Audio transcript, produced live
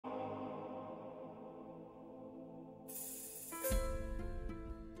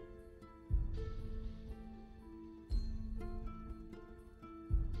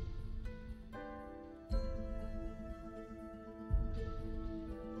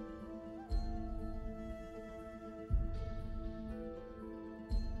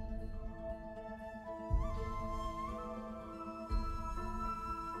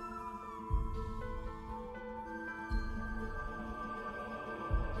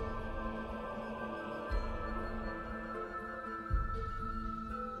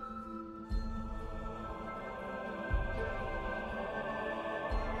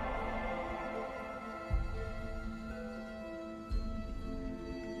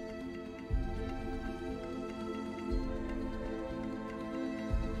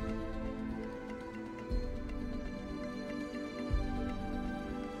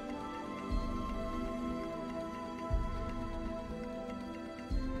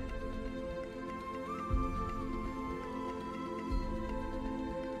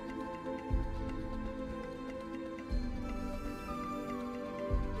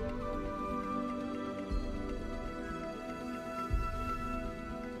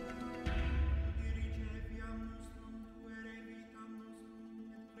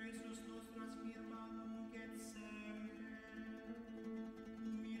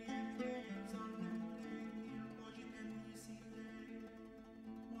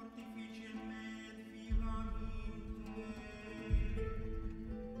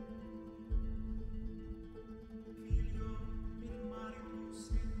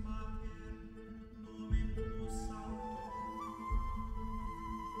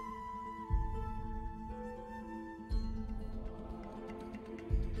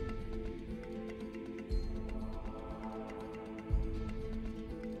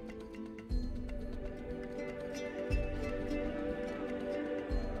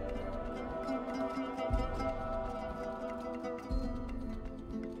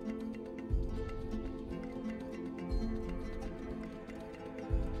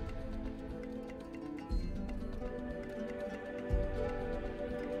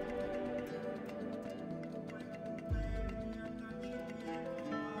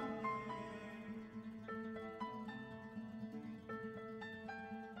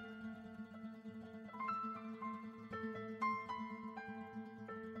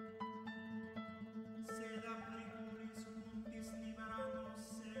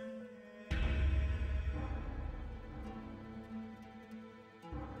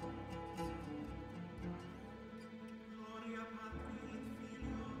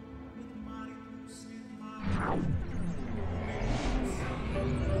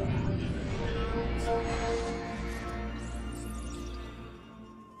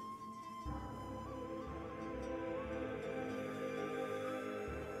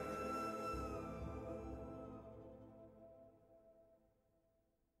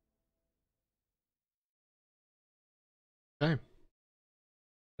Okay,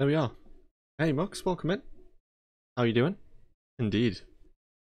 there we are. Hey Mux, welcome in. How are you doing? Indeed.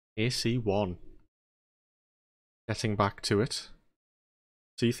 AC1. Getting back to it.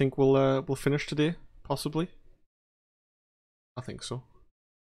 So you think we'll finish today? Possibly? I think so.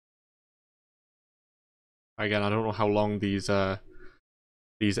 Again, I don't know how long these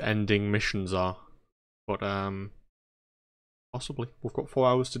ending missions are, but possibly. We've got 4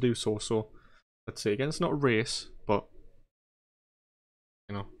 hours to do so, let's see. Again, it's not a race, but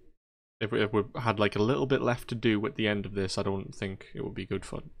you know, if we had like a little bit left to do at the end of this, I don't think it would be good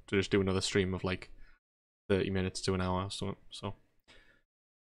to just do another stream of like 30 minutes to an hour or something. So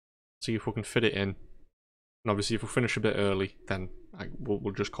see if we can fit it in. And obviously if we finish a bit early, then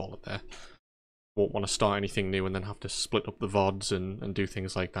we'll just call it there. Won't want to start anything new and then have to split up the VODs and do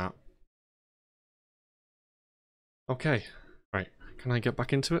things like that. Okay, right. Can I get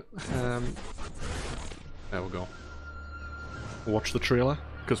back into it? There we go. We'll watch the trailer,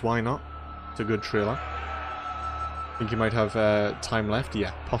 because why not? It's a good trailer. Think you might have time left?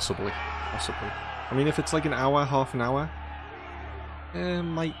 Yeah, possibly. Possibly. I mean, if it's like an hour, half an hour,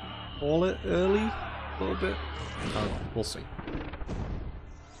 might call it early a little bit. We'll see.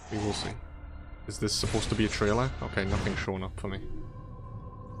 We will see. Is this supposed to be a trailer? Okay, nothing's showing up for me.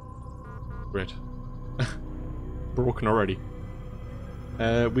 Great. Broken already.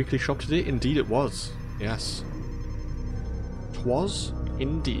 Weekly shop today? Indeed it was. Yes. 'Twas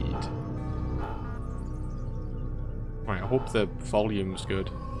indeed. Right, I hope the volume's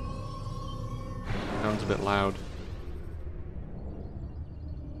good. Sounds a bit loud.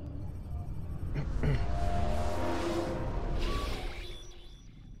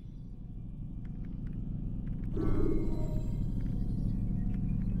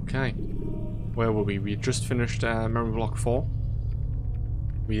 Okay. Where were we? We had just finished Memory Block 4.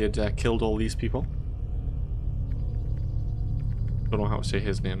 We had killed all these people. Don't know how to say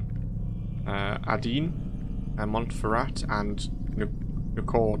his name. Adine, Montferrat, and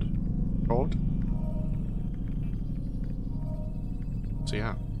Nucord. So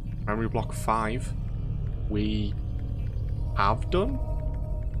yeah, Memory Block 5 we have done?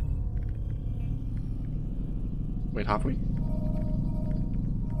 Wait, have we?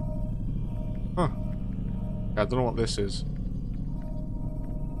 Huh. I don't know what this is.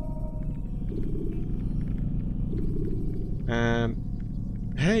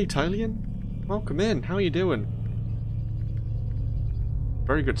 Hey Tylian, welcome in. How are you doing?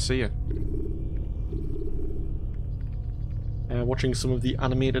 Very good to see you. Watching some of the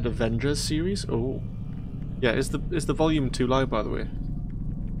animated Avengers series. Oh, yeah. Is the volume too loud, by the way?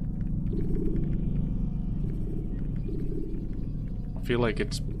 I feel like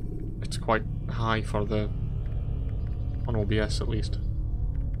it's quite high for the on OBS at least.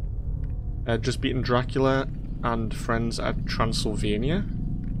 Just beating Dracula and friends at Transylvania.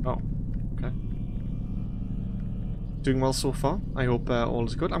 Oh, okay. Doing well so far. I hope all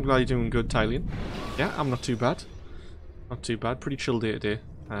is good. I'm glad you're doing good, Tylian. Yeah, I'm not too bad. Not too bad. Pretty chill day today.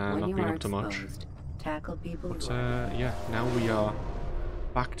 Not been up to much. Tackle people. But yeah, now we are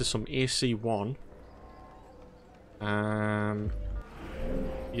back to some AC1.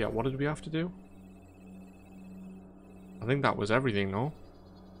 Yeah, what did we have to do? I think that was everything, no?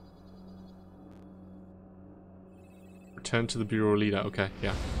 Return to the Bureau Leader. Okay,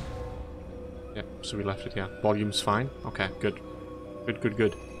 yeah. Yeah, so we left it, yeah. Volume's fine. Okay, good.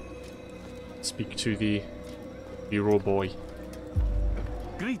 Good. Speak to the Bureau boy.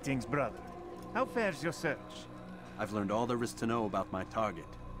 Greetings, brother. How fares your search? I've learned all there is to know about my target.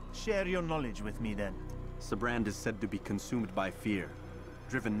 Share your knowledge with me, then. Sabrand is said to be consumed by fear,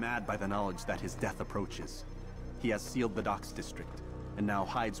 driven mad by the knowledge that his death approaches. He has sealed the docks district, and now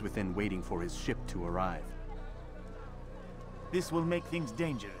hides within waiting for his ship to arrive. This will make things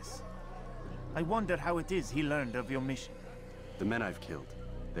dangerous. I wonder how it is he learned of your mission. The men I've killed,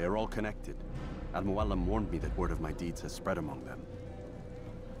 they are all connected. Al-Mualim warned me that word of my deeds has spread among them.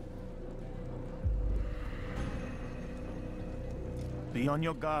 Be on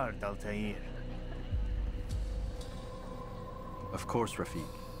your guard, Altair. Of course, Rafiq.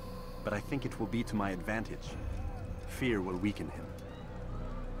 But I think it will be to my advantage. Fear will weaken him.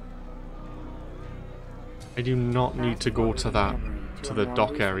 I do not need to go to the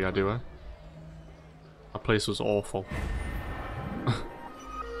dock area, do I? That place was awful.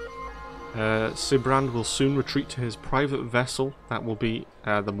 Sibrand will soon retreat to his private vessel. That will be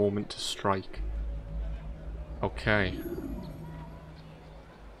the moment to strike. Okay.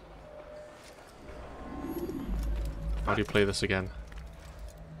 How do you play this again?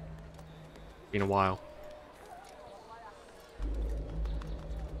 Been a while.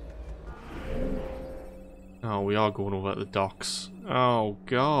 Oh, we are going over at the docks. Oh,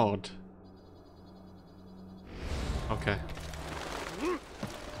 God. Okay.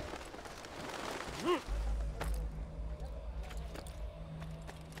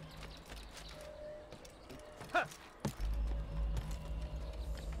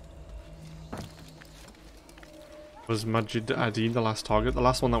 Was Majid Adin the last target? The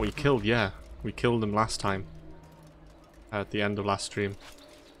last one that we killed, yeah. We killed him last time. At the end of last stream.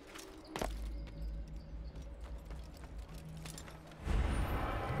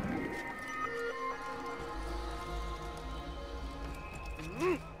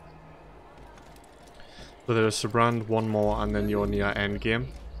 So there's Sabrand, one more, and then you're near end game.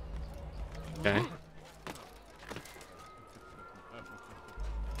 Okay.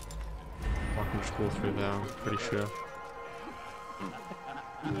 I can just go through there, I'm pretty sure.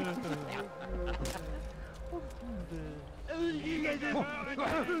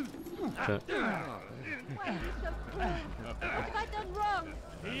 Shit.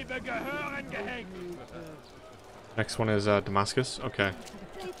 Next one is Damascus. Okay.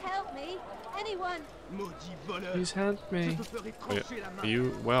 Please help me. Anyone. Please help me. Wait, are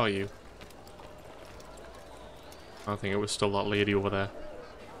you? Where are you? I think it was still that lady over there.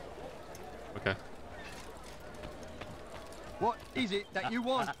 Okay. What is it that you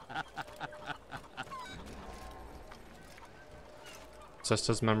want?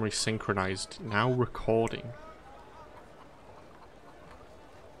 Sister's memory synchronized. Now recording.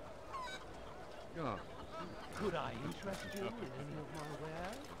 Could I interest you in any of my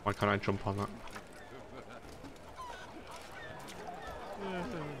wares? Why can't I jump on that?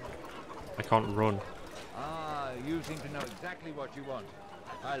 I can't run. Ah, you seem to know exactly what you want.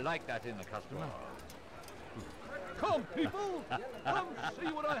 I like that in a customer. Come, people! Come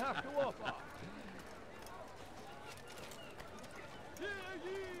see what I have to offer!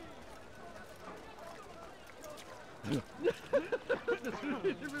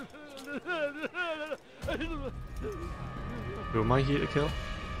 Who am I here to kill?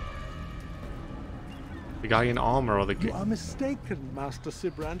 The guy in armor or the You are mistaken, Master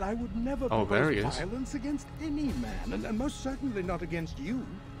Sibrand. I would never Oh, there he propose is. violence against any man, and most certainly not against you.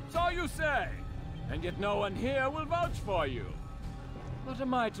 So you say, and yet no one here will vouch for you. What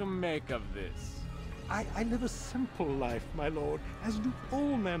am I to make of this? I live a simple life, my lord, as do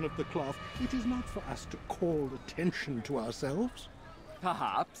all men of the cloth. It is not for us to call attention to ourselves.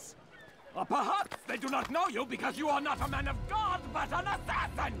 Perhaps. Or perhaps they do not know you because you are not a man of God, but an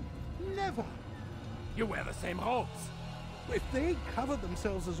assassin! Never. You wear the same robes. If they cover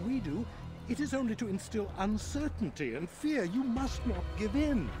themselves as we do, it is only to instill uncertainty and fear. You must not give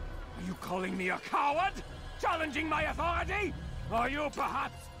in. Are you calling me a coward? Challenging my authority? Are you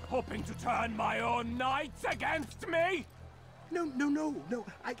perhaps hoping to turn my own knights against me? No.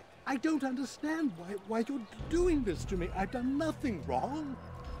 I don't understand why you're doing this to me. I've done nothing wrong.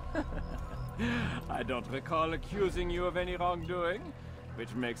 I don't recall accusing you of any wrongdoing,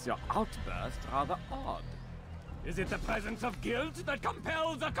 which makes your outburst rather odd. Is it the presence of guilt that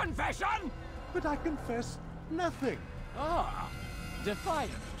compels a confession? But I confess nothing. Ah,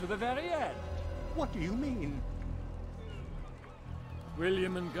 defiant to the very end. What do you mean?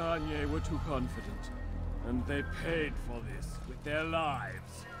 William and Garnier were too confident, and they paid for this with their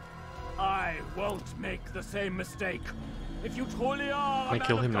lives. I won't make the same mistake. If you truly are a Can I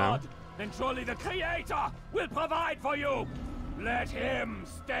kill man him of now? God, then surely the Creator will provide for you. Let him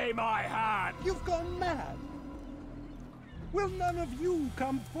stay my hand. You've gone mad. Will none of you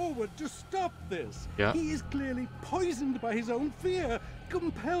come forward to stop this? Yeah. He is clearly poisoned by his own fear,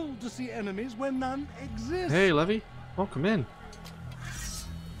 compelled to see enemies where none exist. Hey, Levy. Welcome in.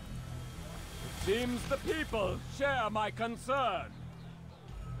 Seems the people share my concern.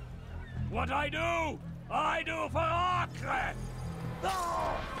 What I do for Acre!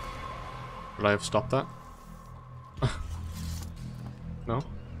 Would I have stopped that? No?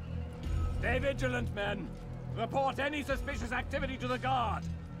 Stay vigilant, men. Report any suspicious activity to the guard.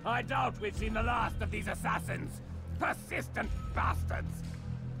 I doubt we've seen the last of these assassins. Persistent bastards.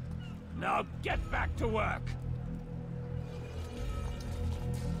 Now get back to work.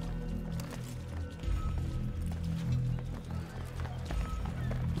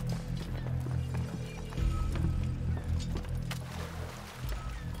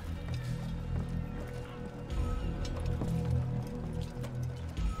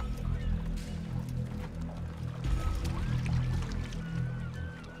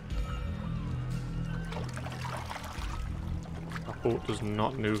 Boat does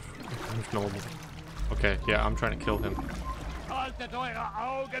not move normal. Okay, yeah, I'm trying to kill him. Haltet eure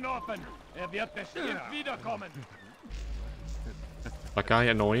Augen offen. Wird bestimmt wiederkommen. That guy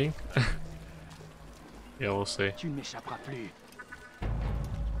annoying? Yeah, we'll see. Tu ne m'échapperas plus.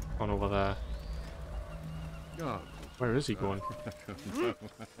 On over there. Oh, Where is he going?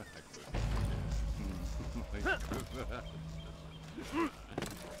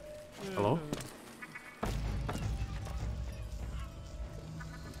 Hello?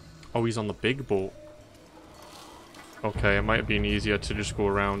 Oh, he's on the big boat. Okay, it might have been easier to just go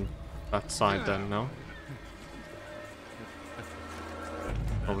around that side then, no?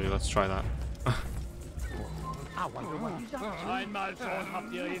 Probably, let's try that. Einmal schon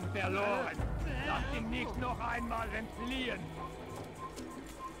habt ihr ihn verloren. Lasst ihn nicht noch einmal entfliehen.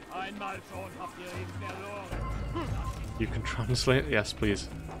 Einmal schon habt ihr ihn verloren. You can translate? Yes, please.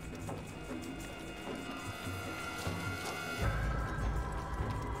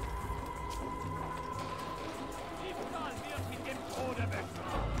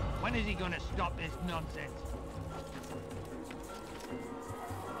 When is he gonna stop this nonsense?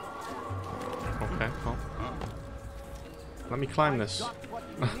 Okay, well. Let me climb this.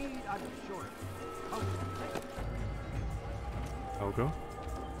 I'll go.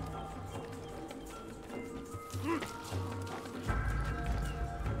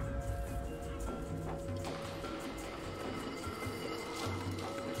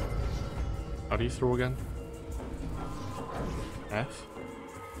 How do you throw again? F?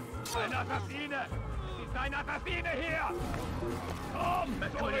 Ein Assassine! Es ist ein Assassine hier! Komm,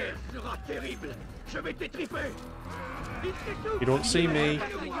 sera terrible! Je vais t'étriper! You don't see me! Your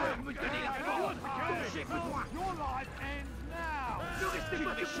life ends now! Ne restez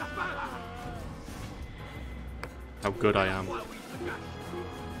pas d'échappard! How good I am.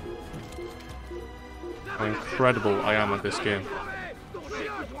 How incredible I am at this game.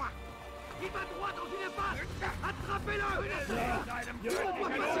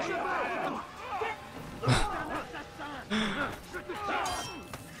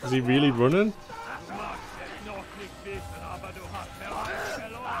 Is he really running?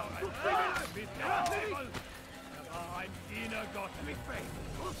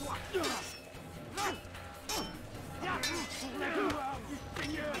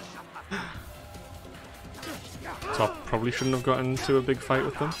 So I probably shouldn't have gotten into a big fight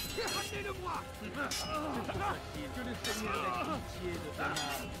with them.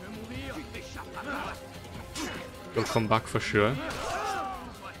 He'll come back for sure.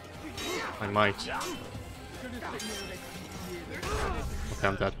 I might. Okay,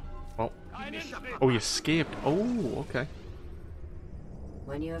 I'm dead. Well. Oh, he escaped. Oh, okay.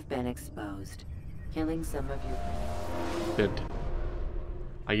 When you have been exposed, killing some of your... Did.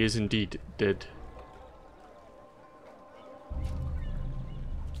 I is indeed did.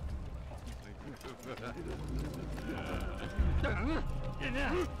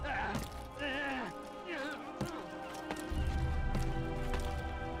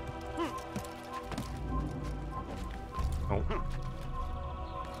 Oh.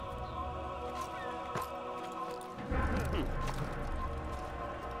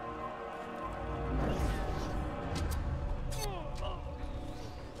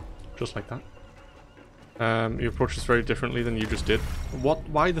 Just like that. You approach this very differently than you just did. What?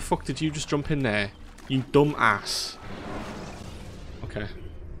 Why the fuck did you just jump in there? You dumb ass. Okay.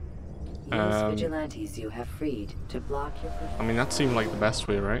 Use vigilantes you have freed to block your... I mean, that seemed like the best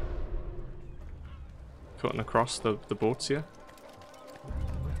way, right? Cutting across the boats here.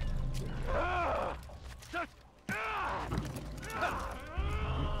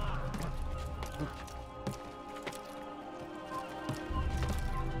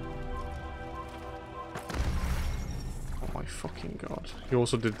 Oh my fucking god. You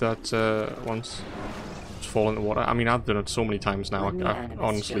also did that once. Just fall into water. I mean, I've done it so many times now, I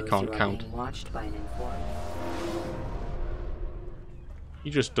honestly can't count. He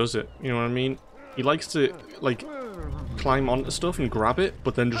just does it, you know what I mean? He likes to, like, climb onto stuff and grab it,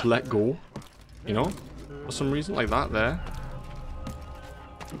 but then just let go. You know? For some reason, like that there.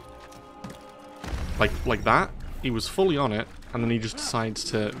 Like that. He was fully on it, and then he just decides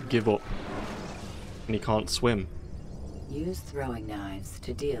to give up. And he can't swim. Use throwing knives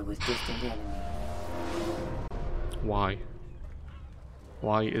to deal with distant enemies. Why?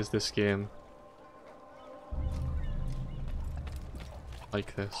 Why is this game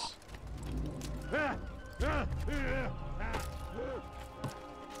like this?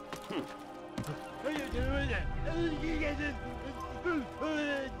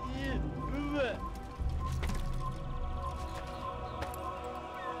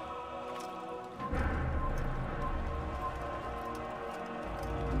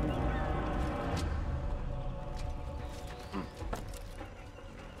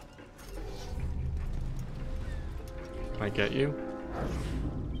 Can I get you?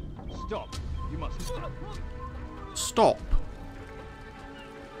 Stop. You must. Stop.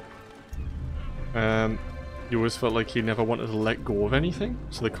 You always felt like he never wanted to let go of anything,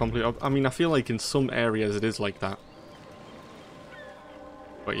 so the complete. I mean, I feel like in some areas it is like that.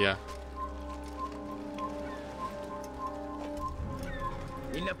 But yeah.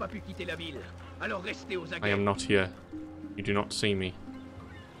 Il n'a pas pu quitter la ville. Alors restez aux aguets. I am not here. You do not see me.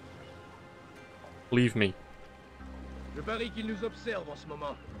 Leave me. Je parie qu'il nous observe en ce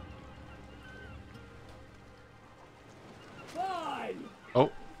moment. Oh.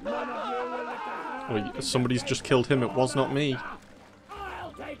 Oh, somebody's just killed him. It was not me.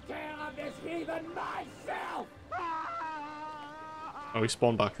 I'll take care of this heathen myself. Oh, he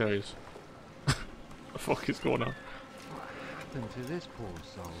spawned back. There he is. What the fuck is going on? What happened to this poor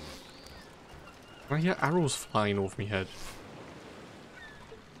soul? I hear arrows flying over my head.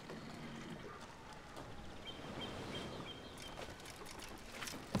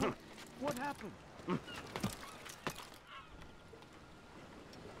 What happened?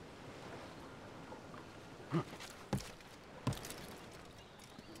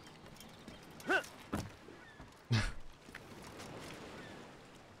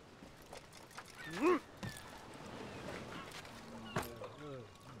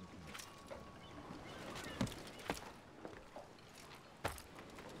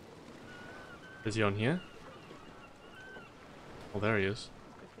 Is he on here? Oh, there he is.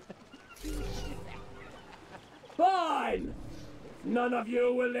 Fine! None of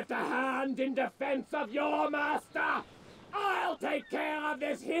you will lift a hand in defense of your master! I'll take care of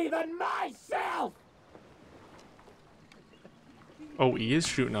this heathen myself! Oh, he is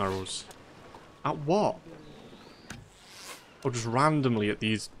shooting arrows. At what? Oh, just randomly at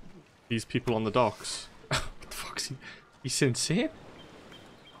these people on the docks. What the fuck's he? He's insane.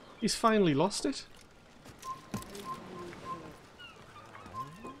 He's finally lost it.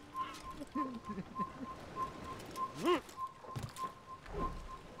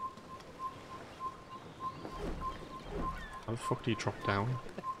 How the fuck do you drop down?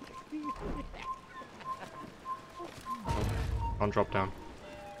 Oh, can't drop down.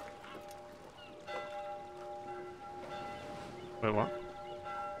 Wait, what?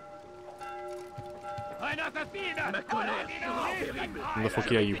 Where the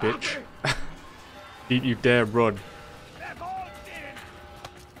fuck are you, bitch? Eat you dare run.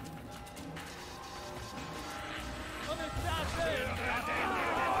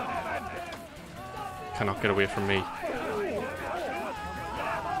 Cannot get away from me.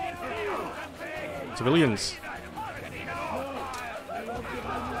 Civilians.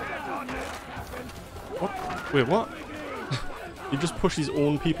 What? Wait, what? He just pushed his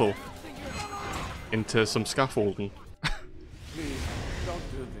own people into some scaffolding. Please,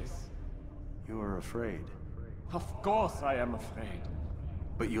 don't do this. You are afraid. Of course I am afraid.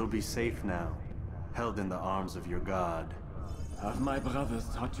 But you'll be safe now, held in the arms of your god. Have my brothers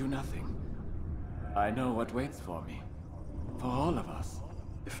taught you nothing? I know what waits for me. For all of us.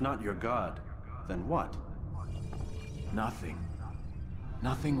 If not your god, then what? Nothing.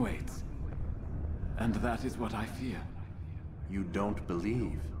 Nothing waits. And that is what I fear. You don't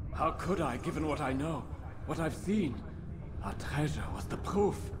believe. How could I, given what I know? What I've seen? Our treasure was the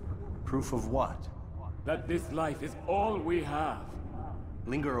proof. Proof of what? That this life is all we have.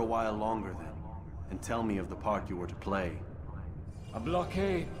 Linger a while longer then, and tell me of the part you were to play. A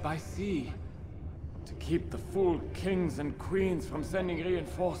blockade by sea. To keep the fool kings and queens from sending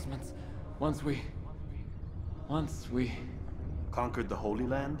reinforcements. Once we... Conquered the Holy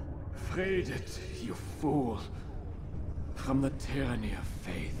Land? Freed it, you fool. From the tyranny of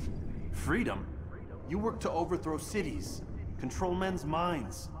faith. Freedom? You worked to overthrow cities, control men's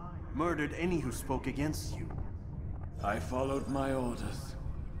minds, murdered any who spoke against you. I followed my orders,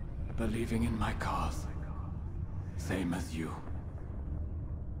 believing in my cause. Same as you.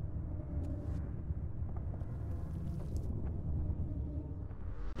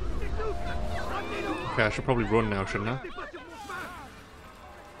 Okay, I should probably run now, shouldn't I?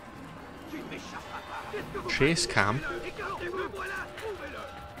 Chase cam?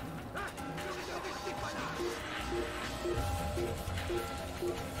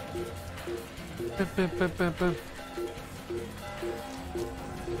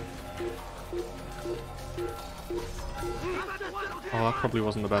 Oh, that probably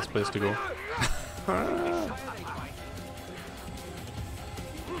wasn't the best place to go.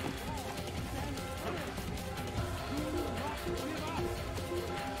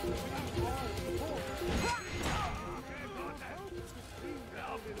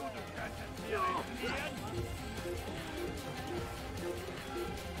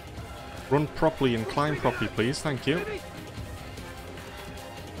 Run properly and climb properly, please. Thank you.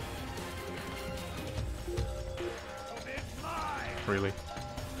 really.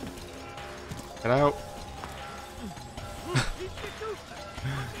 Get out.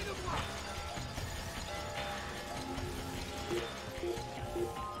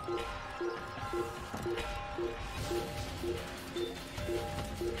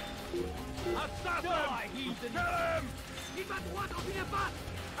 Il va droit dans une impasse.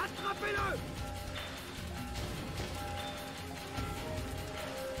 Attrapez-le.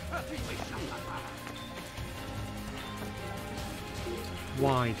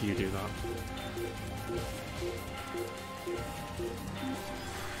 Why do you do that?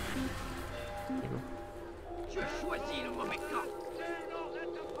 Tu as choisi le mauvais camp.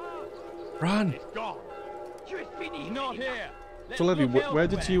 Run! Tu es fini. Not here. So Levy, where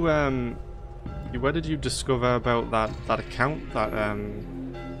did you discover about that account that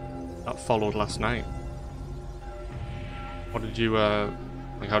that followed last night? What did you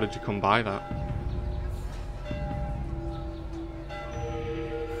like? How did you come by that?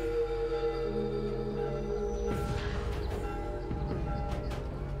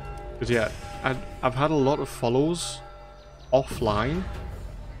 Because yeah, I've had a lot of follows offline,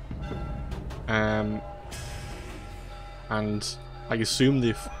 and I assume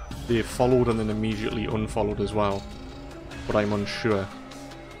they've followed and then immediately unfollowed as well, but I'm unsure.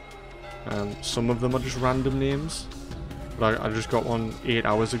 Some of them are just random names, but I just got one 8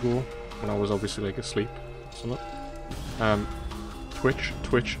 hours ago when I was obviously like asleep or something. Twitch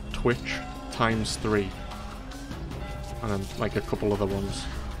 ×3, and then like a couple other ones.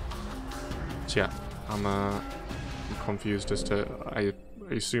 So yeah, I'm confused as to, I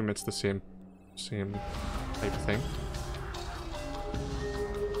assume it's the same type of thing.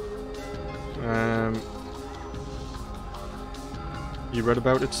 You read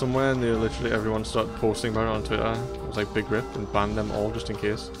about it somewhere and everyone started posting about it on Twitter. It was like big rip and banned them all just in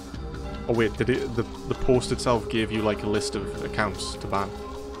case. Oh wait, did it, the post itself gave you like a list of accounts to ban?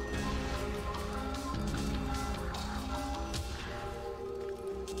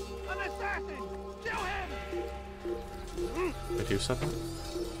 An assassin! Kill him! Did you said that?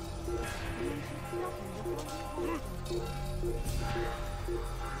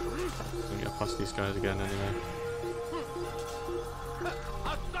 I'm gonna get past these guys again anyway.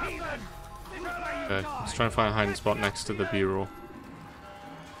 Okay, let's try and find a hiding spot next to the bureau.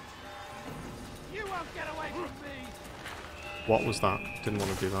 You won't get away from me! What was that? Didn't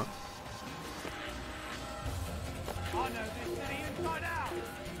want to do that. I know this city inside out!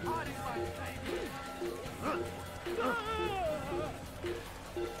 Hiding my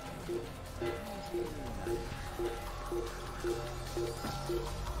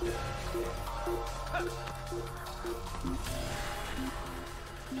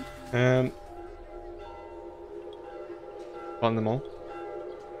Ban them all.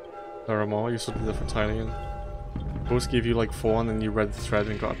 There are more, you saw the different tiling. Both gave you like 4 and then you read the thread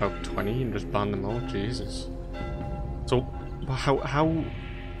and got about 20 and just banned them all. Jesus. So how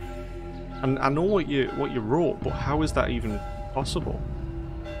and I know what you wrote, but how is that even possible?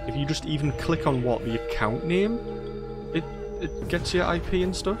 If you just even click on what the account name, it gets your IP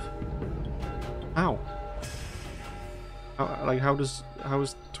and stuff. How? Like how is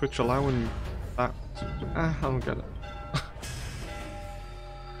Twitch allowing that? I don't get it.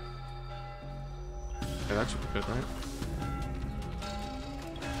 Okay, that should be good, right?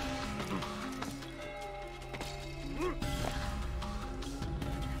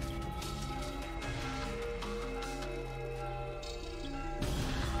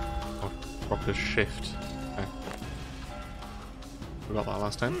 Oh, proper shift. Okay. We got that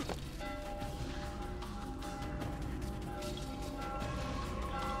last time.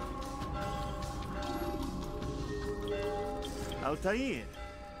 Altair,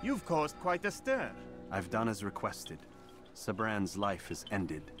 you've caused quite a stir. I've done as requested. Sabran's life is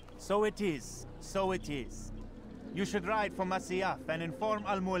ended. So it is. So it is. You should ride for Masyaf and inform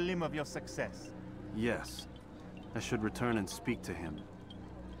Al-Muallim of your success. Yes. I should return and speak to him.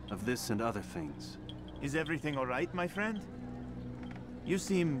 Of this and other things. Is everything all right, my friend? You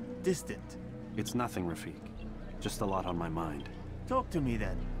seem distant. It's nothing, Rafik. Just a lot on my mind. Talk to me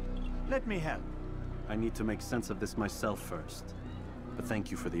then. Let me help. I need to make sense of this myself first. But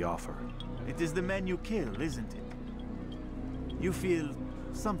thank you for the offer. It is the men you kill, isn't it? You feel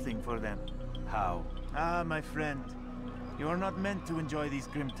something for them. How? Ah, my friend. You are not meant to enjoy these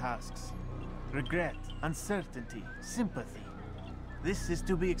grim tasks. Regret, uncertainty, sympathy. This is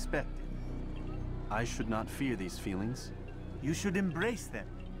to be expected. I should not fear these feelings. You should embrace them.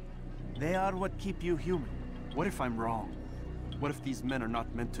 They are what keep you human. What if I'm wrong? What if these men are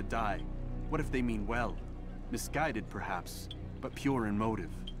not meant to die? What if they mean well? Misguided, perhaps, but pure in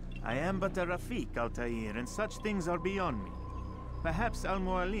motive. I am but a Rafik, Altair, and such things are beyond me. Perhaps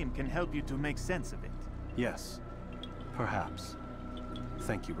Al-Mualim can help you to make sense of it. Yes, perhaps.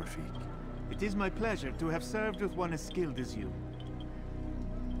 Thank you, Rafik. It is my pleasure to have served with one as skilled as you.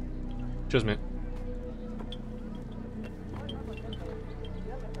 Cheers, mate.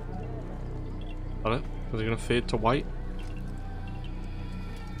 Got it? Was it gonna fade to white?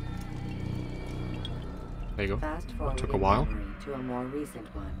 There you go. Fast That took a forward while. to a more recent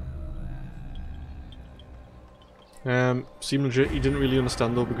one. Seemed legit. You didn't really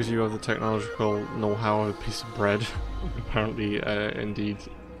understand though because you have the technological know-how of a piece of bread. Apparently,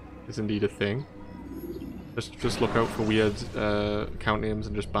 is indeed a thing. Just look out for weird account names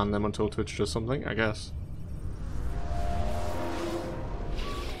and just ban them until Twitch does something, I guess.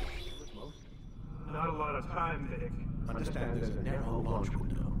 Not a lot of time, Vic. Understand there's a narrow launch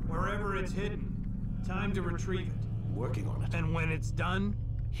window. Wherever it's hidden, time to retrieve it. Working on it. And when it's done,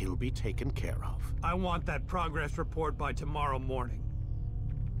 He'll be taken care of. I want that progress report by tomorrow morning.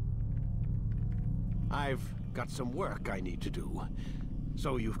 I've got some work I need to do.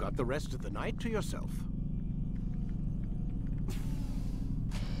 So you've got the rest of the night to yourself.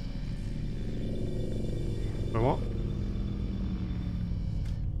 Wait, what?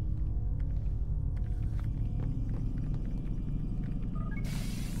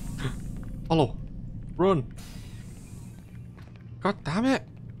 Follow. Run. God damn it.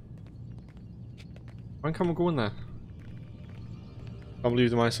 When can we go in there? I believe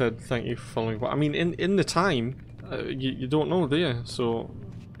them. I said thank you for following. But I mean, in the time, you don't know, do you? So,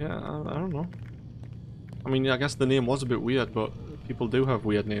 yeah, I don't know. I mean, I guess the name was a bit weird, but people do have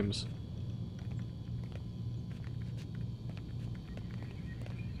weird names.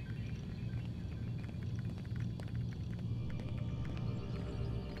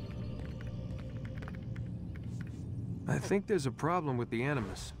 I think there's a problem with the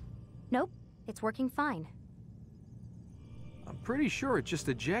Animus. Nope, it's working fine. I'm pretty sure it just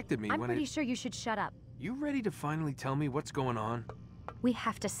ejected me I'm when pretty sure you should shut up. You ready to finally tell me what's going on? We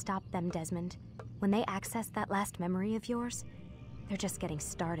have to stop them, Desmond. When they access that last memory of yours, they're just getting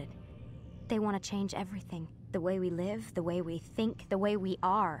started. They want to change everything. The way we live, the way we think, the way we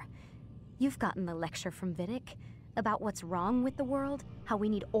are. You've gotten the lecture from Vidic about what's wrong with the world, how we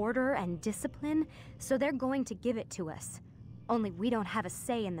need order and discipline, so they're going to give it to us. Only we don't have a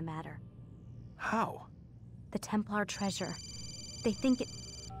say in the matter. How? The Templar treasure. They think it...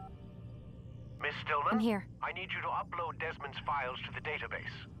 Miss Stillman? I'm here. I need you to upload Desmond's files to the database.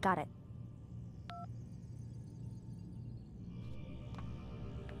 Got it.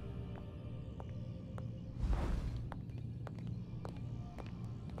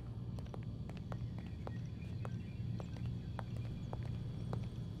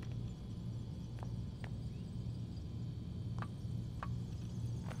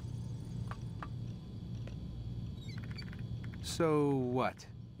 So what?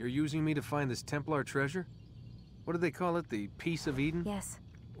 You're using me to find this Templar treasure? What do they call it? The Piece of Eden? Yes.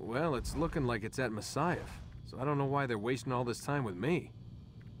 Well, it's looking like it's at Messiah, so I don't know why they're wasting all this time with me.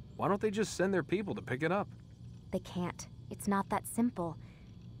 Why don't they just send their people to pick it up? They can't. It's not that simple.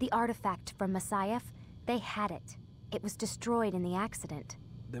 The artifact from Messiah, they had it. It was destroyed in the accident.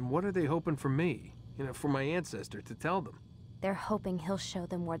 Then what are they hoping for me? You know, for my ancestor to tell them? They're hoping he'll show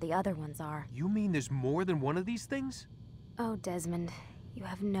them where the other ones are. You mean there's more than one of these things? Oh, Desmond, you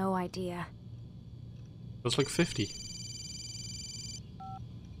have no idea. That's like 50. Is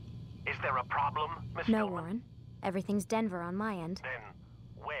there a problem, Miss No, Stillman? Warren. Everything's Denver on my end. Then,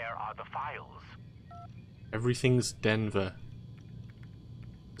 where are the files? Everything's Denver.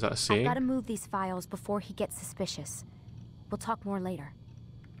 Is that a saying? I've got to move these files before he gets suspicious. We'll talk more later.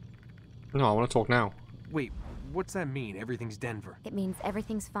 No, I want to talk now. Wait, what's that mean, everything's Denver? It means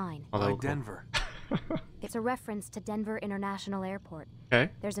everything's fine. Oh, Why Denver? It's a reference to Denver International Airport.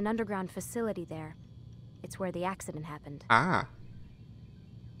 Okay. There's an underground facility there. It's where the accident happened. Ah.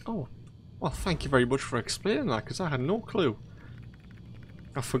 Oh. Well, thank you very much for explaining that, because I had no clue.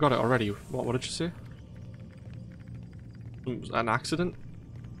 I forgot it already. What did you say? An accident?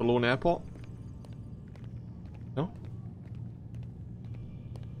 Below an airport? No?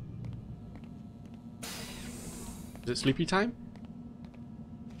 Is it sleepy time?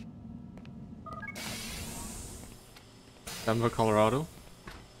 Denver, Colorado.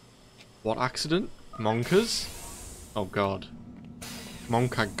 What accident? Monkers? Oh god.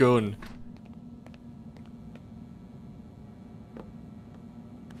 Monka gun.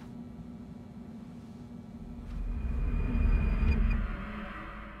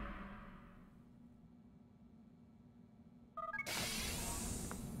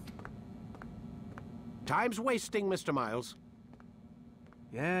 Time's wasting, Mr. Miles.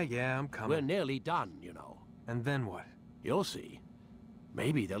 Yeah, I'm coming. We're nearly done, you know. And then what? You'll see.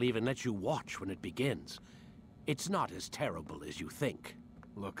 Maybe they'll even let you watch when it begins. It's not as terrible as you think.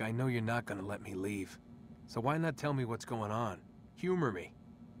 Look, I know you're not gonna let me leave. So why not tell me what's going on? Humor me.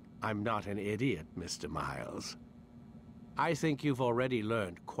 I'm not an idiot, Mr. Miles. I think you've already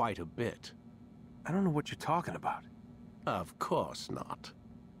learned quite a bit. I don't know what you're talking about. Of course not.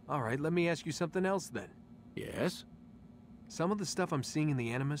 All right, let me ask you something else then. Yes? Some of the stuff I'm seeing in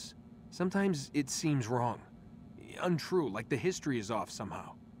the Animus, sometimes it seems wrong. Untrue, like the history is off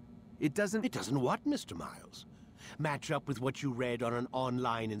somehow. It doesn't what, Mr. Miles? Match up with what you read on an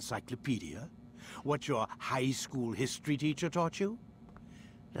online encyclopedia? What your high school history teacher taught you?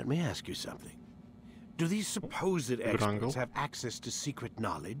 Let me ask you something. Do these supposed experts have access to secret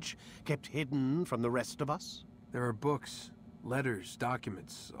knowledge kept hidden from the rest of us? There are books, letters,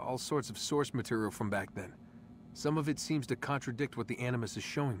 documents, all sorts of source material from back then. Some of it seems to contradict what the Animus is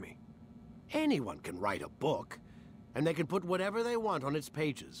showing me. Anyone can write a book, and they can put whatever they want on its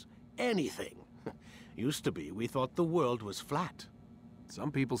pages. Anything. Used to be, we thought the world was flat.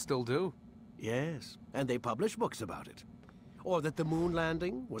 Some people still do. Yes, and they publish books about it. Or that the moon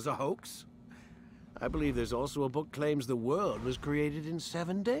landing was a hoax. I believe there's also a book claims the world was created in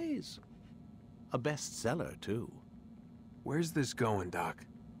 7 days. A bestseller, too. Where's this going, Doc?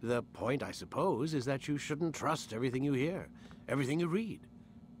 The point, I suppose, is that you shouldn't trust everything you hear, everything you read.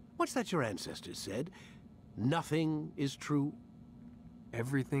 What's that your ancestors said? Nothing is true?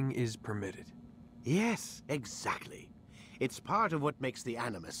 Everything is permitted. Yes, exactly. It's part of what makes the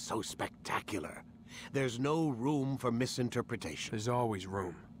Animus so spectacular. There's no room for misinterpretation. There's always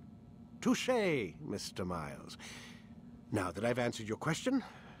room. Touché, Mr. Miles. Now that I've answered your question,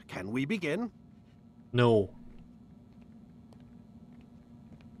 can we begin? No.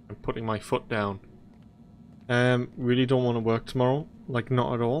 I'm putting my foot down. Really don't want to work tomorrow. Like,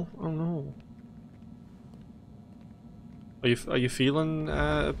 not at all. Oh no. Are you feeling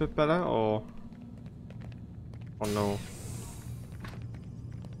a bit better, or no?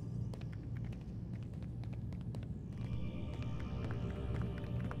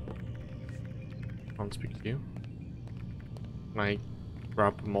 Can't speak to you. Can I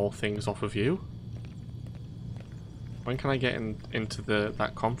grab more things off of you? When can I get into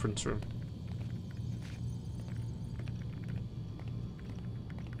that conference room?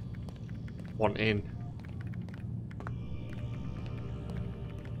 Want in.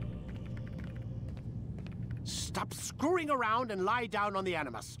 Stop screwing around and lie down on the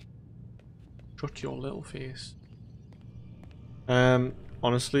Animus. Shut your little face.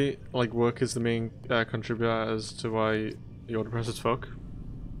 Honestly, like, work is the main contributor as to why you're depressed as fuck.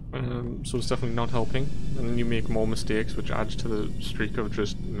 So it's definitely not helping. And then you make more mistakes, which adds to the streak of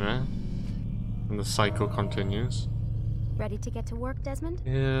just meh. And the cycle continues. Ready to get to work, Desmond?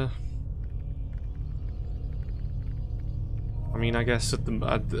 Yeah. I mean, I guess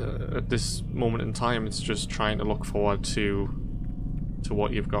at this moment in time, it's just trying to look forward to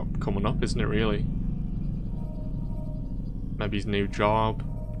what you've got coming up, isn't it? Really? Maybe his new job.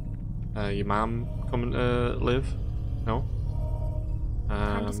 Your mum coming to live. No.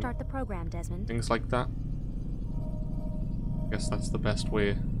 Time to start the program, Desmond. Things like that. I guess that's the best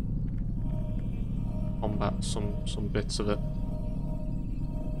way. Combat some bits of it.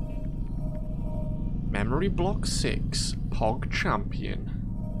 Memory block 6, Pog Champion.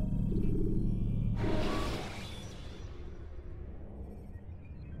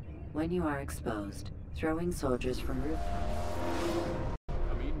 When you are exposed, throwing soldiers from rooftops.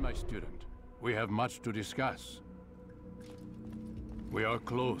 Come in, my student. We have much to discuss. We are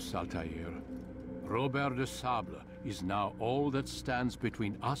close, Altair. Robert de Sablé is now all that stands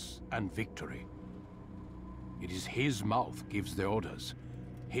between us and victory. It is his mouth gives the orders.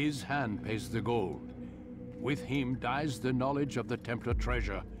 His hand pays the gold. With him dies the knowledge of the Templar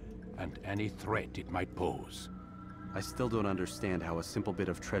treasure and any threat it might pose. I still don't understand how a simple bit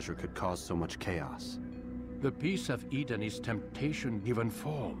of treasure could cause so much chaos. The Peace of Eden is temptation given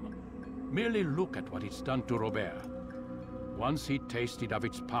form. Merely look at what it's done to Robert. Once he tasted of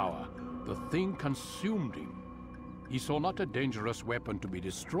its power, the thing consumed him. He saw not a dangerous weapon to be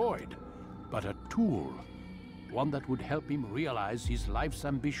destroyed, but a tool. One that would help him realize his life's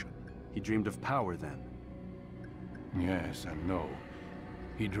ambition. He dreamed of power then? Yes and no.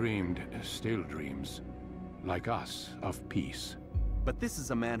 He dreamed, still dreams, like us, of peace. But this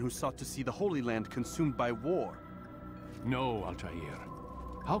is a man who sought to see the Holy Land consumed by war. No, Altair.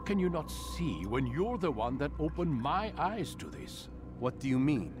 How can you not see when you're the one that opened my eyes to this? What do you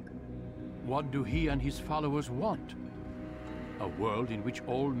mean? What do he and his followers want? A world in which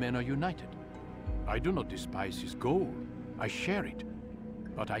all men are united. I do not despise his goal. I share it.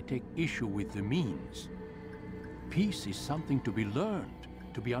 But I take issue with the means. Peace is something to be learned,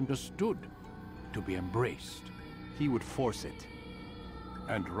 to be understood, to be embraced. He would force it.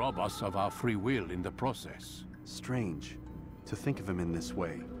 And rob us of our free will in the process. Strange to think of him in this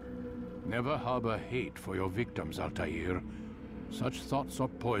way. Never harbor hate for your victims, Altair. Such thoughts are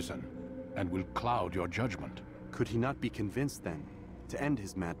poison, and will cloud your judgment. Could he not be convinced, then, to end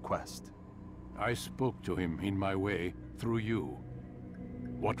his mad quest? I spoke to him in my way, through you.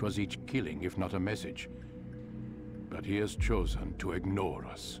 What was each killing, if not a message? But he has chosen to ignore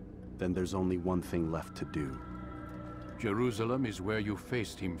us. Then there's only one thing left to do. Jerusalem is where you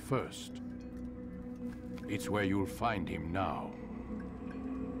faced him first. It's where you'll find him now.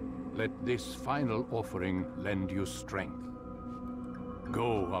 Let this final offering lend you strength.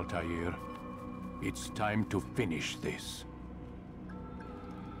 Go, Altair. It's time to finish this.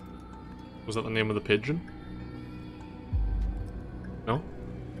 Was that the name of the pigeon? No?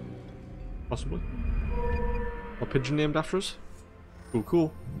 Possibly? A pigeon named after us? Cool,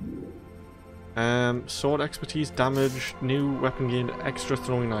 cool. Sword expertise, damage, new weapon gained, extra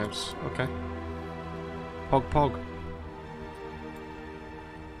throwing knives. Okay. Pog pog.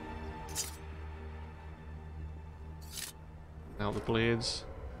 Now the blades.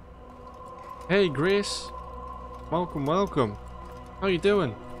 Hey Grace! Welcome, welcome. How you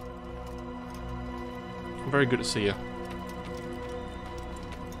doing? Very good to see you.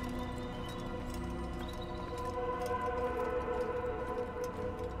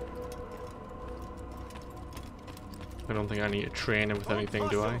 I don't think I need to train him with anything,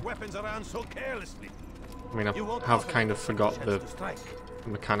 do I? I mean, I have kind of forgot the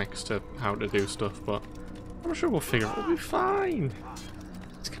mechanics to how to do stuff, but I'm sure we'll figure it out. We'll be fine.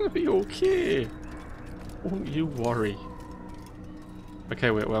 It's gonna be okay. Won't you worry.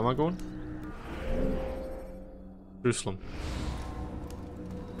 Okay, wait, where am I going? Jerusalem.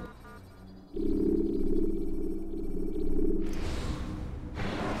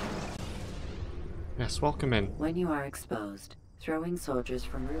 Yes, welcome in. When you are exposed, throwing soldiers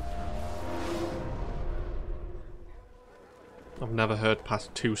from rooftops. I've never heard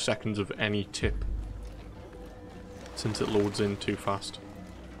past 2 seconds of any tip. Since it loads in too fast.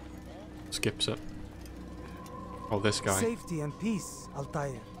 Skips it. Oh, this guy. Safety and peace,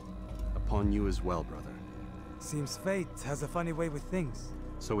 Altair. Upon you as well, brother. Seems fate has a funny way with things.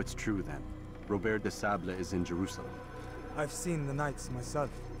 So it's true then. Robert de Sablé is in Jerusalem. I've seen the knights myself.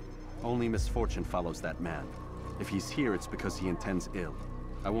 Only misfortune follows that man. If he's here, it's because he intends ill.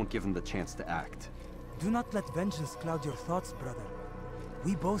 I won't give him the chance to act. Do not let vengeance cloud your thoughts, brother.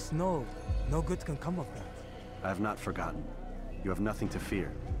 We both know no good can come of that. I have not forgotten. You have nothing to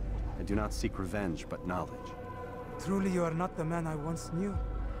fear. I do not seek revenge, but knowledge. Truly you are not the man I once knew.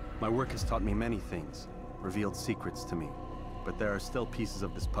 My work has taught me many things, revealed secrets to me. But there are still pieces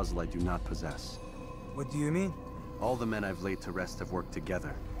of this puzzle I do not possess. What do you mean? All the men I've laid to rest have worked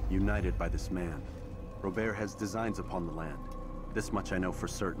together, united by this man. Robert has designs upon the land. This much I know for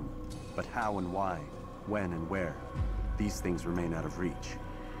certain. But how and why, when and where, these things remain out of reach.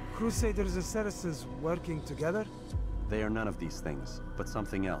 Crusaders and Saracens working together? They are none of these things, but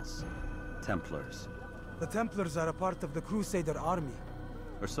something else. Templars. The Templars are a part of the Crusader army.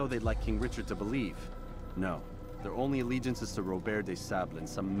 Or so they'd like King Richard to believe. No, their only allegiance is to Robert de Sablé and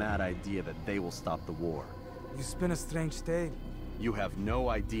some mad idea that they will stop the war. You spin a strange tale. You have no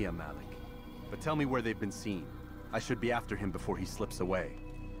idea, Malik. But tell me where they've been seen. I should be after him before he slips away.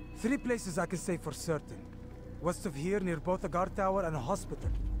 3 places I can say for certain. West of here, near both a guard tower and a hospital.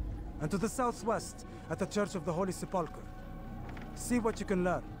 And to the southwest, at the Church of the Holy Sepulchre. See what you can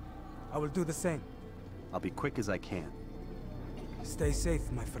learn. I will do the same. I'll be quick as I can. Stay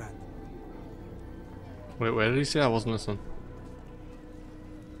safe, my friend. Wait, where did he say? I wasn't listening.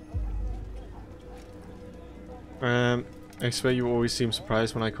 I swear you always seem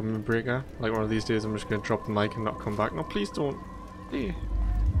surprised when I come in, Breaker. Like one of these days I'm just going to drop the mic and not come back. No, please don't. Hey,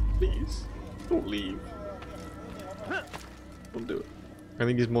 please. Don't leave. Don't do it. I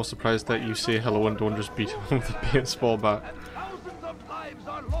think he's more surprised that you say hello and don't just beat him with a baseball bat.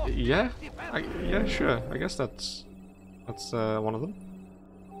 Yeah? Yeah, sure. I guess that's one of them.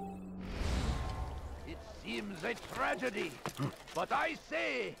 It seems a tragedy, but I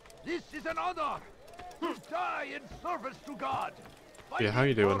say this is an honor. To die in service to God. Yeah, how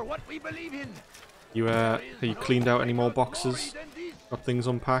you doing? For what we believe in. You have you cleaned out any more boxes? Got things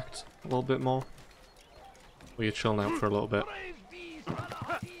unpacked a little bit more? Or you chilling out for a little bit?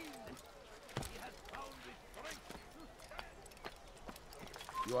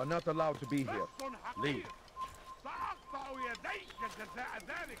 You are not allowed to be here. Leave.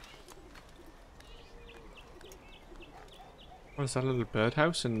 Oh, is that a little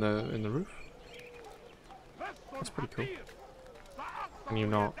birdhouse in the roof? That's pretty cool. Can you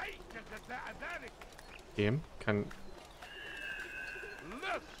not? Game? Can...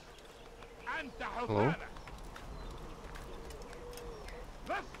 Hello?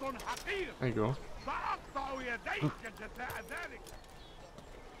 There you go.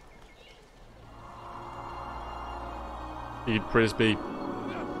 Speed, praise be.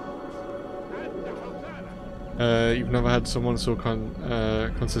 You've never had someone so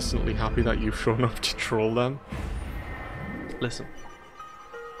consistently happy that you've shown up to troll them? Listen.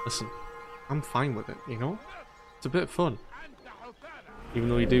 Listen. I'm fine with it, you know? It's a bit fun. Even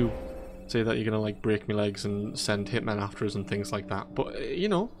though you do say that you're gonna, like, break my legs and send hitmen after us and things like that. But, you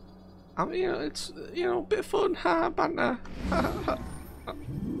know, it's, you know, a bit of fun. Ha, banter. Ha, ha, ha.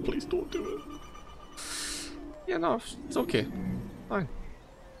 Please don't do it. Yeah, no, it's okay. Fine.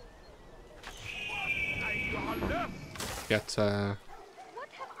 Get,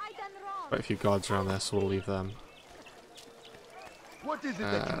 quite a few guards around there, so we'll leave them. What is it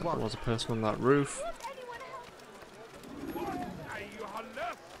that you want? There was a person on that roof.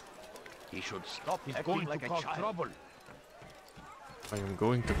 He should stop. He's going to cause trouble. I am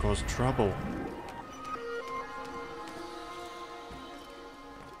going to cause trouble.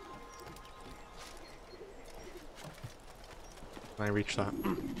 Can I reach that?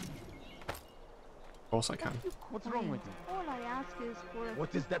 Of course I can. What's wrong with him? All I ask is for a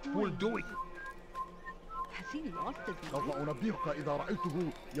What is that fool doing? Has he lost his سوف mind? أنبهك إذا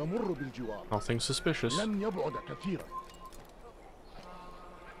رأيته يمر بالجوار. Nothing suspicious. لن يبعد كثيرا.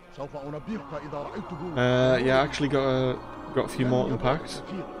 سوف أنبهك إذا رأيته. Yeah, I actually got a few more unpacked.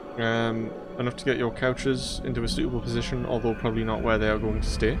 Enough to get your couches into a suitable position, although probably not where they are going to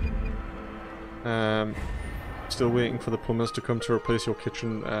stay. Still waiting for the plumbers to come to replace your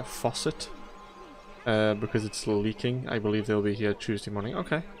kitchen faucet. Because it's leaking. I believe they'll be here Tuesday morning.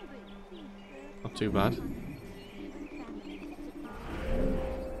 Okay. Not too bad.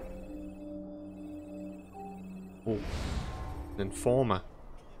 Oh. An informer.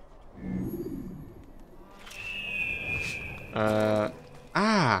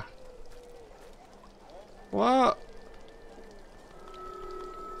 Ah! What?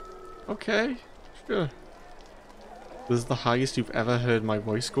 Okay. Sure. This is the highest you've ever heard my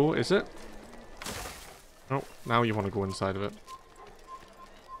voice go, is it? Oh, now you want to go inside of it.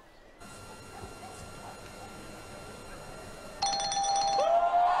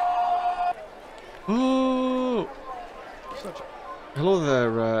 Oh! Hello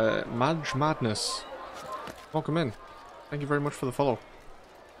there, Madge Madness. Welcome in. Thank you very much for the follow.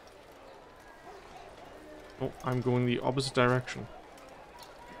 Oh, I'm going the opposite direction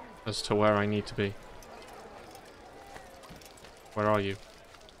as to where I need to be. Where are you? Is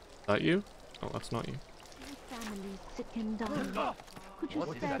that you? Oh, that's not you. Family's sick and dying. Could you What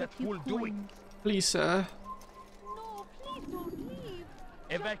is spare a that few fool doing? coins? Please, sir. No, please don't leave.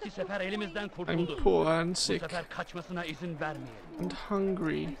 Evvelki sefer elimizden I'm kurtuldu. poor and Bu sick sefer kaçmasına izin vermeyelim. and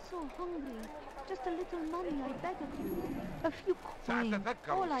hungry. I'm so hungry. Just a little money, I beg of you. A few coins.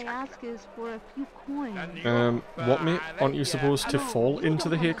 All I ask is for a few coins. What, mate? Aren't you supposed to fall into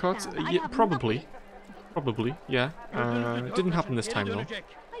the hay cart? Yeah, probably. Probably, yeah. It didn't happen this time, though.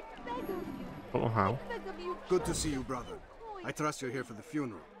 Don't know how. Good to see you, brother. I trust you're here for the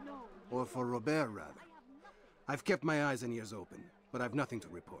funeral. Or for Robert, rather. I've kept my eyes and ears open, but I've nothing to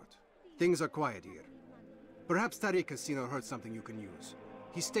report. Things are quiet here. Perhaps Tariq has seen or heard something you can use.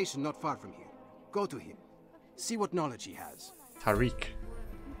 He's stationed not far from here. Go to him. See what knowledge he has. Tariq.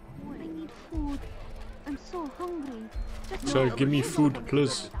 I need food. I'm so hungry. Just Sir, give me food,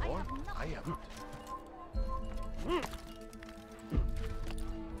 please. I haven't.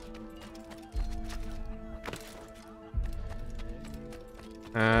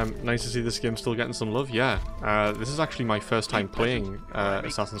 Nice to see this game still getting some love. Yeah, this is actually my first time playing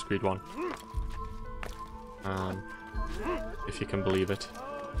Assassin's Creed 1. If you can believe it.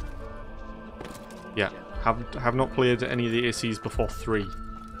 Yeah, have not played any of the ACs before 3.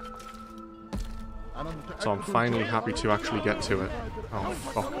 So I'm finally happy to actually get to it. Oh,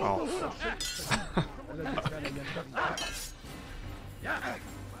 fuck off.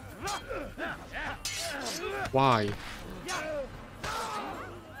 Why?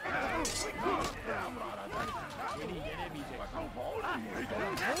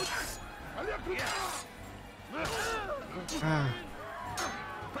 Ah.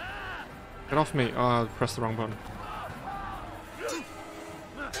 Get off me. Oh, I pressed the wrong button.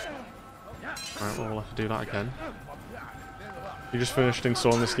 Alright, well, we'll have to do that again. You just finished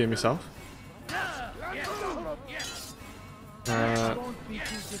installing this game yourself?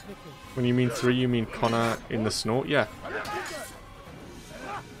 When you mean 3, you mean Connor in the snow? Yeah.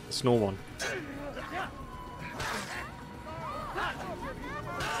 The snow one.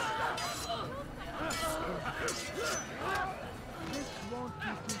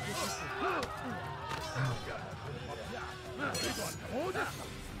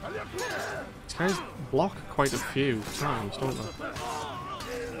 These guys block quite a few times, don't they?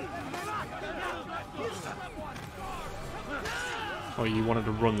 Oh, you wanted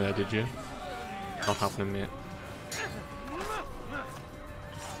to run there, did you? Not happening, mate.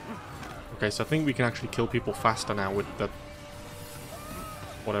 Okay, so I think we can actually kill people faster now with the...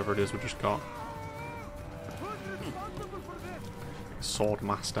 whatever it is we just got. Sword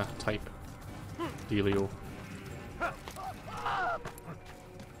master type dealio.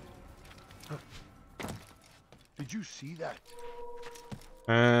 Did you see that?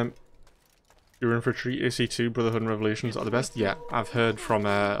 You're in for a treat. AC2 Brotherhood and Revelations are the best. Yeah, I've heard from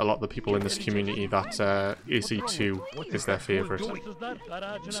a lot of the people in this community that AC2 is their favourite.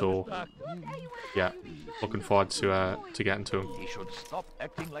 So yeah, looking forward to getting to him. He should stop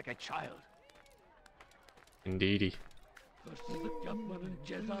acting like a child. Indeedy.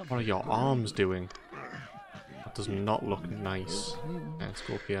 What are your arms doing? That does not look nice. Yeah, let's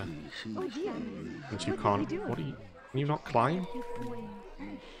go up here. Since you can't... What are you... Can you not climb?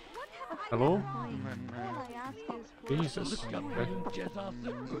 Hello? Jesus. Okay.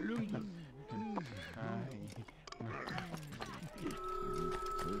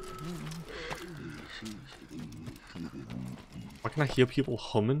 Why can I hear people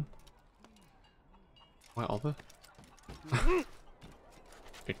humming? Why are they?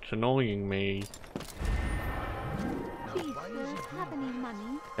 It's annoying me. Please, sir, have any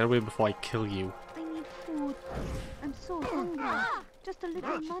money? Get away before I kill you. I need food. I'm so hungry. Just a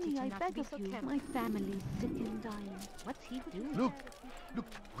little money, I beg of you. My family's sick and dying. What's he doing? Look,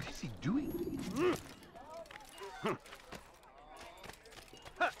 what is he doing?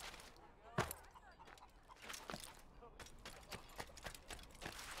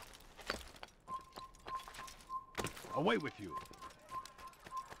 Away with you.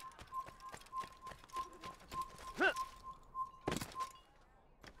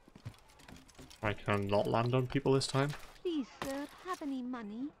 I cannot land on people this time. Please, sir, have any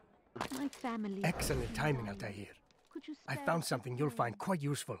money? My family. Excellent timing, Altair. I found something you'll find quite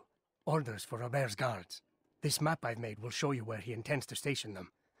useful. Orders for Robert's guards. This map I've made will show you where he intends to station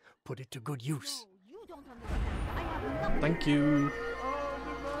them. Put it to good use. Thank you.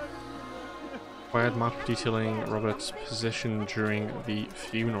 Required map detailing Robert's position during the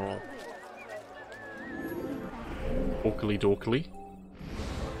funeral. Okily dokily.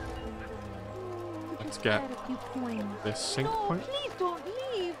 Let's get this sync point. Please don't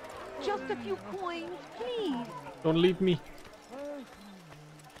leave. Just a few coins, please. Don't leave me.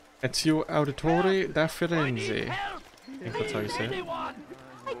 Ezio Auditore da Firenze. I think that's how you say it.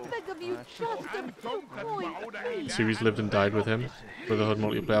 I beg of you, just a few coins, The please. series lived and died with him. Brotherhood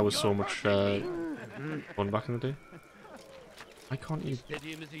multiplayer was so much fun back in the day. Why can't you?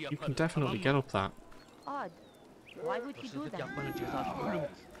 You can definitely get up that. Odd. Why would he do that?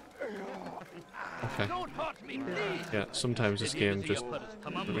 Okay. Yeah, sometimes this game just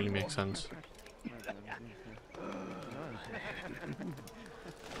doesn't really make sense.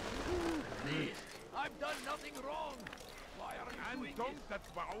 I've done nothing wrong. Why are you doing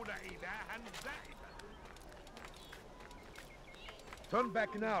Turn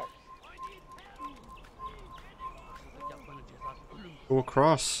back now. Go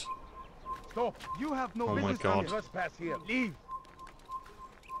across. Stop. You have no Oh my business God. to trespass here. Leave.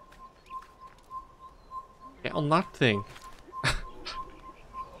 Get on that thing.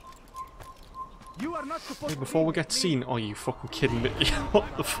 You are not supposed Hey, before we get seen, are you fucking kidding me? What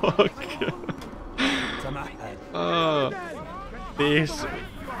the fuck? Face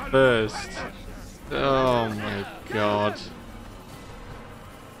first. Oh my God.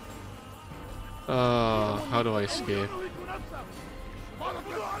 How do I escape?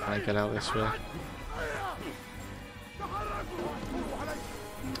 Can I get out this way?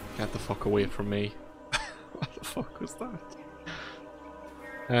 Get the fuck away from me. What the fuck was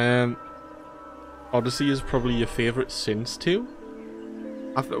that? Odyssey is probably your favourite since 2?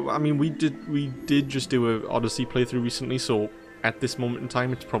 I mean, we did just do a Odyssey playthrough recently, so at this moment in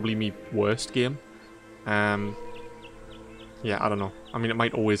time, it's probably my worst game. Yeah, I don't know. I mean, it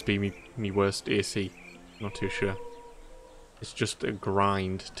might always be me worst AC. Not too sure. It's just a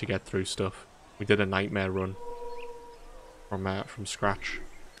grind to get through stuff. We did a nightmare run from scratch.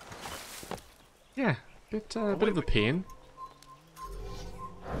 Yeah, bit of a pain.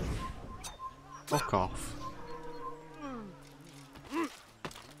 Fuck off.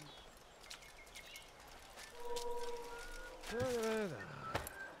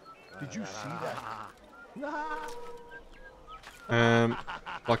 Did you see that?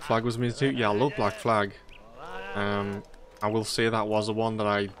 Black Flag was amazing too. Yeah, I love Black Flag. I will say that was the one that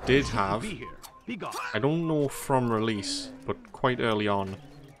I did have. I don't know from release, but quite early on.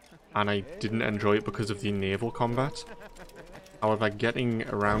 and I didn't enjoy it because of the naval combat. However, getting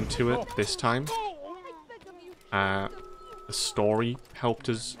around to it this time, the story helped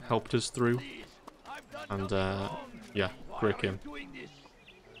us through, and yeah, great game.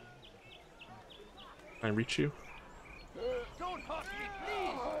 Can I reach you?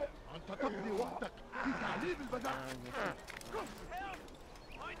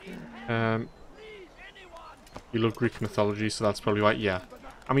 You love Greek mythology, so that's probably why. Yeah,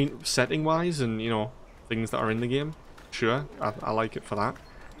 I mean, setting-wise, and you know, things that are in the game, sure, I like it for that.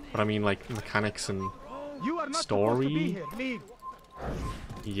 But I mean, like mechanics and story.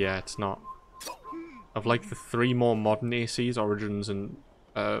 Yeah, it's not. Of like the 3 more modern ACs, Origins and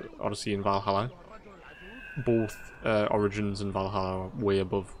Odyssey and Valhalla, both Origins and Valhalla are way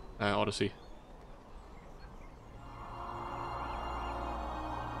above Odyssey.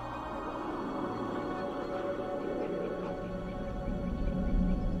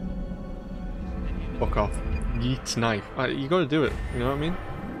 Fuck off. Yeet knife. You gotta do it, you know what I mean?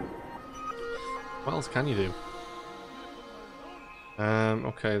 What else can you do?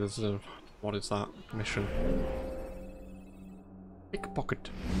 Okay, there's a... What is that? Mission.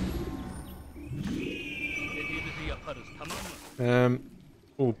 Pickpocket.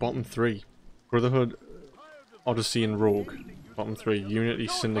 Oh, bottom 3. Brotherhood, Odyssey and Rogue. Bottom 3. Unity,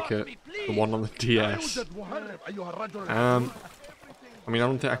 Syndicate, the one on the DS. I mean, I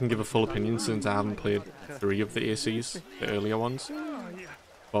don't think I can give a full opinion since I haven't played 3 of the ACs, the earlier ones.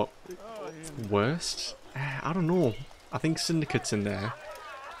 But, worst? I don't know. I think Syndicate's in there.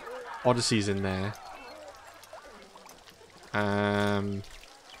 Odyssey's in there.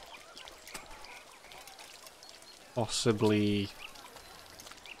 Possibly...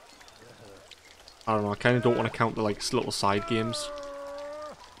 I don't know, I kind of don't want to count the like little side games.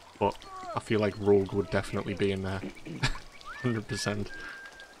 But I feel like Rogue would definitely be in there. 100%.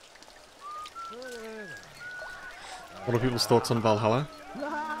 What are people's thoughts on Valhalla?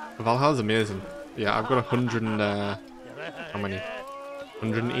 Valhalla's amazing. Yeah, I've got 100 and, how many?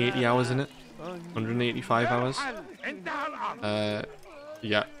 180 hours in it? 185 hours?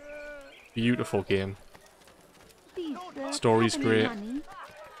 Yeah. Beautiful game. Story's great.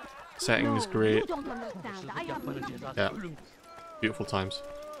 Setting's great. Yeah. Beautiful times.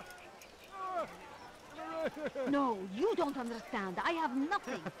 No, you don't understand. I have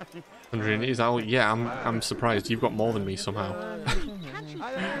nothing. 180 is that? Yeah, I'm surprised. You've got more than me somehow.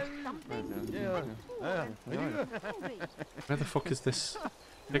 Where the fuck is this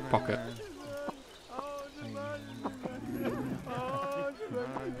pickpocket?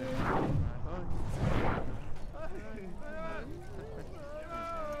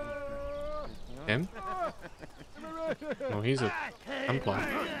 Him? No, he's a Templar.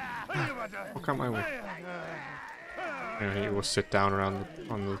 Fuck out my way. Anyway, he will sit down around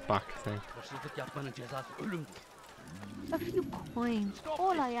on the back thing. A few coins.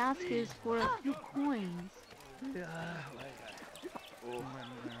 All I ask is for a few coins.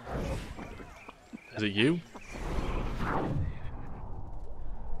 Is it you?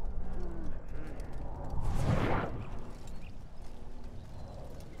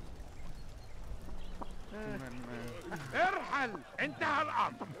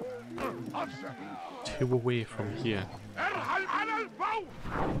 Two away from here.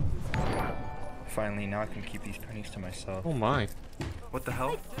 Finally, now I can keep these pennies to myself. Oh my. What the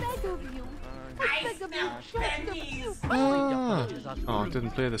hell? I beg of you. I beg of you, just a few Ah. Oh, I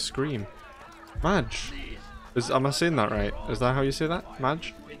didn't play the scream. Madge. Am I saying that right? Is that how you say that?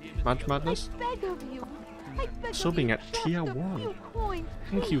 Madge? Madge Madness? I beg of you. I beg Subbing at tier 1.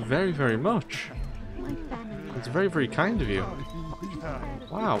 Thank you very, very much. It's very, very kind of you.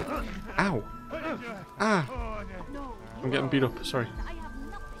 Wow. Ow. Ah. I'm getting beat up, sorry.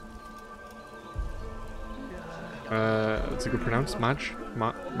 It's a good pronounce. Madge?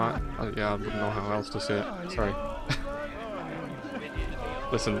 Yeah, I wouldn't know how else to say it. Sorry.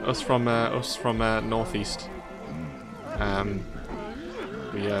 Listen, us from Northeast.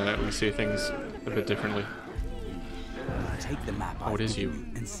 We see things a bit differently. Take the map oh, it is you.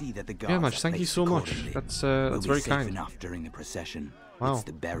 And see that the yeah, Madge, thank you so much. That's very kind. Enough during the procession. Wow. It's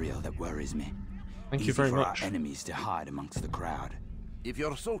the burial that worries me. Thank you very for much. Our enemies to hide amongst the crowd. If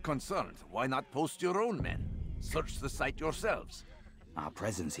you're so concerned, why not post your own men? Search the site yourselves. Our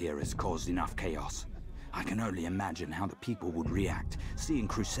presence here has caused enough chaos. I can only imagine how the people would react, seeing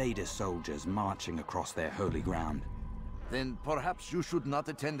Crusader soldiers marching across their holy ground. Then perhaps you should not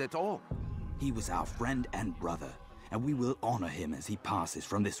attend at all. He was our friend and brother, and we will honor him as he passes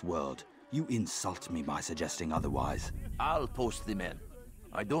from this world. You insult me by suggesting otherwise. I'll post the men.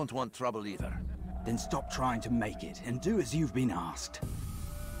 I don't want trouble either. Then stop trying to make it, and do as you've been asked.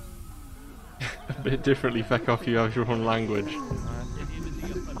 A bit differently, Fekov, you have your own language.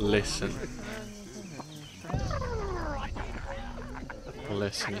 Listen.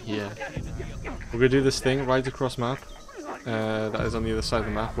 Listen here. We're gonna do this thing, rides across map. That is on the other side of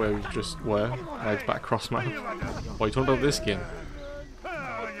the map where we just were. Rides back across map. What are you talking about this game?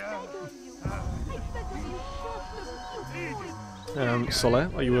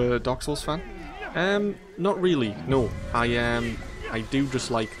 Sablé, are you a Dark Souls fan? Not really, no. I do just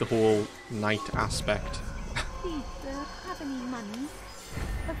like the whole knight aspect.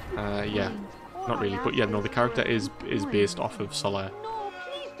 Yeah, not really, but yeah, no, the character is based off of Sablé.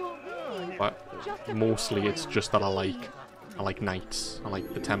 But mostly it's just that I like knights, I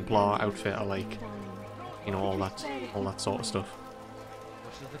like the Templar outfit, I like, you know, all that sort of stuff.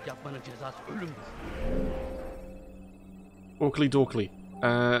 Oakley Dokley,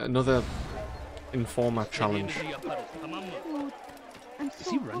 another Informer challenge. Is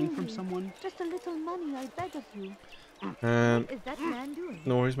he running from someone? Just a little money, I beg of you. What is that man doing?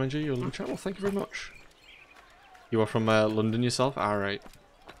 No worries, mind you, you're on the channel, thank you very much. You are from London yourself? Alright.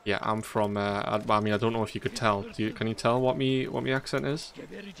 Yeah, I'm from, I mean, I don't know if you could tell. Can you tell what me accent is?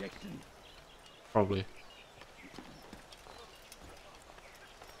 Probably.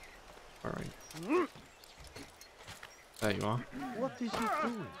 Alright. There you are. What is he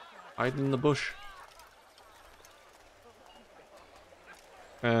doing? Hiding in the bush.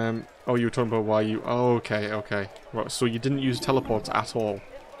 Oh, you were talking about why you... Oh, okay, okay. Right, so you didn't use teleports at all?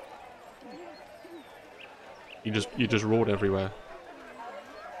 You just rode everywhere?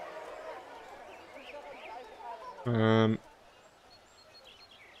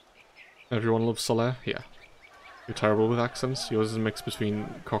 Everyone loves Sablé? Yeah. You're terrible with accents. Yours is a mix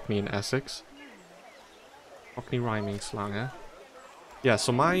between Cockney and Essex. Cockney rhyming slang, eh? Yeah,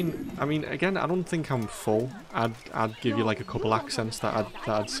 so mine, I mean, again, I don't think I'm full. I'd give you like a couple accents that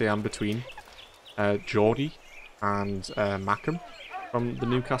I'd say I'm between. Geordie and Mackham from the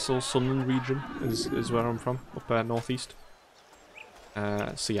Newcastle Sunderland region is where I'm from, up northeast.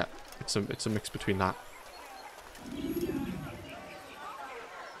 So yeah, it's a mix between that.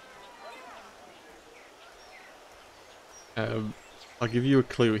 I'll give you a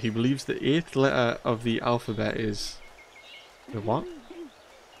clue. He believes the 8th letter of the alphabet is the what?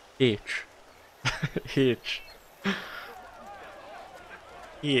 H. H.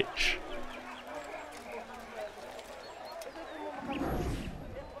 H.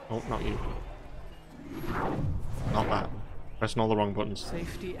 Oh, not you. Not that. Pressing all the wrong buttons.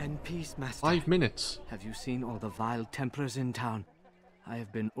 Safety and peace, Master. 5 minutes. Have you seen all the vile Templars in town? I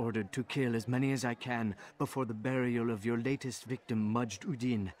have been ordered to kill as many as I can before the burial of your latest victim, Majd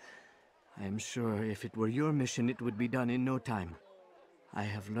Udin. I am sure if it were your mission, it would be done in no time. I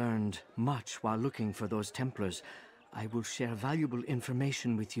have learned much while looking for those Templars. I will share valuable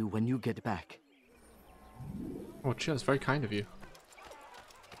information with you when you get back. Oh, cheers. Very kind of you.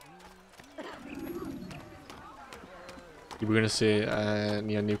 You were going to say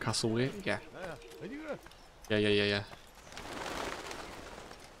near Newcastle way? Yeah. Yeah.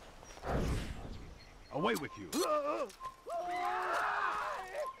 Away with you.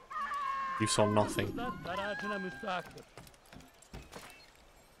 You saw nothing.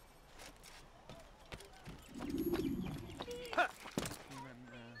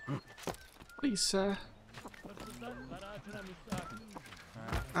 Please, sir.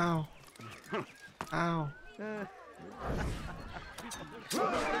 Ow. Ow.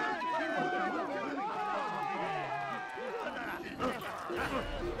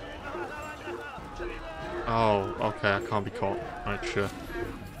 Oh, okay, I can't be caught. Right, sure.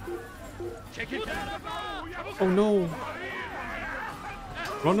 Oh no!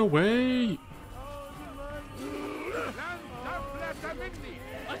 Run away!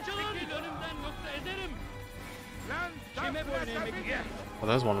 Oh,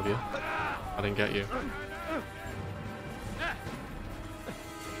 there's one of you. I didn't get you.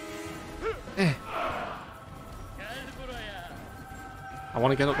 I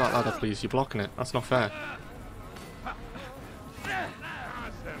want to get up that ladder, please. You're blocking it. That's not fair.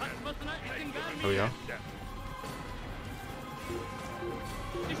 There we are.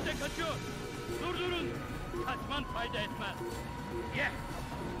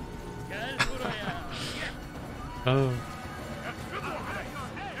 Oh.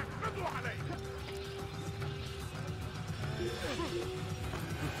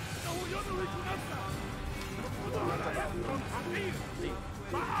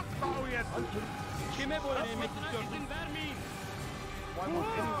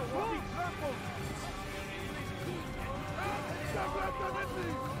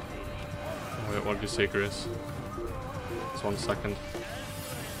 Wait, what did you say, Grace? Just 1 second.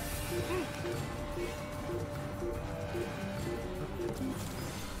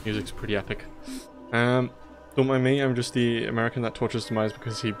 Music's pretty epic. Don't mind me, I'm just the American that tortures Demise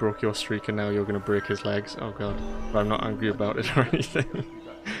because he broke your streak and now you're gonna break his legs. Oh god. But I'm not angry about it or anything.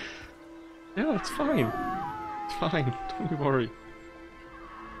 Yeah, it's fine. It's fine. Don't you worry.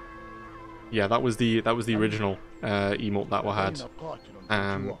 Yeah, that was the original emote that we had.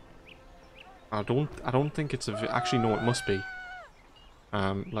 I don't think it's actually no, it must be.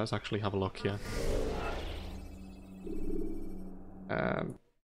 Let's actually have a look here.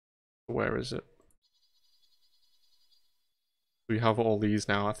 Where is it? We have all these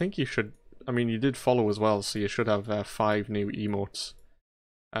now. I think you should. I mean, you did follow as well, so you should have 5 new emotes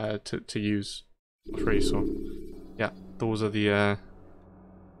to use for free. So, yeah, those are the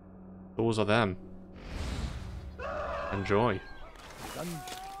those are them. Enjoy.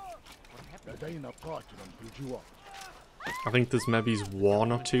 I think there's maybe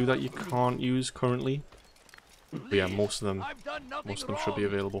 1 or 2 that you can't use currently. But yeah, most of them should be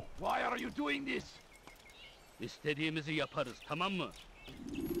available. Why are you doing this? İstediğimizi yaparız, tamam mı?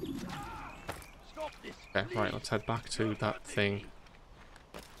 Stop this. Okay, right, let's head back to that thing.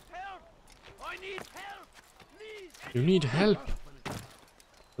 I need help. Please. You need help.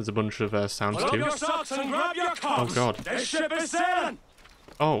 There's a bunch of sounds Pull up too. your socks and grab your Oh cups. god. The ship is sailing.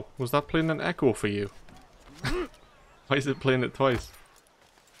 Oh, was that playing an echo for you? Why is it playing it twice?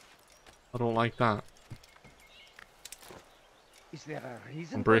 I don't like that. Is there a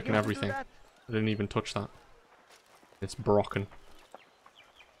reason? I'm breaking everything. I didn't even touch that. It's broken.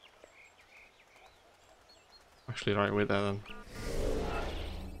 Actually, right, wait there then.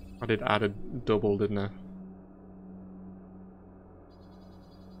 I did add a double, didn't I?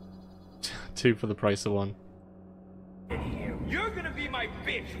 2 for the price of 1. You're gonna be my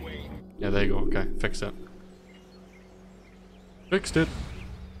bitch, Wade. Yeah, there you go. Okay, fix it. Fixed it.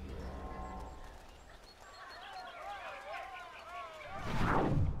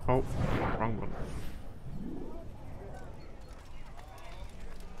 Oh, wrong one.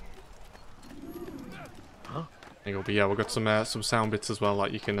 Huh? There you go. But yeah, we've got some sound bits as well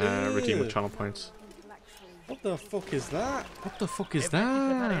that you can redeem with channel points. What the fuck is that? What the fuck is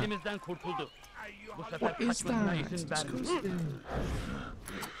that? Elimizden kurtuldu. Bu sefer What is kaçmasına that? izin vermeyeceğiz.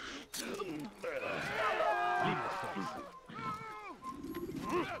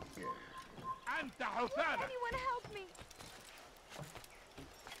 أنت حثالة. Anyone help me?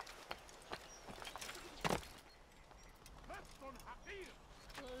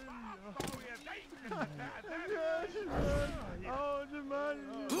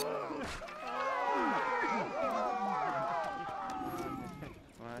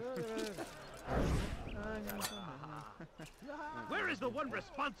 Where is the one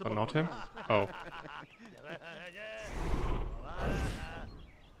responsible? But not him? Oh.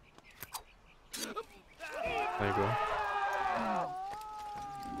 There you go.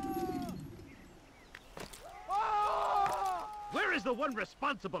 Where is the one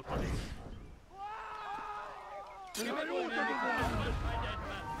responsible for this?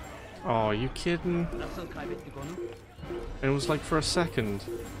 Oh, are you kidding? Nasıl kaybettik onu? It was like for a second.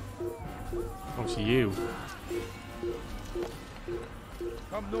 Oh, it's you.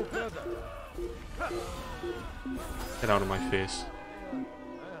 Come no further. Get out of my face.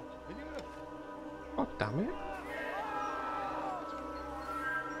 Oh, damn it.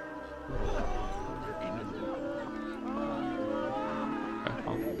 Okay,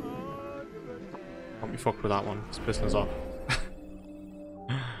 I'll be fucked with that one. It's pissing us off.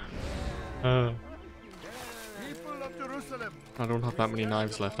 I don't have that many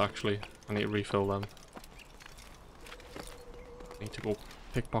knives left, actually. I need to refill them. I need to go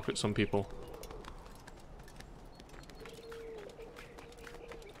pickpocket some people.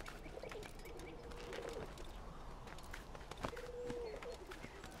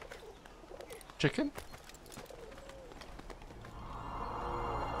 Chicken?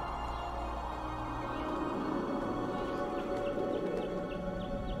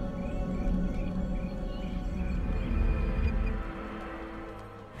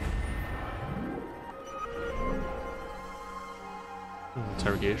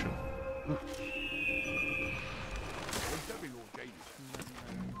 Interrogation.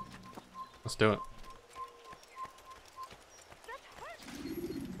 Let's do it.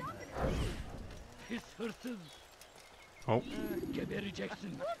 Pis hırsız. Oh.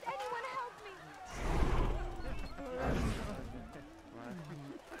 Gebereceksin.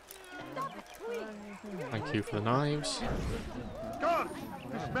 Thank you for the knives. God,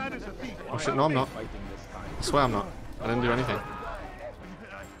 this man is a thief. Oh shit, no I'm not. I swear I'm not. I didn't do anything.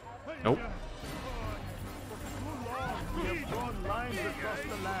 Nope. We have drawn lines across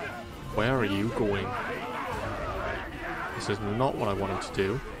the land. Where are you going? This is not what I wanted to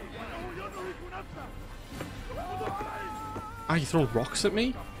do. Ah, you throw rocks at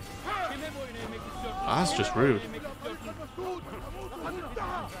me? That's just rude.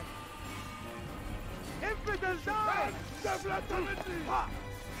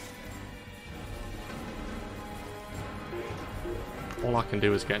 All I can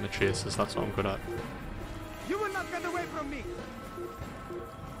do is get in the chases, that's what I'm good at. You will not get away from me!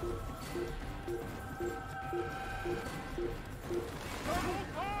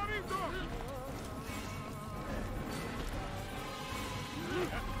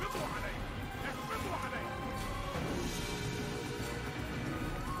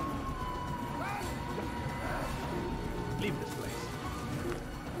 Leave this place.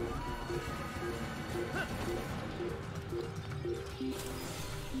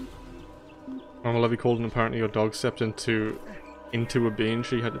 Mama Levy called and apparently your dog stepped into a bean.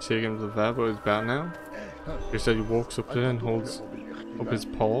 She had to take him to the vet, but it's bad now. He said he walks up there and holds up his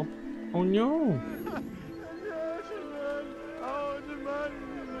paw. Oh no!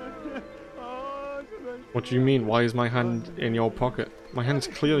 What do you mean? Why is my hand in your pocket? My hand's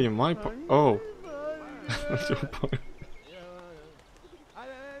clearly in my pocket. Oh. That's your point.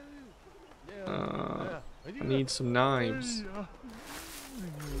 I need some knives.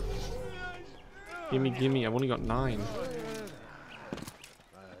 Gimme, gimme, I've only got 9.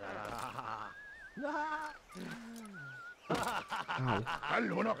 Ow.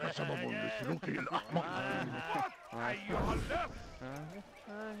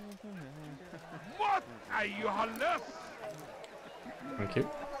 Thank you.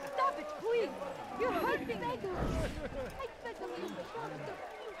 Stop it, please! You're hurting me! I beg of you,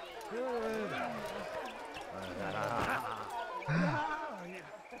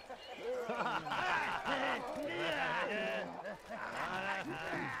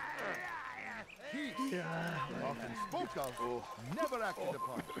 Often spoke of, never acted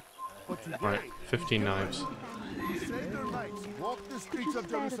upon. But today, Right, 15 knives. Crusader knights walk the streets of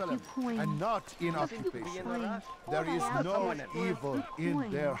Jerusalem and not in occupation. There is no evil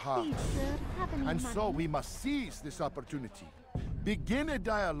in their hearts. And so we must seize this opportunity. Begin a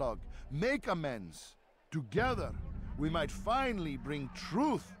dialogue, make amends. Together, we might finally bring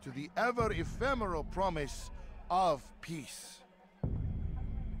truth to the ever-ephemeral promise of peace.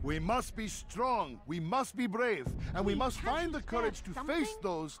 We must be strong, we must be brave, and we must find the courage to face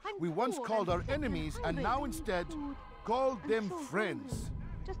those we once called our enemies and now instead call them friends.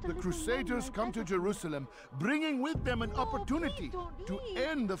 The Crusaders come to Jerusalem, bringing with them an opportunity to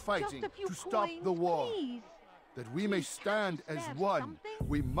end the fighting, to stop the war. That we may stand as one,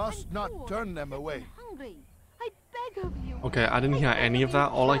 we must not turn them away. Okay, I didn't hear any of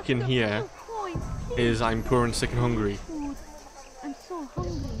that. All I can hear is I'm poor and sick and hungry. I'm so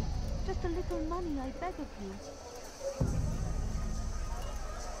hungry. Just a little money, I beg of you.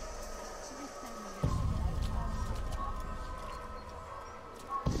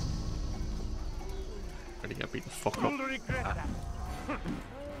 Ready to get beaten the fuck up.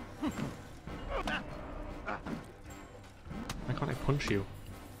 Why can't I punch you?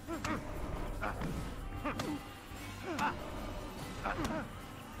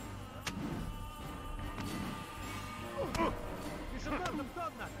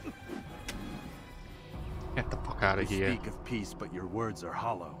 Get the fuck out of here. You speak of peace, but your words are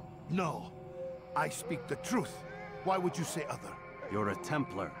hollow. No, I speak the truth. Why would you say other? You're a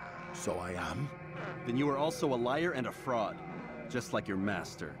Templar. So I am? Then you are also a liar and a fraud, just like your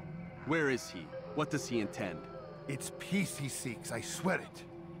master. Where is he? What does he intend? It's peace he seeks, I swear it.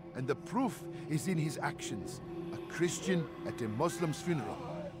 And the proof is in his actions. A Christian at a Muslim's funeral.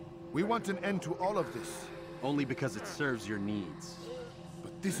 We want an end to all of this. Only because it serves your needs.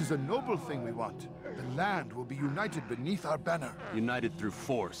 But this is a noble thing we want. The land will be united beneath our banner. United through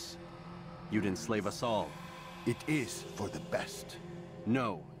force. You'd enslave us all. It is for the best.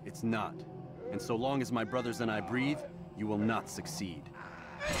 No, it's not. And so long as my brothers and I breathe, you will not succeed.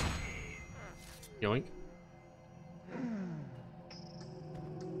 Yoink.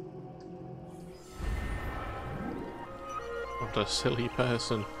 What a silly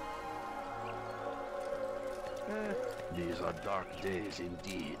person. These are dark days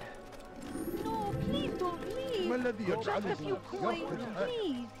indeed. No, please don't leave. Just a few coins,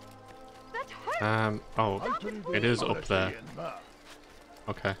 please. That hurts. Oh, it is up there.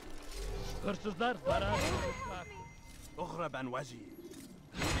 Okay.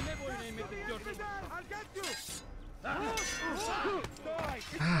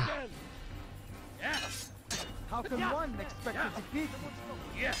 How can one expect to defeat?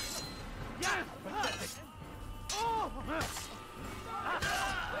 Yes! Yes!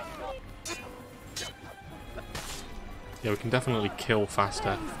 Yeah, we can definitely kill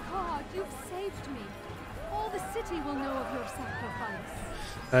faster. Thanks God, you've saved me. All the city will know of your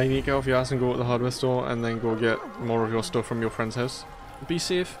sacrifice. You need to get off your ass and go to the hardware store and then go get more of your stuff from your friend's house. Be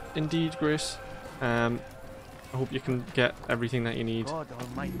safe, indeed, Grace. I hope you can get everything that you need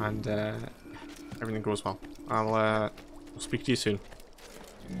and everything goes well. I'll speak to you soon.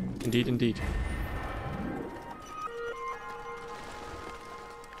 Indeed, indeed.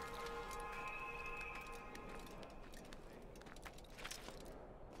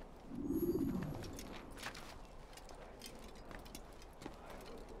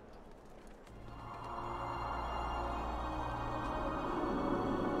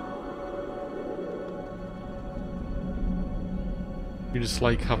 You just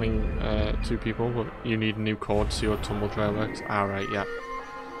like having two people, but you need a new cord so your tumble dryer works. Alright, yeah.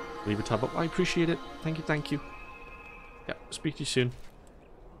 Leave a tab up. I appreciate it. Thank you, thank you. Yeah, speak to you soon.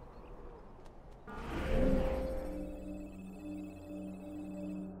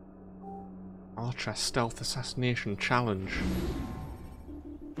 Ultra Stealth Assassination Challenge.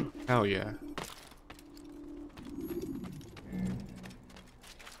 Hell yeah.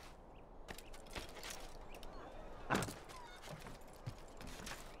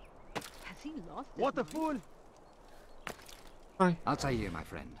 What a fool! Hi. Altair, my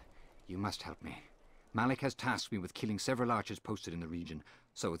friend. You must help me. Malik has tasked me with killing several archers posted in the region,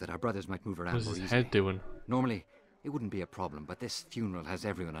 so that our brothers might move around more easily. What's his head doing? Normally, it wouldn't be a problem, but this funeral has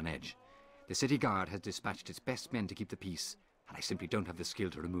everyone on edge. The city guard has dispatched its best men to keep the peace, and I simply don't have the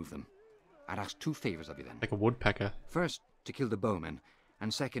skill to remove them. I'd ask two favors of you then. Like a woodpecker. First, to kill the bowmen,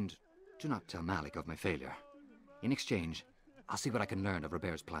 and second, do not tell Malik of my failure. In exchange, I'll see what I can learn of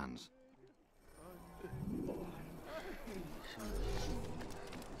Robert's plans.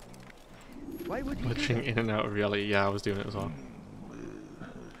 Glitching in and out of reality. Yeah, I was doing it as well.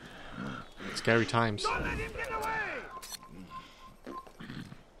 Scary times. Don't let him get away!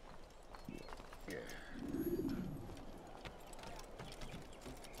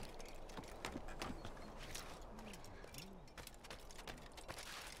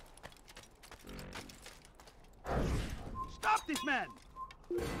 Stop this man!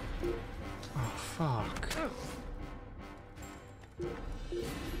 Oh, fuck.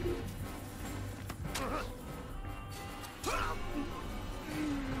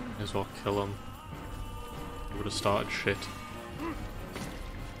 May as well kill him. He would have started shit.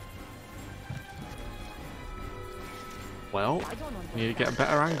 Well, need to get a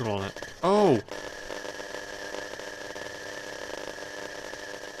better angle on it. Oh!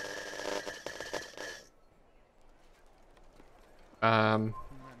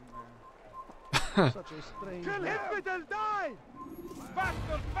 Kill him, Fiddle, die!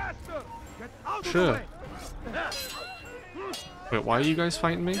 Faster, faster! Get out Sure. of the way! Wait, why are you guys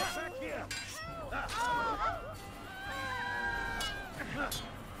fighting me?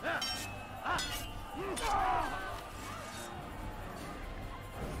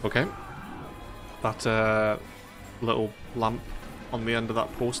 Okay. That little lamp on the end of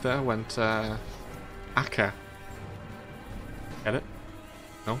that post there went Akka. Get it?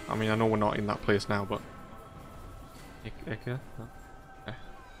 No? I mean, I know we're not in that place now, but... Akka? No. Okay.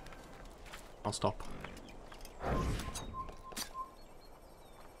 I'll stop.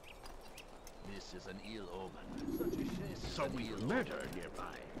 This is an ill omen. Such a shame. Some murder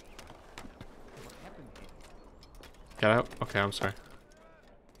nearby. Get out? Okay, I'm sorry.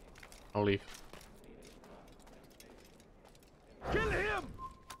 I'll leave. Kill him!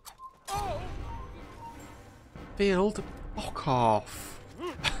 Oh! Failed? Fuck off.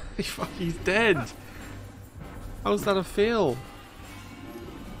 He's dead. How's that a fail?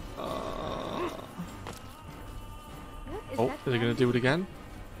 Oh, is he gonna do it again?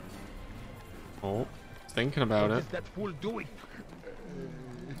 Oh, thinking about it. What is that fool doing?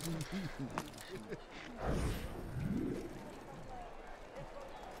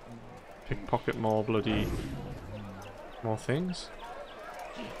 Pickpocket more bloody... more things?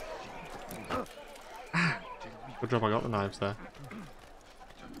 Ah! Good job I got the knives there.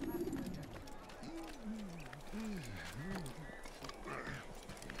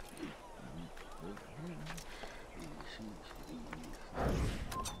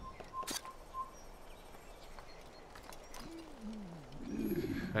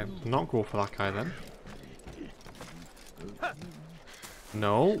 Okay, not go for that guy then.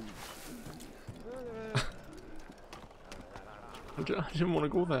 No. I didn't want to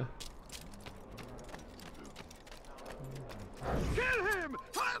go there. Kill him!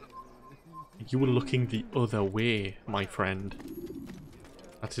 You were looking the other way, my friend.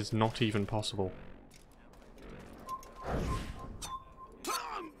 That is not even possible.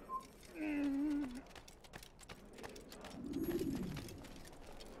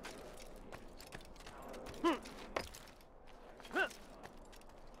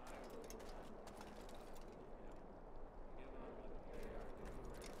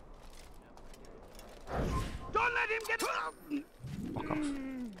 Fuck off.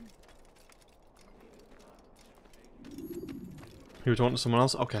 You talking to someone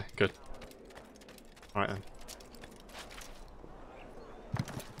else? Okay, good. Alright then.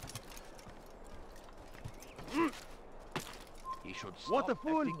 He should stop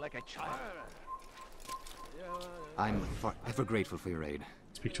acting like a child. I'm forever grateful for your aid.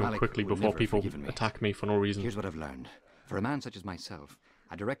 Speak to him Alec quickly will before never people forgive me. attack me for no reason. Here's what I've learned. For a man such as myself,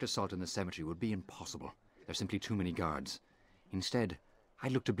 a direct assault on the cemetery would be impossible. There's simply too many guards. Instead,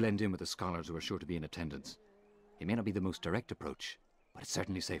 I'd look to blend in with the scholars who are sure to be in attendance. It may not be the most direct approach, but it's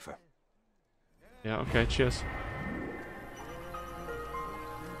certainly safer. Yeah, okay, cheers.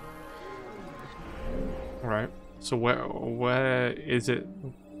 Alright, so where is it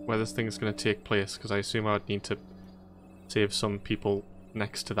where this thing is going to take place? Because I assume I would need to save some people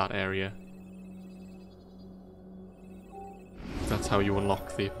next to that area. That's how you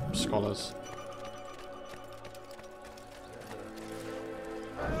unlock the scholars.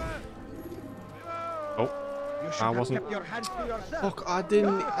 Oh, I wasn't. Fuck! I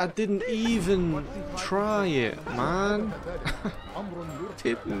didn't even try it, man.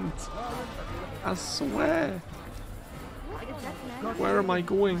 Didn't. I swear. Where am I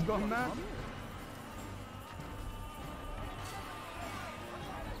going?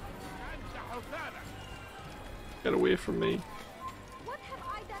 Get away from me. What have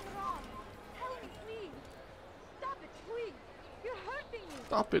I done wrong? Tell me, please. Stop it, please. You're hurting me.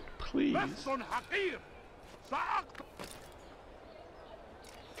 Stop it, please.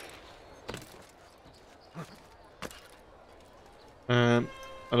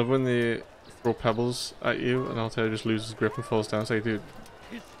 I love when they throw pebbles at you and Altair just loses grip and falls down. It's like, dude,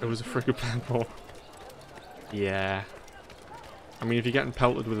 it was a freaking pebble. Yeah. I mean, if you're getting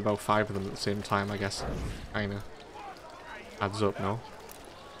pelted with about 5 of them at the same time, I guess kinda adds up, no?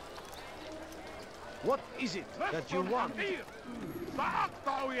 What is it that you want? Huh?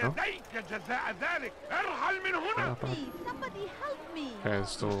 Please, somebody help me. Okay, there's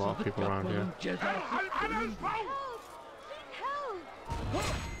still a lot of people around here.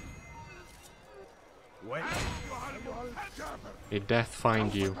 May death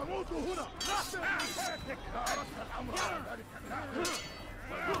find you.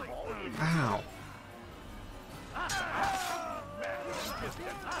 Ow.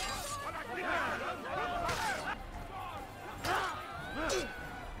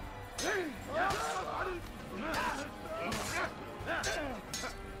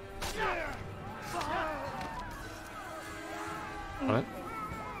 What?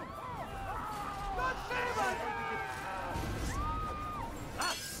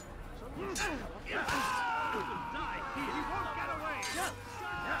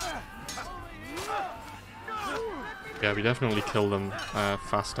 Yeah, we definitely kill them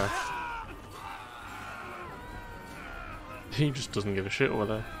faster. He just doesn't give a shit over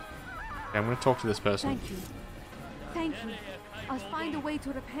there. Okay, I'm gonna talk to this person. Thank you. Thank you. I'll find a way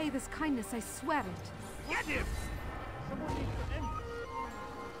to repay this kindness, I swear it. Get him!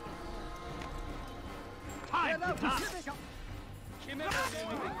 Time to dance!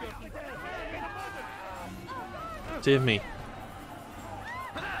 Save me.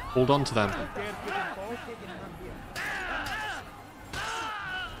 Hold on to them.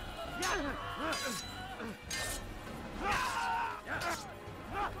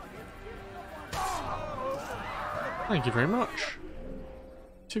 Thank you very much.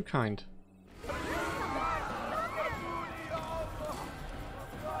 Too kind.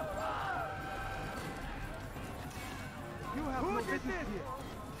 You have no business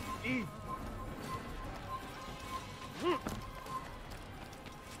here. Eat.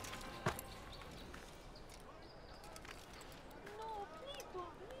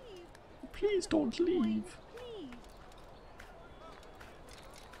 Please don't leave.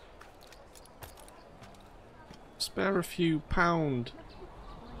 Spare a few pound,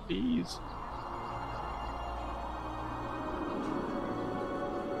 please.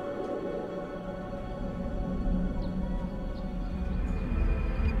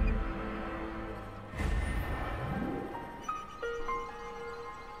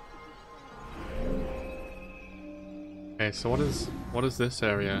 Okay, so what is this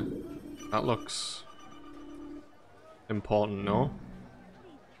area? That looks important, no?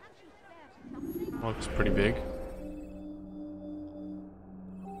 Looks pretty big.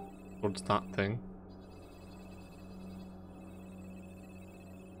 What's that thing?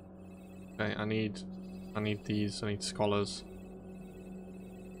 Okay, I need these, I need scholars.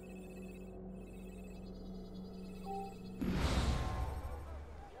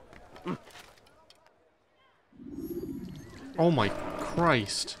 Oh my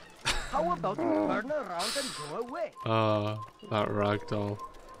Christ. How about you turn around and go away? That ragdoll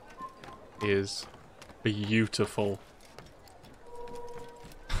is beautiful.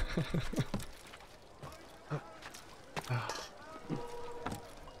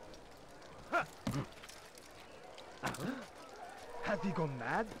 Has he gone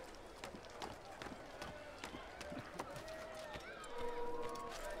mad?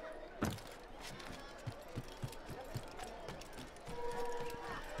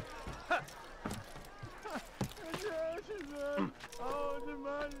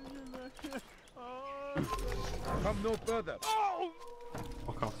 Come no further.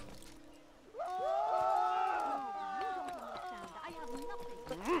 Fuck off.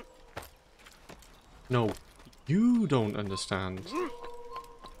 No, you don't understand.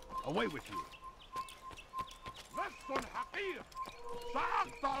 Away with you. لست حقير.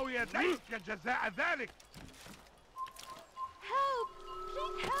 سأقطع يديك جزاء ذلك. Help!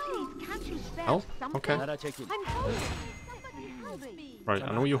 Please help! Please, can't you spare Help? something? Okay. I'm homeless. Somebody help me. Right,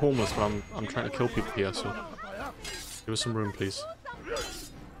 I know you're homeless, but I'm trying to kill people here, so give us some room, please.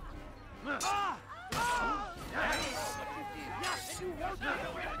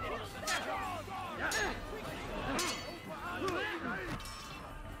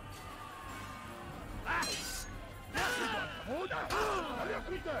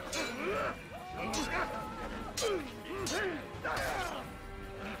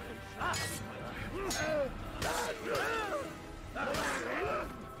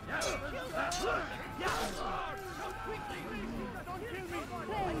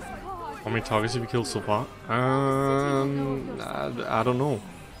 How many targets have you killed so far? I don't know.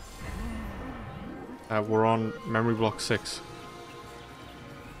 We're on memory block 6.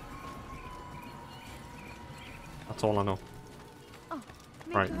 That's all I know.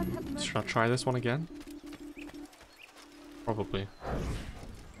 Right, should I try this one again? Probably.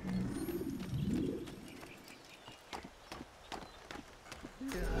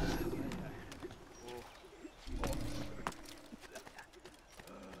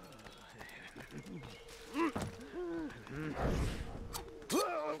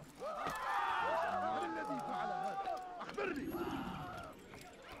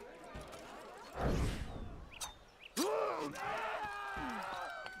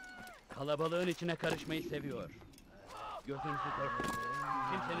 Kalabalığın içine karışmayı seviyor. Gözünüzü korkun.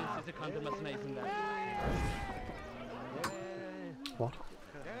 Kimsenin sizi kandırmasına izin vermeyin. What?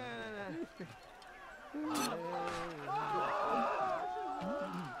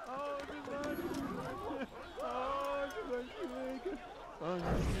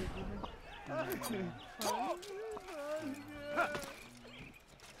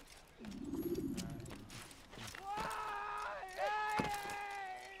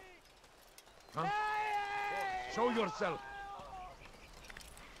 Huh? Show yourself.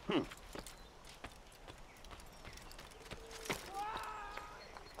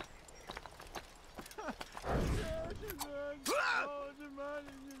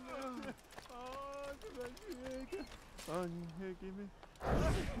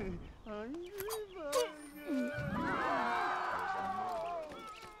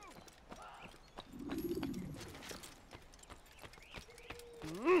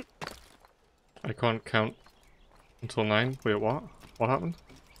 I can't count until 9. Wait, what? What happened?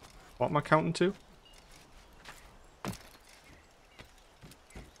 What am I counting to?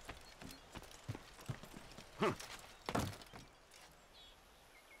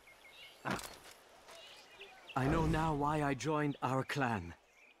 I know now why I joined our clan.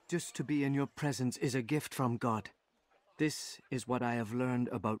 Just to be in your presence is a gift from God. This is what I have learned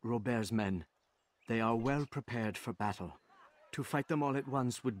about Robert's men. They are well prepared for battle. To fight them all at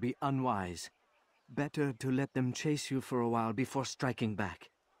once would be unwise. Better to let them chase you for a while before striking back.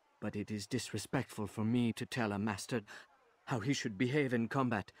 But it is disrespectful for me to tell a master how he should behave in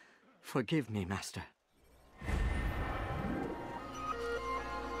combat. Forgive me, master.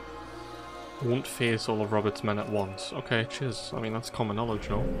 Won't face all of Robert's men at once. Okay, cheers. I mean, that's common knowledge,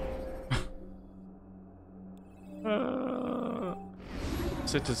 no?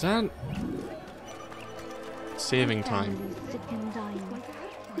 Citizen! Saving time. Sick and dying.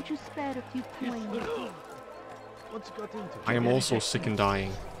 Could you spare a few coins? What's got into? I am also sick and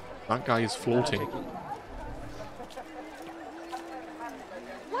dying. That guy is floating.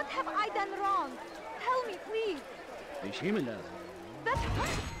 What have I done wrong? Tell me, please. That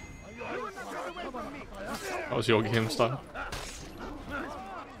hurts. That was your game style.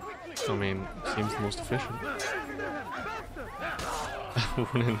 I mean, seems the most efficient.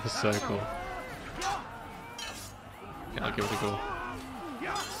 Run in the circle. Okay, I'll give it a go.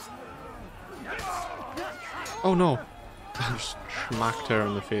 Oh no! Just smacked her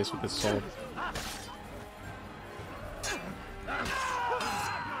in the face with his sword.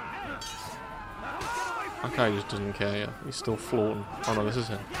 That guy just doesn't care yet. He's still floating. Oh no, this is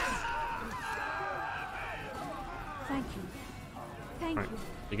him. Thank you. Thank Right. you.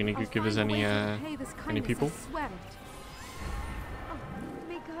 You gonna give us any people? Oh,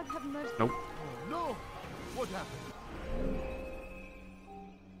 may God have mercy. Nope. No! What happened?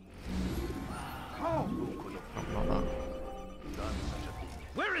 Oh, not that.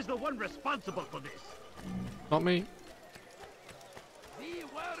 Where is the one responsible for this? Not me. Be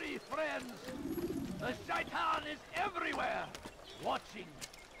wary, friends. The Shaitan is everywhere. Watching.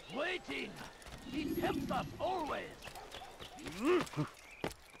 Waiting. He tempts us always.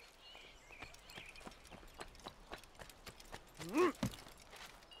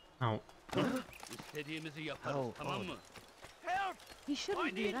 Ow. Help! He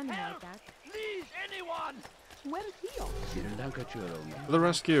shouldn't be running like that. Please, anyone! Where is he off? For the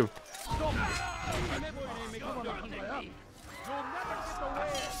rescue. Stop! You'll never get away!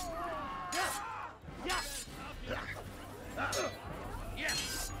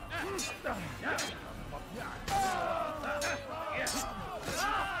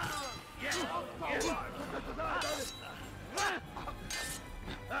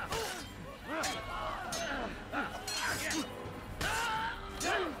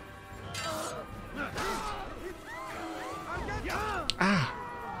 Ah!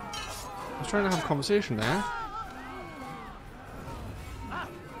 I was trying to have a conversation there.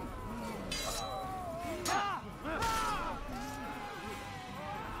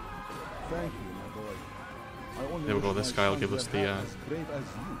 Thank you, my boy. I only There we go, wish this my guy will sons give us were the half as brave as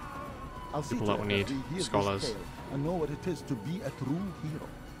you. I'll see people to that we it need, they hear this scholars. tale and know what it is to be a true hero.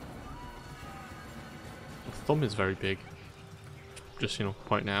 The thumb is very big. Just, you know,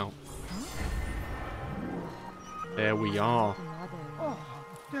 pointing out. There we are. Oh,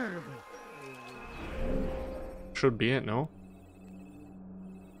 terrible. Should be it, no?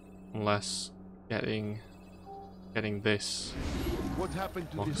 Unless getting this What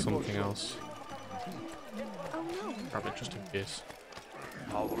happened to or this something boat? else. Oh no. Grab it just in case.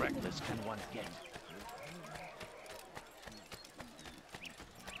 How reckless can one get?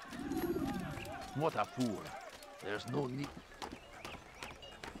 What a fool. There's no need.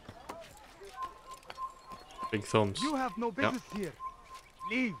 Big thumbs. You have no business here.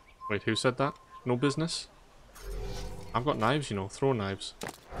 Leave. Wait, who said that? No business? I've got knives, you know, throw knives.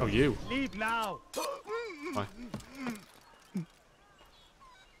 Oh, you. Leave now. Bye.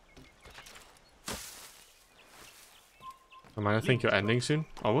 I think you're ending soon.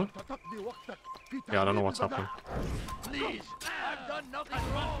 Oh, what? Yeah, I don't know what's happening. Please, I've done nothing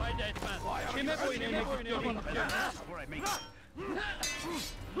wrong. Why are you hurting me?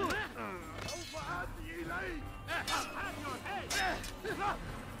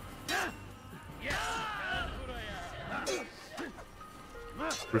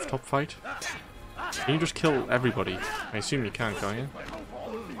 Rooftop fight? Can you just kill everybody? I assume you can, can't you?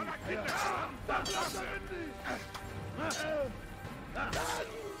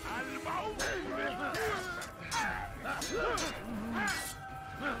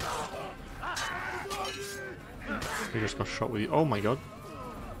 He just got shot with you. Oh my god.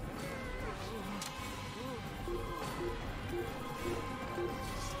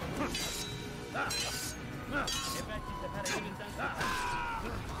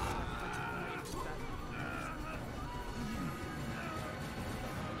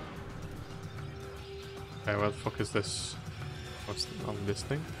 Okay, where the fuck is this? What's on this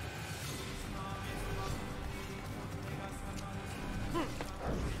thing?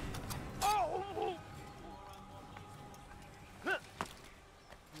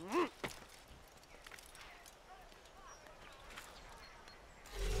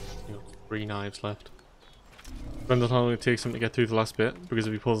 You got 3 knives left. Depends on how long it takes him to get through the last bit, because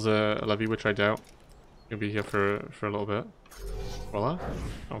if he pulls a levy, which I doubt, he'll be here for a little bit. Voila.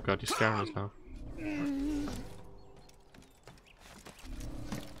 Oh god, you're scaring us now.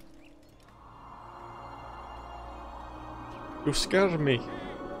 You scared me.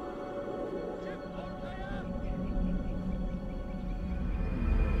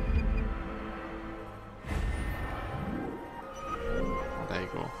 There you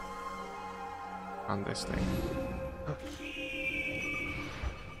go. And this thing.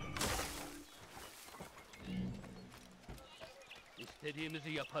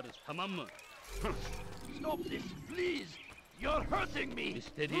 İstediğimizi yaparız, tamam mı? Stop this, please! You're hurting me!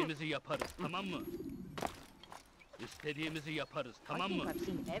 İstediğimizi yaparız, tamam mı? İstediğimizi yaparız, tamam mı? I think I've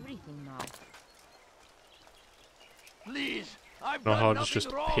seen everything now. Please! I've No, done it's nothing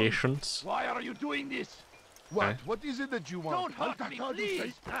just wrong! patience. Why are you doing this? What? Okay. What is it that you want? Don't hurt me,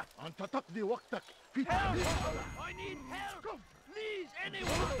 please! Help! I need help! Please,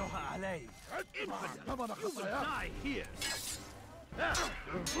 anyone! Infidel! You will die here!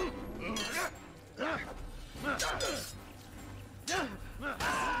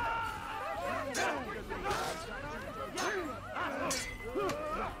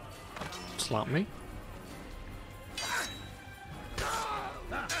 Slap me.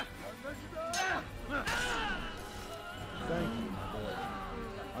 Thank you, boy.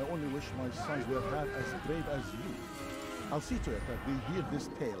 I only wish my sons were half as brave as you. I'll see to it that they hear this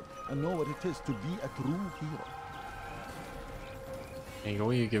tale and know what it is to be a true hero. There you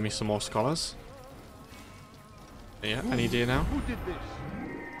go, you give me some more scholars. Yeah, any day now. Who did this?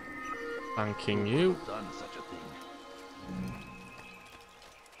 Thanking you. Done such a thing.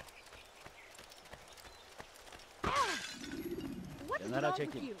 What is wrong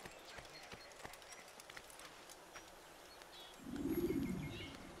with you?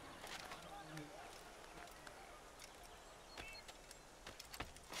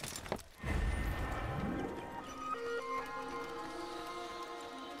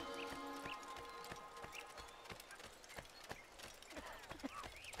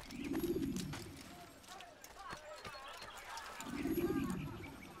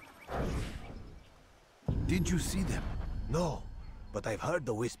 Did you see them? No, but I've heard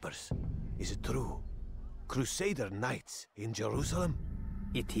the whispers. Is it true? Crusader knights in Jerusalem?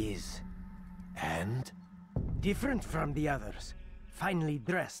 It is. And? Different from the others. Finely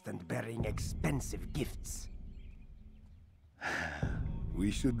dressed and bearing expensive gifts.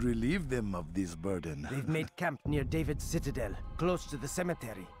 We should relieve them of this burden. They've made camp near David's citadel, close to the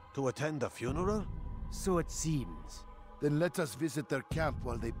cemetery. To attend a funeral? So it seems. Then let us visit their camp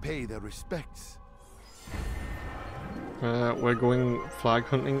while they pay their respects. We're going flag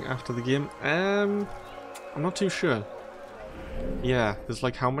hunting after the game. I'm not too sure. Yeah, there's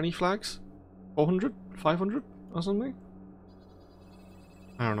like how many flags? 400? 500? Or something?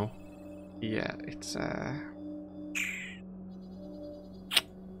 I don't know. Yeah, it's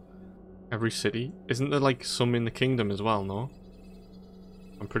every city. Isn't there like some in the kingdom as well, no?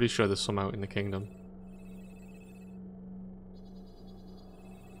 I'm pretty sure there's some out in the kingdom.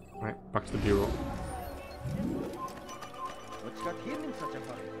 Right, back to the bureau. What's got him in such a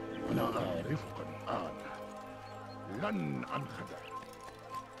hurry?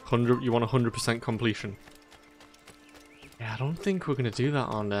 100. You want 100% completion? Yeah, I don't think we're gonna do that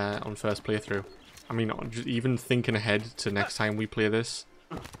on first playthrough. I mean, just even thinking ahead to next time we play this,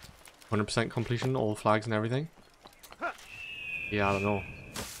 100% completion, all flags and everything. Yeah, I don't know.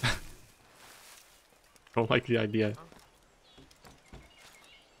 Don't like the idea.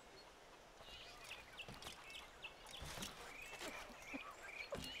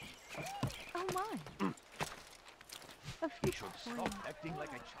 Oh my. A few Should stop acting like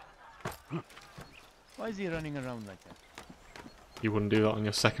a child. Why is he running around like that? You wouldn't do that on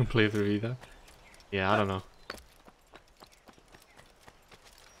your second playthrough either. Yeah, I don't know.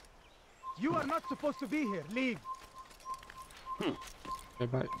 You are not supposed to be here. Leave. Okay,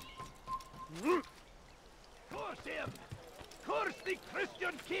 bye. Curse him! Curse the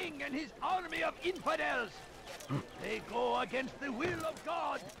Christian king and his army of infidels! They go against the will of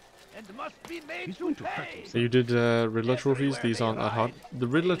God and must be made to pay! So you did Riddler trophies, these aren't that hard. The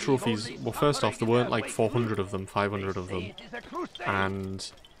Riddler trophies, well first off, there weren't like 400 of them, 500 of them.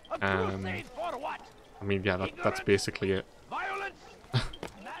 And, I mean, yeah, that's basically it.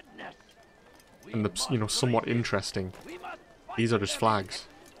 And the, you know, somewhat interesting. These are just flags.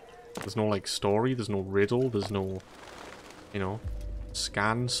 There's no like story, there's no riddle, there's no, you know,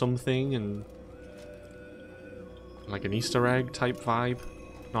 scan something and like an Easter egg type vibe.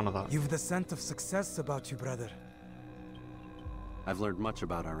 None of that. You've the scent of success about you, brother. I've learned much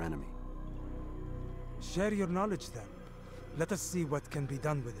about our enemy. Share your knowledge then. Let us see what can be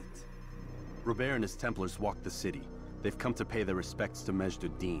done with it. Robert and his Templars walked the city. They've come to pay their respects to Majd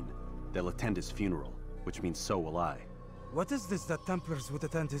ud-Din. They'll attend his funeral, which means so will I. What is this that Templars would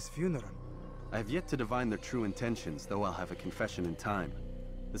attend his funeral? I have yet to divine their true intentions, though I'll have a confession in time.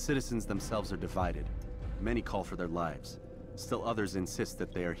 The citizens themselves are divided. Many call for their lives. Still others insist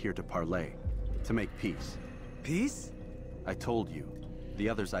that they are here to parley, to make peace. Peace? I told you. The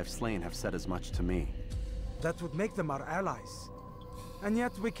others I've slain have said as much to me. That would make them our allies. And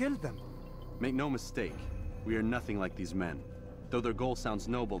yet we killed them. Make no mistake, we are nothing like these men. Though their goal sounds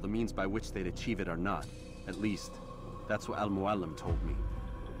noble, the means by which they'd achieve it are not. At least, that's what Al-Mualim told me.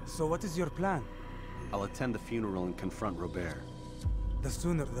 So what is your plan? I'll attend the funeral and confront Robert. The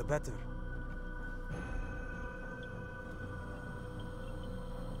sooner the better.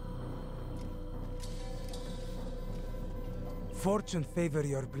 Fortune favor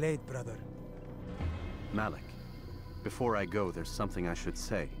your blade, brother. Malik, before I go, there's something I should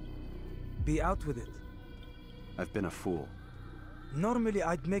say. Be out with it. I've been a fool. Normally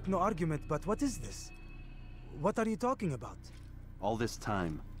I'd make no argument, but what is this? What are you talking about? All this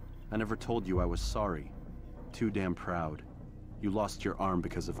time, I never told you I was sorry. Too damn proud. You lost your arm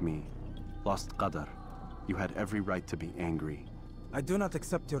because of me. Lost Qadar. You had every right to be angry. I do not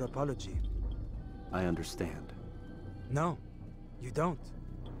accept your apology. I understand. No, you don't.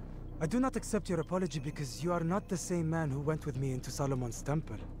 I do not accept your apology because you are not the same man who went with me into Solomon's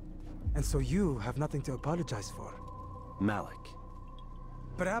temple. And so you have nothing to apologize for. Malik.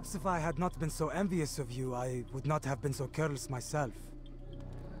 Perhaps if I had not been so envious of you, I would not have been so careless myself.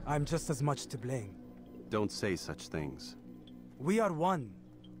 I'm just as much to blame. Don't say such things. We are one.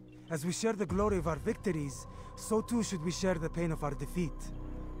 As we share the glory of our victories, so too should we share the pain of our defeat.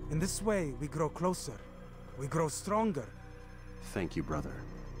 In this way, we grow closer. We grow stronger. Thank you, brother.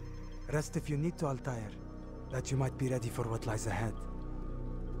 Rest if you need to, Altair, that you might be ready for what lies ahead.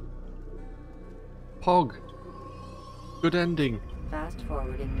 Pog. Good ending. Fast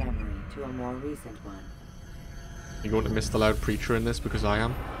forwarding memory to a more recent one. You're going to miss the loud preacher in this because I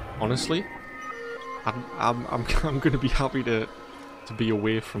am. Honestly, I'm going to be happy to be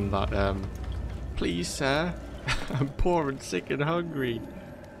away from that. Please, sir. I'm poor and sick and hungry.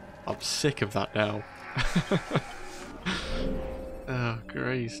 I'm sick of that now. Oh,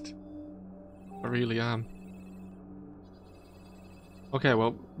 Christ. I really am. Okay,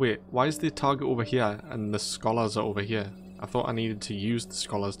 well, wait. Why is the target over here and the scholars are over here? I thought I needed to use the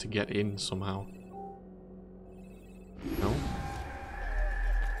scholars to get in somehow. No?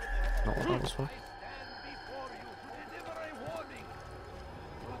 Not what that was for.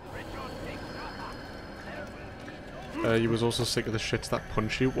 You was also sick of the shits that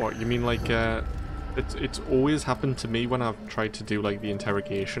punch you? What, you mean like, it's always happened to me when I've tried to do like the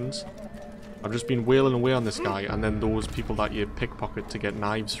interrogations. I've just been wailing away on this guy, and then those people that you pickpocket to get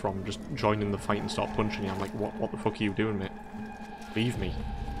knives from just join in the fight and start punching you. I'm like, what the fuck are you doing, mate? Leave me.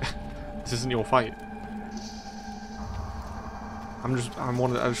 This isn't your fight. I just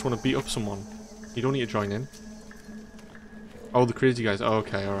want to beat up someone. You don't need to join in. Oh, the crazy guys. Oh,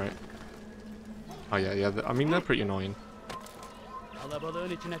 okay, alright. Oh yeah, I mean, they're pretty annoying.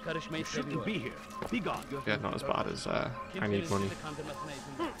 Shouldn't be here. Be gone. Yeah, not as bad as I need money.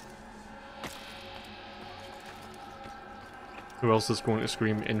 Who else is going to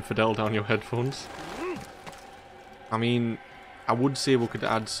scream infidel down your headphones? I mean, I would say we could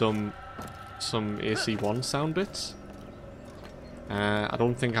add some AC1 sound bits. I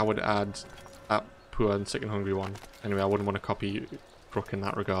don't think I would add that poor and sick and hungry one. Anyway, I wouldn't want to copy Crook in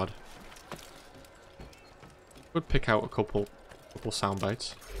that regard. Could pick out a couple sound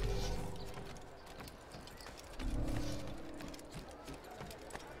bites.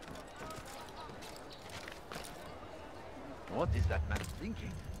 What is that man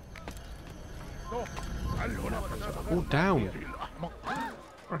thinking? Go down!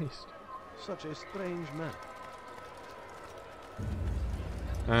 Christ. Such a strange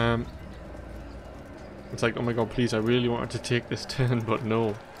man. It's like, oh my god, please, I really wanted to take this turn, but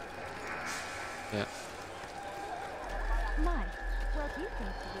no. Yeah. Nice. Well, he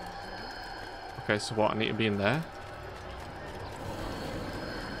thinks he did. Okay, so what, I need to be in there?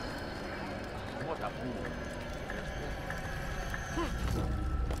 What a fool.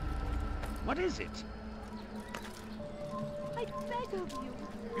 What is it? I beg of you.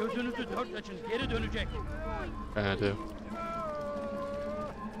 Gözünüzü dört açın, geri dönecek. I do.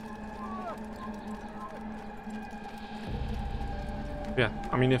 Yeah,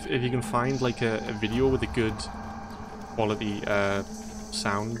 I mean, if you can find like a video with a good quality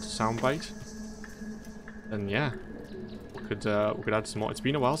soundbite, then yeah, we could add some more. It's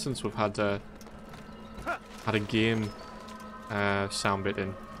been a while since we've had a game sound bit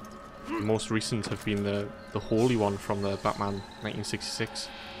in. The most recent have been the Holy one from the Batman 1966.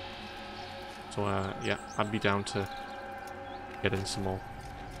 So yeah, I'd be down to get in some more.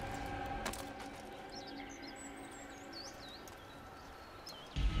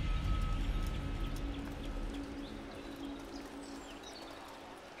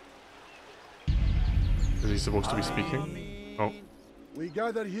 Is he supposed to be speaking? Oh. We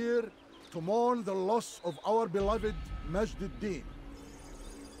gather here to mourn the loss of our beloved Majd-ud-Din.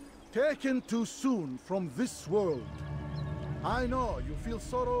 Taken too soon from this world. I know you feel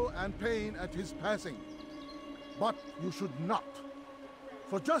sorrow and pain at his passing, but you should not.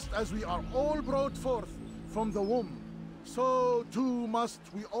 For just as we are all brought forth from the womb, so too must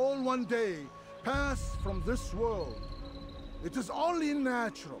we all one day pass from this world. It is only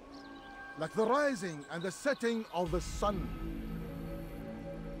natural, like the rising and the setting of the sun.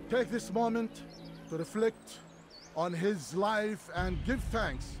 take this moment to reflect on his life and give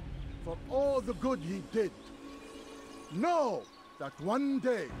thanks for all the good he did. Know that one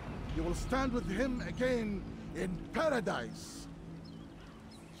day you will stand with him again in paradise.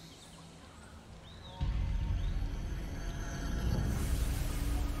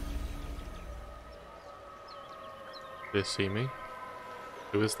 They see me?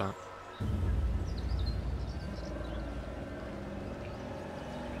 Who is that?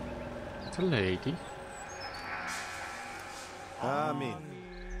 It's a lady. Amen.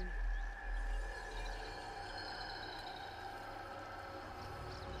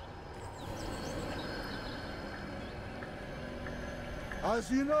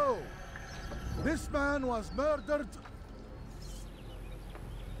 As you know, this man was murdered.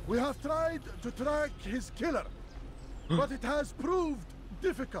 We have tried to track his killer, but it has proved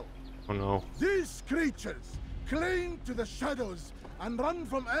difficult. Oh no. These creatures cling to the shadows and run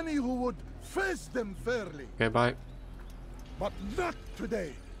from any who would face them fairly. Okay, bye. But not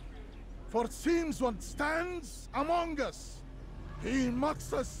today. For it seems one stands among us. He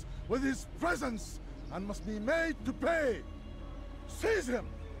mocks us with his presence and must be made to pay. Seize him.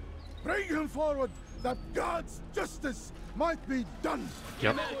 Bring him forward that God's justice might be done.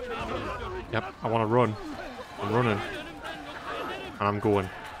 Yep. Yep, I want to run. I'm running. And I'm going.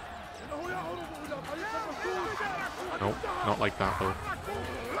 Nope, not like that though.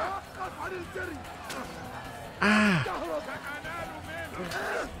 Ah!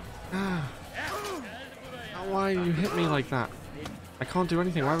 Ah! Why you hit me like that? I can't do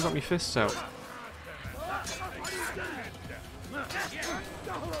anything. Why have I got my fists out?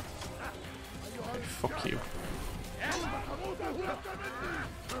 Fuck you.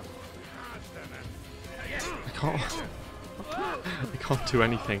 I can't do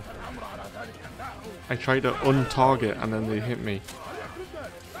anything. I tried to untarget and then they hit me.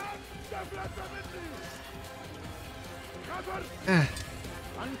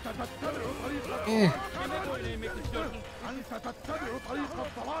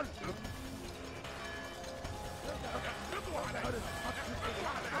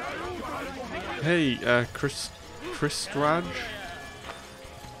 Hey, Chris Raj.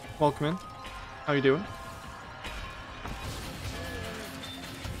 Welcome in. How you doing?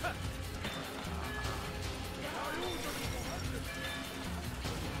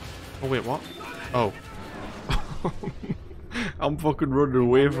 Oh wait, what? Oh. I'm fucking running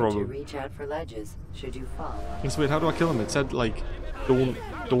away from him. Reach out for ledges should you fall. Yes, wait, how do I kill him? It said like,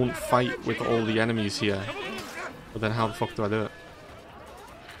 don't fight with all the enemies here. But then how the fuck do I do it?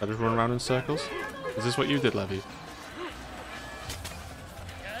 I just run around in circles? Is this what you did, Levy?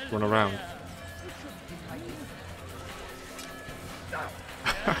 Run around.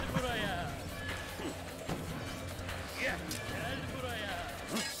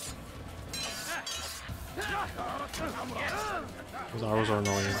 Those arrows are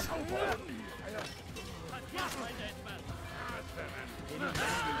annoying.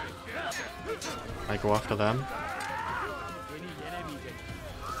 I go after them.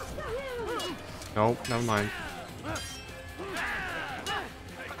 No, never mind.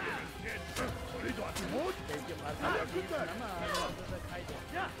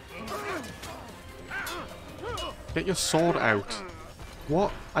 Get your sword out.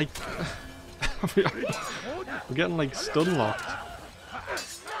 What? I'm getting like stun locked.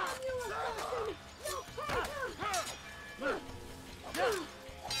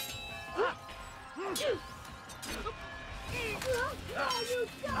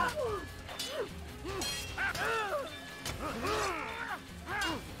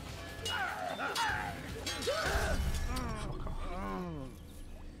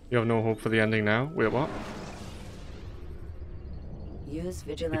 You have no hope for the ending now? Wait, what?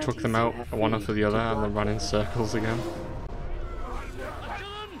 We took them out one after the other and then ran in circles again.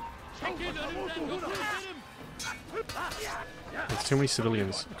 There's too many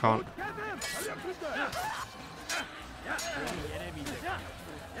civilians. I can't.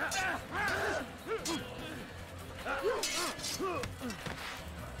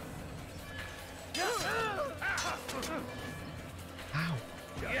 Ow.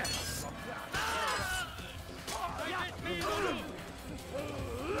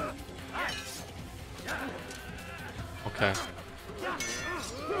 Okay.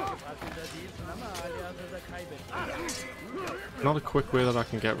 Not a quick way that I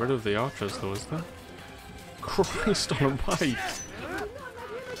can get rid of the archers though, is there? Christ on a bike!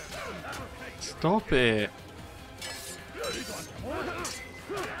 Stop it!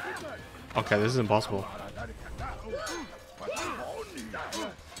 Okay, this is impossible.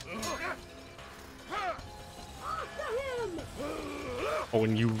 Oh,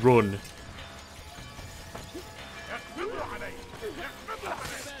 and you run.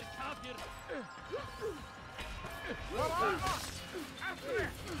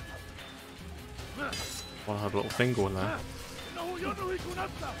 Well, I had a little thing going there.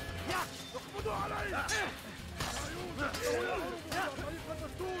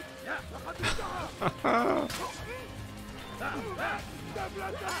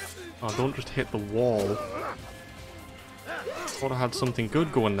 Oh, don't just hit the wall. Thought I had something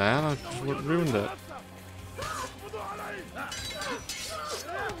good going there, and I just ruined it.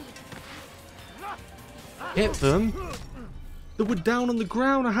 Hit them? They were down on the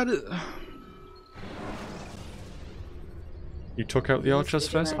ground, I had it... You took out the archers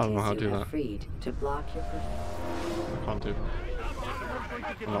first? I don't know how to do that. I can't do that.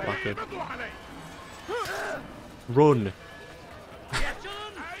 I'm not that good. Run!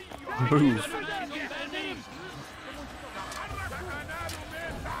 Move!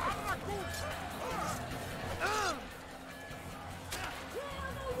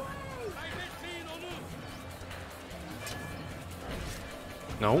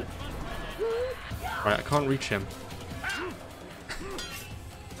 No. Right, I can't reach him.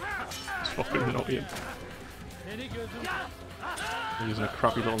 It's fucking annoying. I'm using a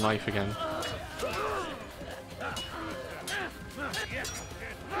crappy little knife again.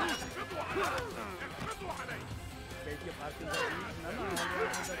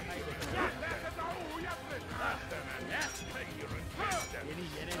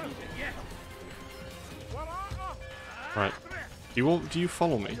 Right. Do you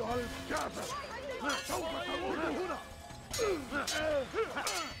follow me?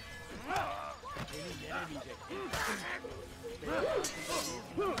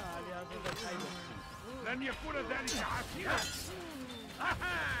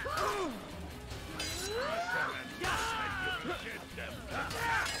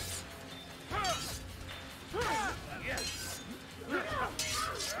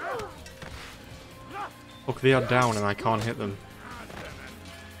 Look, they are down and I can't hit them.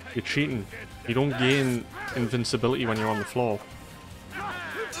 You're cheating. You don't gain invincibility when you're on the floor.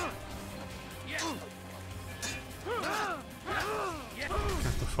 Get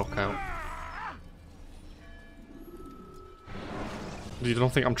the fuck out. You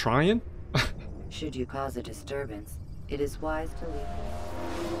don't think I'm trying? Should you cause a disturbance, it is wise to leave.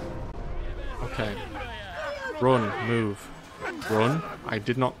 Okay. Run, move. Run. I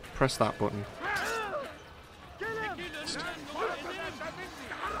did not press that button.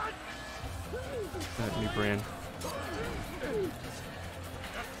 Let me brain.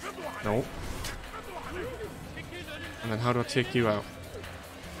 No. And then how do I take you out?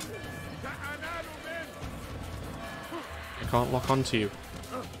 I can't lock onto you.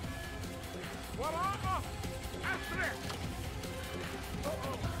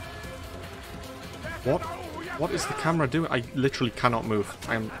 What? What is the camera doing? I literally cannot move.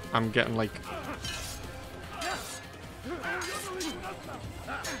 I'm getting like...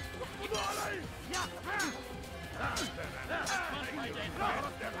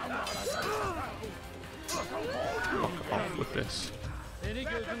 Fuck off with this.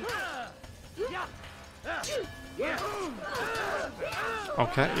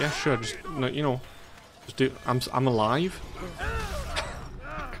 Okay, yeah, sure. Just no, you know, just do. I'm alive.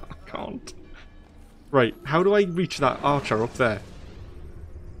 I can't. Right, how do I reach that archer up there?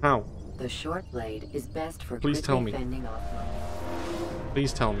 How? The short blade is best for Please tell me.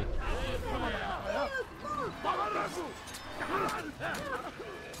 Please tell me.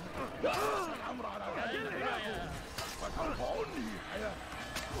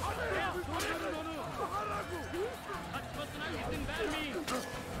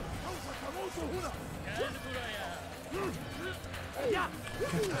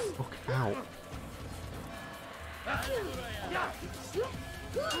 Get the fuck out.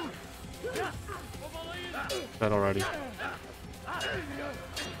 Dead already.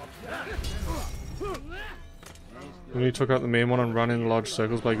 When you took out the main one and ran in large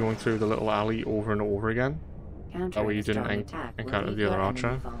circles by going through the little alley over and over again. That way you didn't encounter the other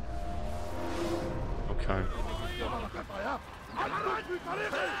archer. Okay.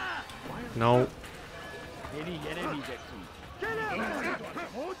 No.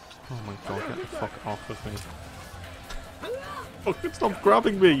 Oh my god, get the fuck off of me. Fucking stop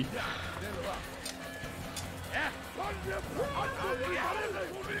grabbing me!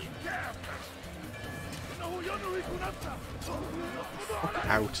 Fuck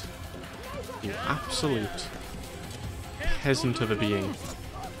out. You absolute peasant of a being.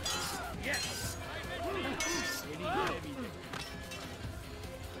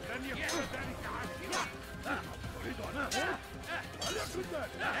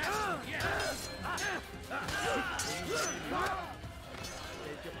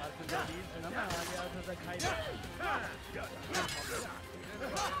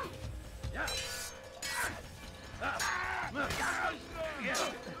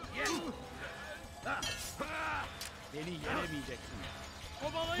 Beni yenemeyeceksin.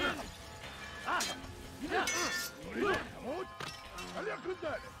 Kovalayın!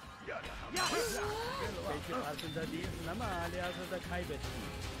 Belki farkında değilsin ama halihazırda kaybettin.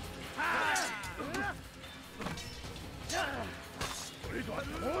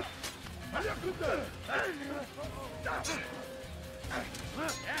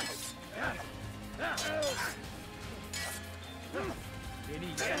 Beni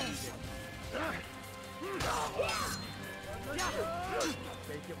yenemeyeceksin.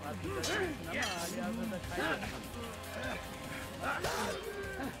 Belki farkında değilsin ama halihazırda kaybettin.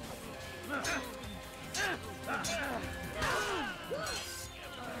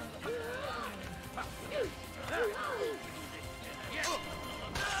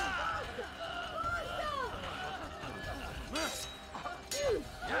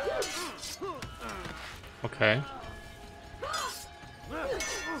 Okay.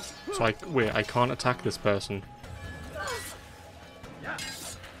 So wait, I can't attack this person.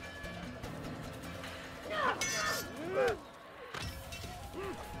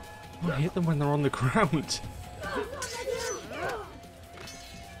 I hit them when they're on the ground.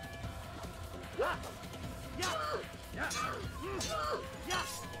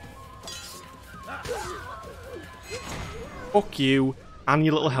 Fuck you and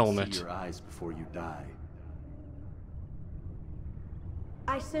your little helmet. See your eyes before you die.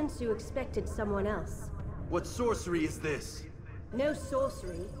 I sense you expected someone else. What sorcery is this? No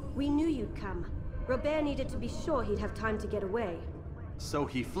sorcery. We knew you'd come. Robert needed to be sure he'd have time to get away. So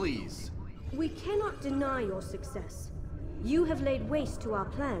he flees. We cannot deny your success. You have laid waste to our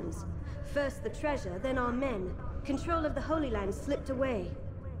plans. First the treasure, then our men. Control of the Holy Land slipped away.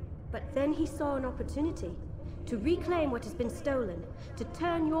 But then he saw an opportunity to reclaim what has been stolen, to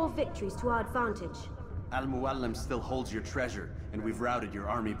turn your victories to our advantage. Al-Muallim still holds your treasure, and we've routed your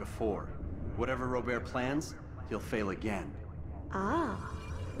army before. Whatever Robert plans, he'll fail again. Ah,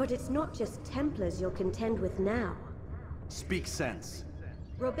 but it's not just Templars you'll contend with now. Speak sense.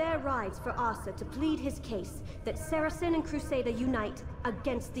 Robert rides for Arsa to plead his case that Saracen and Crusader unite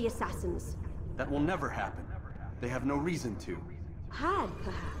against the Assassins. That will never happen. They have no reason to. Had,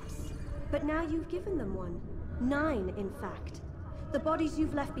 perhaps. But now you've given them one. 9, in fact. The bodies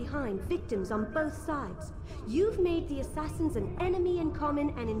you've left behind, victims on both sides. You've made the Assassins an enemy in common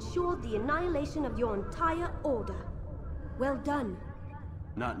and ensured the annihilation of your entire order. Well done.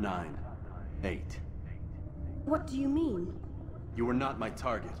 Not 9. 8. What do you mean? You are not my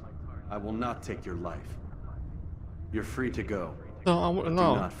target. I will not take your life. You're free to go. No, Do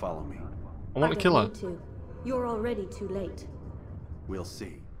no. not follow me. I want to kill her. Need to. You're already too late. We'll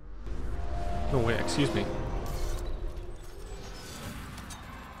see. No, wait, excuse me.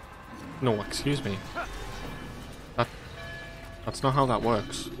 No, excuse me. That's not how that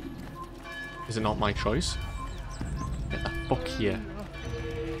works. Is it not my choice? Get the fuck here.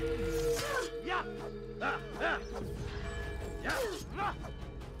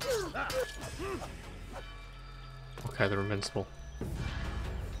 Okay, they're invincible.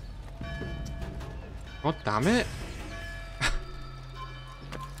 Oh, damn it!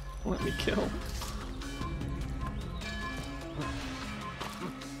 Let me kill.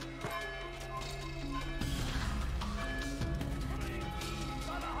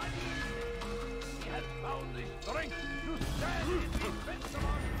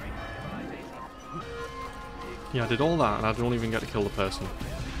 Yeah, I did all that and I don't even get to kill the person.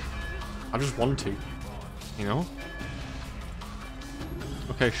 I just want to, you know?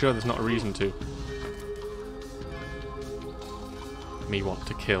 Okay, sure, there's not a reason to. Me want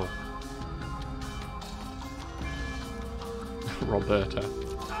to kill. Roberta.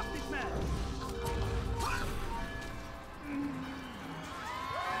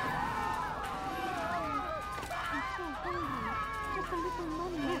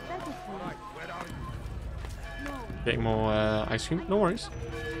 Getting more ice cream? No worries.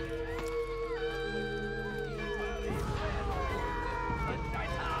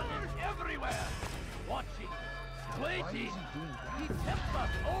 Everywhere. Watching. Waiting. He tempts us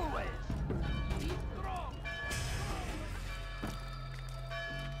always. He's strong.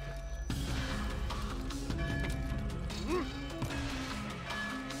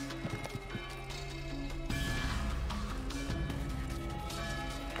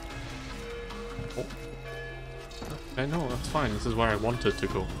 Okay, no, that's fine. This is where I wanted to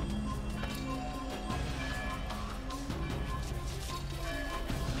go.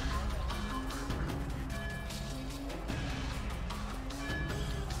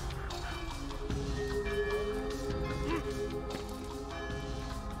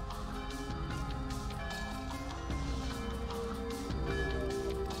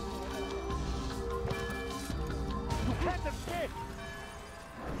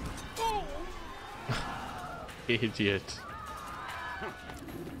 Idiot.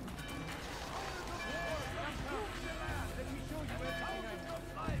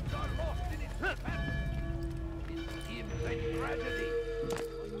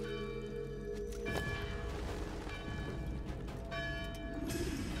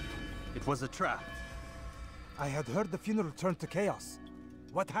 It was a trap. I had heard the funeral turned to chaos.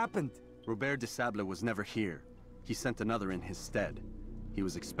 What happened? Robert de Sablé was never here. He sent another in his stead. He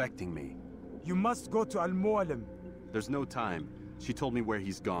was expecting me. You must go to Al-Mu'alim. There's no time. She told me where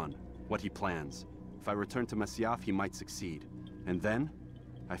he's gone, what he plans. If I return to Masyaf, he might succeed. And then,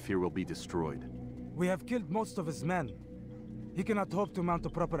 I fear we'll be destroyed. We have killed most of his men. He cannot hope to mount a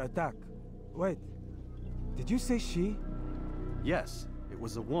proper attack. Wait, did you say she? Yes, it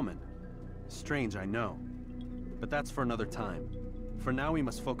was a woman. Strange, I know. But that's for another time. For now, we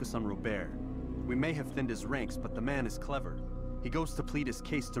must focus on Robert. We may have thinned his ranks, but the man is clever. He goes to plead his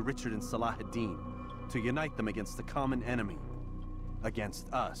case to Richard and Salah ad-Din, to unite them against the common enemy.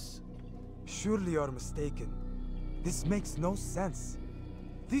 Against us. Surely you're mistaken. This makes no sense.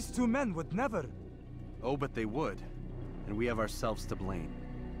 These two men would never... Oh, but they would. And we have ourselves to blame.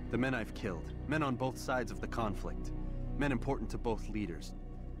 The men I've killed, men on both sides of the conflict, men important to both leaders.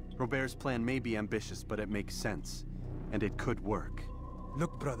 Robert's plan may be ambitious, but it makes sense. And it could work.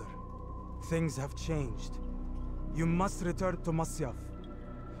 Look, brother. Things have changed. You must return to Masyaf.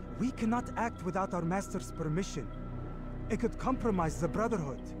 We cannot act without our master's permission. It could compromise the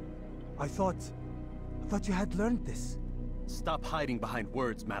Brotherhood. I thought you had learned this. Stop hiding behind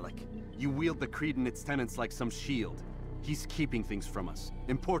words, Malik. You wield the creed and its tenets like some shield. He's keeping things from us.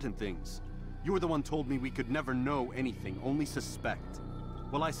 Important things. You were the one told me we could never know anything, only suspect.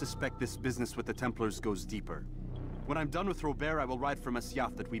 Well, I suspect this business with the Templars goes deeper. When I'm done with Robert, I will ride for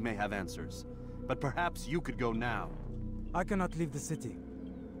Masyaf that we may have answers. But perhaps you could go now. I cannot leave the city.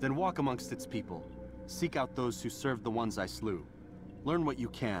 Then walk amongst its people. Seek out those who served the ones I slew. Learn what you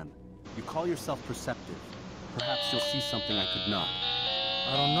can. You call yourself perceptive. Perhaps you'll see something I could not.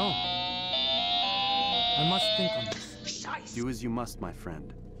 I don't know. I must think on this. Do as you must, my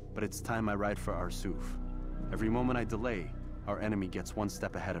friend. But it's time I ride for Arsuf. Every moment I delay, our enemy gets one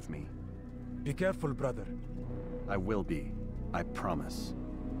step ahead of me. Be careful, brother. I will be. I promise.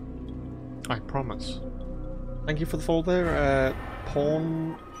 I promise. Thank you for the follow there,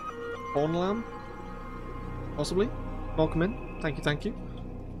 Pawn Lamb? Possibly? Welcome in. Thank you, thank you.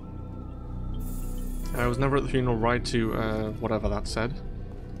 I was never at the funeral, ride to, whatever that said.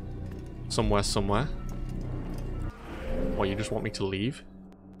 Somewhere. What, you just want me to leave?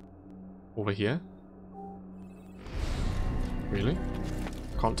 Over here? Really?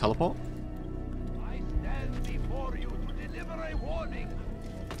 Can't teleport? I stand before you to deliver a warning.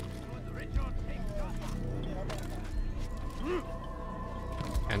 Should Richard take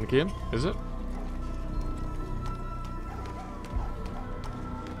Endgame, is it?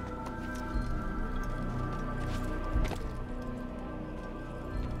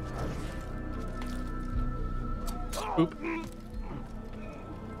 Oop.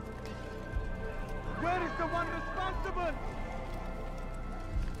 Where is the one responsible?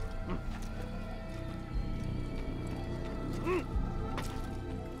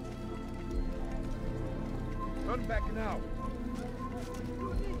 Turn back now.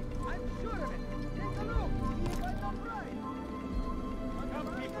 I'm sure of it. Take a look. Right on right. Come,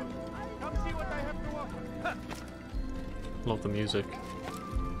 people. Come see what I have to offer. Love the music.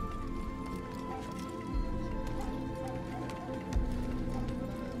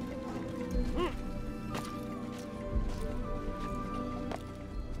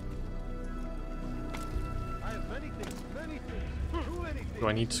 Do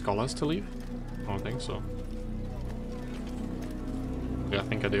I need scholars to leave? I don't think so. Yeah, I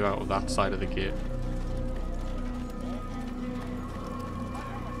think I do out of that side of the gate.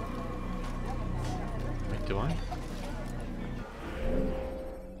 Wait, do I?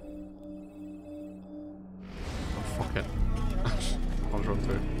 Oh, fuck it. I'll run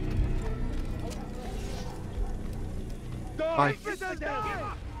through. Bye.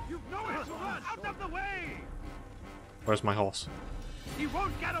 You've nowhere to run! Out of the way! Where's my horse? He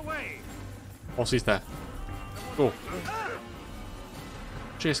won't get away! Horsey's there. Go.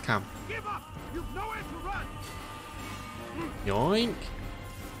 Chase cam. Give up! You've nowhere to run! Yoink!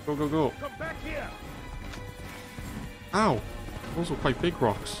 Go, go, go. Come back here! Ow! Those are quite big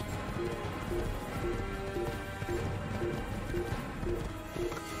rocks.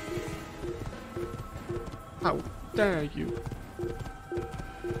 How dare you!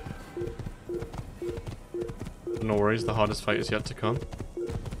 No worries, the hardest fight is yet to come.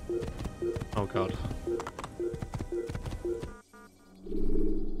 Oh god.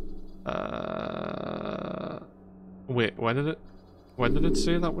 When did it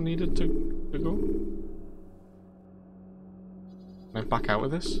say that we needed to go? Can I back out of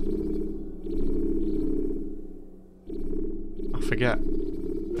this? I forget.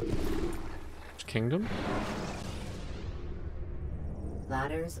 Kingdom?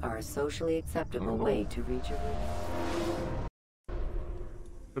 Ladders are a socially acceptable way to reach a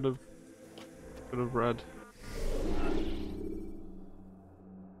room. Could have read.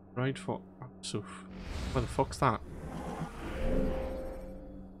 Right foot. So, where the fuck's that?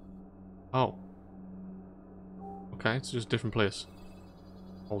 Oh. Okay, it's just a different place.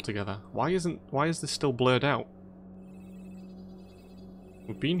 Altogether. Why is this still blurred out?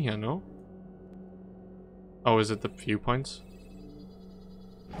 We've been here, no? Oh, is it the viewpoints?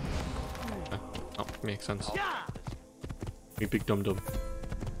 Okay. Oh, makes sense. You big dum dum.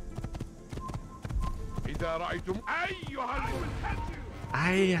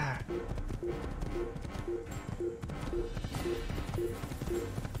 Aye.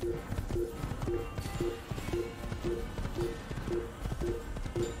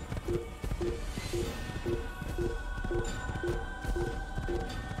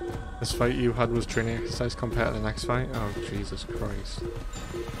 This fight you had was training exercise compared to the next fight? Oh, Jesus Christ.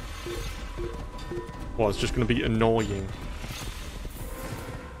 Well, it's just going to be annoying.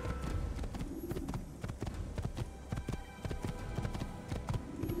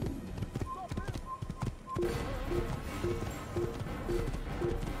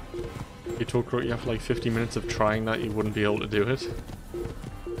 You told Crook you have like 50 minutes of trying that, you wouldn't be able to do it.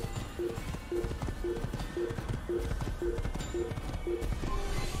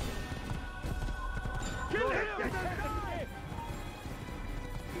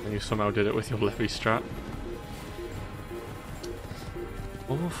 And you somehow did it with your levy strat.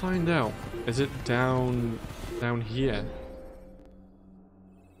 Well, we'll find out. Is it down here?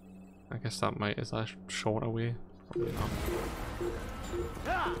 I guess that might, is that a shorter way? Probably not.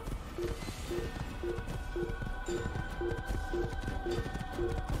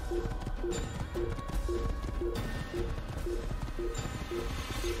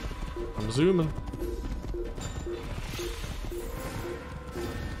 I'm zooming.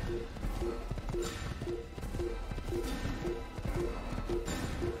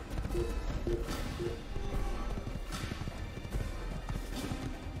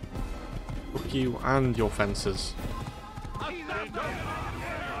 Fuck you and your fences.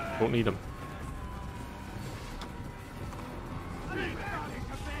 Don't need them.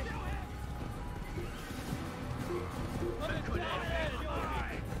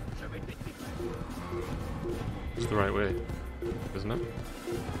 It's the right way, isn't it?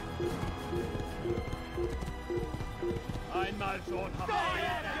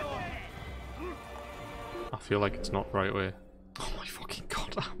 I feel like it's not the right way. Oh my fucking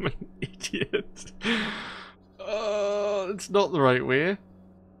god, I'm an idiot. It's not the right way.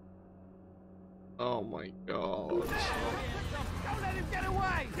 Oh my god.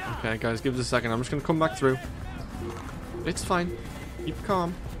 Okay guys, give us a second. I'm just gonna come back through. It's fine. Keep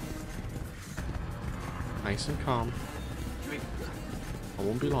calm. Nice and calm. I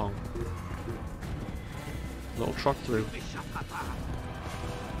won't be long. Little truck through.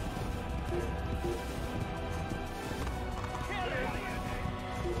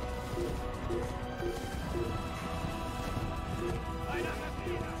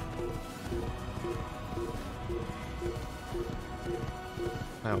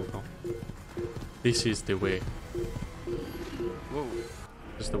 There we go. This is the way. Whoa.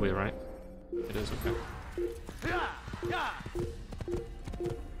 This is the way, right? It is, okay.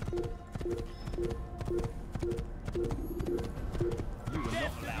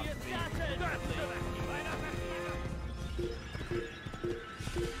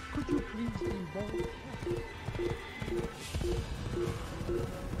 Could you please be bold?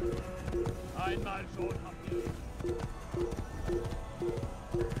 Einmal schon habt ihr.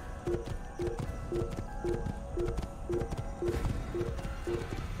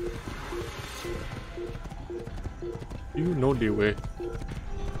 You know the way.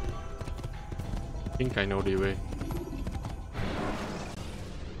 I think I know the way.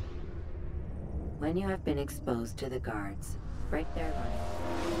 When you have been exposed to the guards, break their line.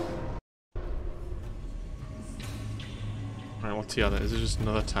 Right, what's the other? Is it just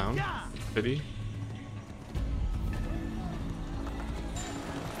another town? City?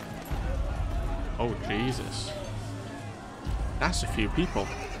 Oh, Jesus. That's a few people.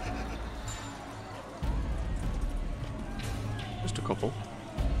 Just a couple.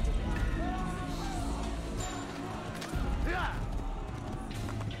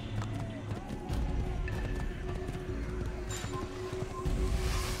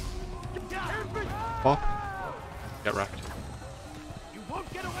 Pop. Get wrecked.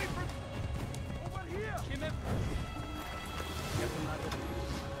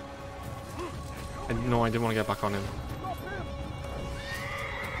 No, I didn't want to get back on him.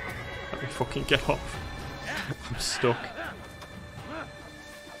 Let me fucking get off. I'm stuck.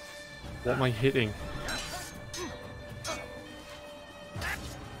 What am I hitting?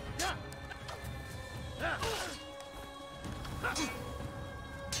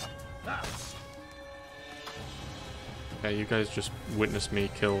 Okay, you guys just witnessed me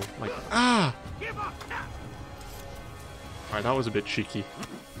kill, like, ah! Alright, that was a bit cheeky.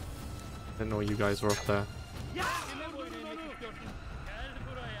 Didn't know you guys were up there.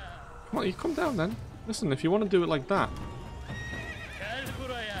 Come on, you come down then. Listen, if you want to do it like that.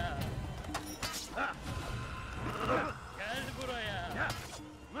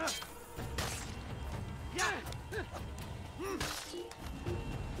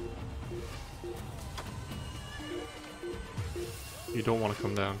 You don't want to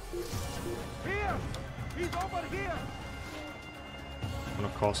come down. Here! He's over here! And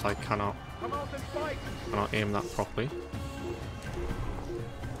of course I cannot aim that properly.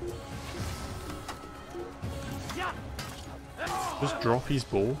 Just drop his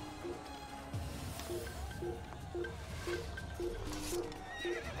bow.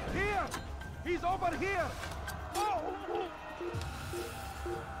 Here! He's over here! Oh.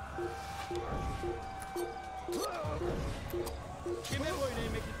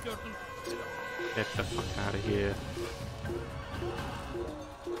 Get the fuck out of here.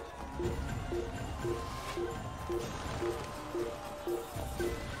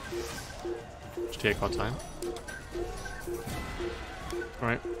 Just take our time.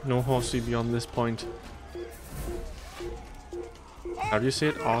 Alright, no horsey beyond this point. How do you say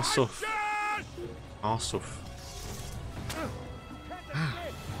it? Arsuf. Arsuf.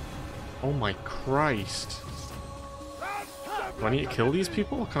 Oh my Christ. Do I need to kill these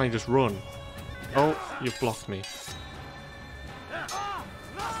people or can I just run? Oh, you've blocked me.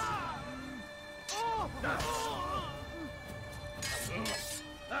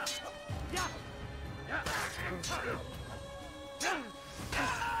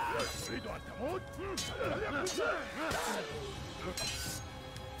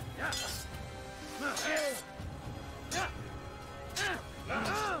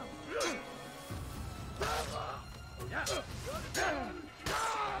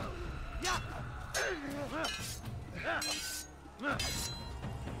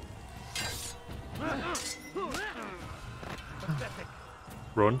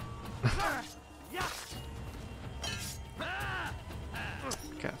 Run.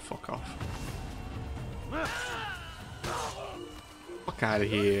 Get the fuck off. Fuck out of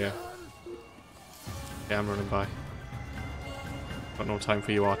here. Yeah, I'm running by. Got no time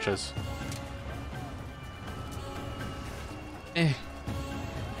for you archers. Eh.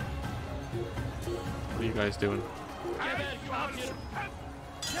 What are you guys doing?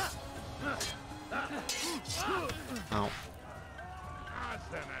 Ow.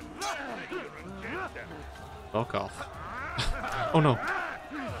 Fuck off. Oh no.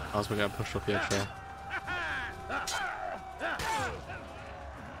 I was gonna get pushed up the edge there.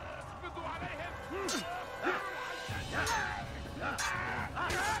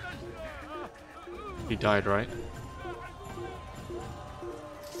 He died, right?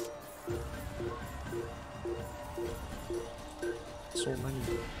 So many.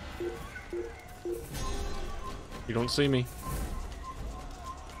 You don't see me.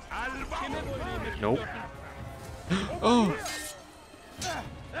 Nope. Oh!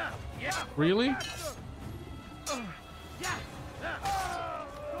 Really?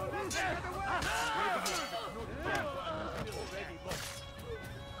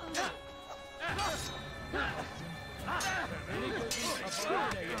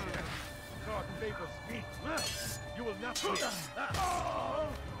 You will not win.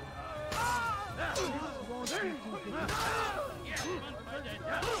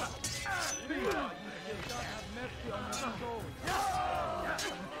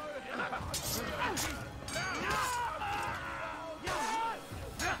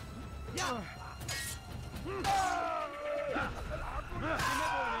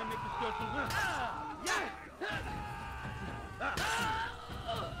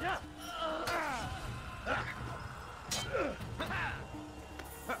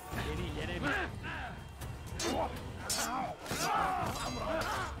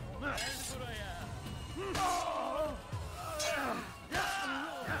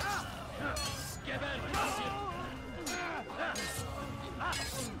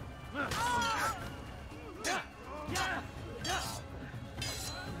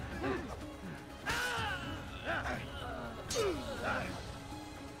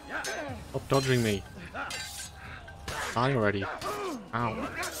 Stop dodging me. Die already. Ow.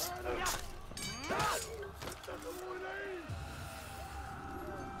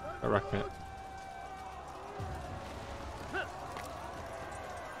 I reckon it.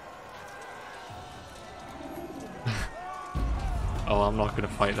 Oh, I'm not gonna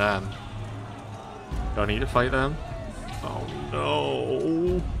fight them. Do I need to fight them? Oh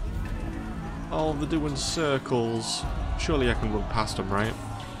no! Oh, they're doing circles. Surely I can run past them, right?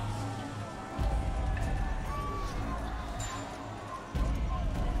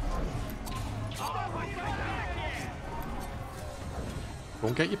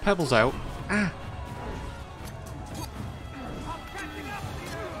 Don't get your pebbles out. Ah!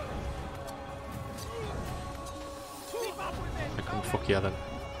 I come fuck yeah then.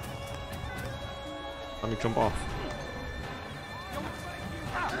 Let me jump off.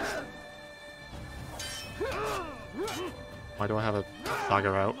 Why do I have a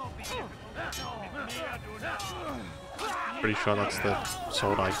dagger out? Pretty sure that's the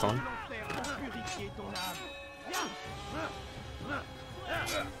sword icon.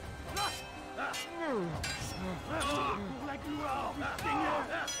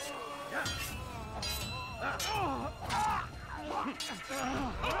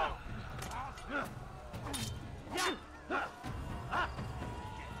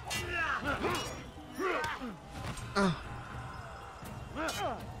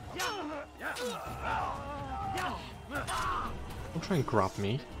 Don't try and grab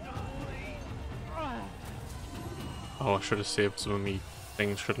me. Oh, I should have saved some of me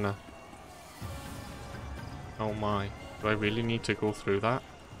things, shouldn't I? Oh my. Do I really need to go through that?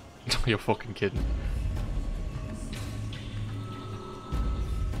 You're fucking kidding.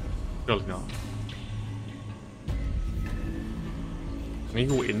 Surely not. Can you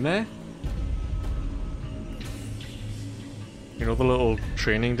go in there? You know the little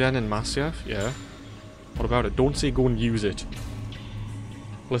training den in Masyaf? Yeah. What about it? Don't say go and use it.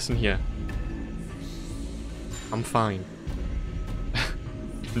 Listen here. I'm fine.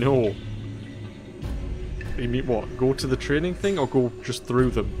 No. You mean what? Go to the training thing or go just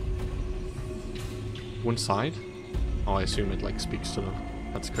through them? One side? Oh, I assume it like speaks to them.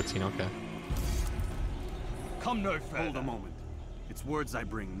 That's a cutscene, okay. Come no further. Hold a moment. It's words I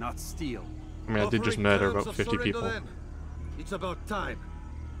bring, not steel. I mean, I did just murder about 50 people. Then. It's about time.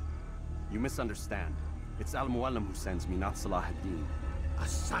 You misunderstand. It's Al-Mualim who sends me, not Salah ad-Din.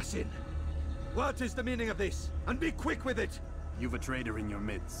 Assassin! What is the meaning of this? And be quick with it! You've a traitor in your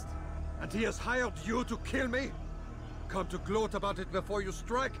midst. And he has hired you to kill me? Come to gloat about it before you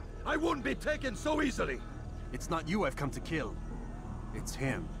strike? I won't be taken so easily! It's not you I've come to kill. It's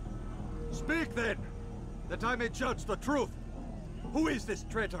him. Speak then, that I may judge the truth. Who is this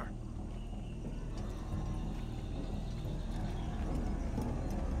traitor?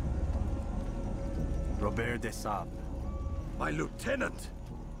 Robert de Sablé. My lieutenant!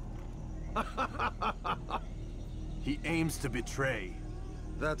 He aims to betray.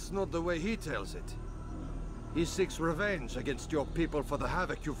 That's not the way he tells it. He seeks revenge against your people for the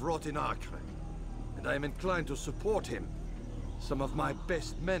havoc you've wrought in Acre. And I am inclined to support him. Some of my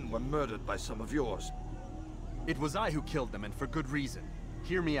best men were murdered by some of yours. It was I who killed them, and for good reason.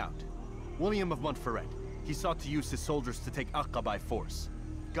 Hear me out. William of Montferrat. He sought to use his soldiers to take Acre by force.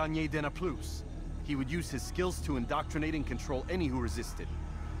 Gagné de Naplouse. He would use his skills to indoctrinate and control any who resisted.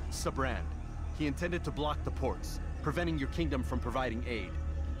 Sabrand. He intended to block the ports, preventing your kingdom from providing aid.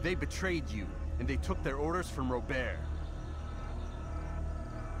 They betrayed you, and they took their orders from Robert.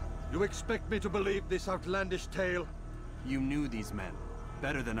 You expect me to believe this outlandish tale? You knew these men,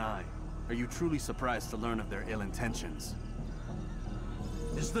 better than I. Are you truly surprised to learn of their ill intentions?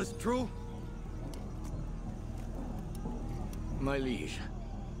 Is this true? My liege,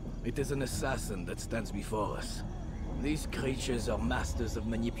 it is an assassin that stands before us. These creatures are masters of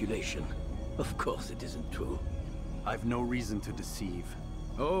manipulation. Of course it isn't true. I've no reason to deceive.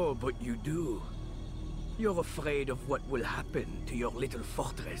 Oh, but you do. You're afraid of what will happen to your little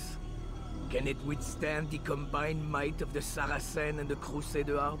fortress. Can it withstand the combined might of the Saracen and the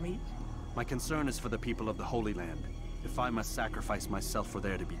Crusader army? My concern is for the people of the Holy Land. If I must sacrifice myself for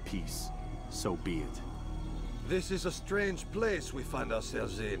there to be peace, so be it. This is a strange place we find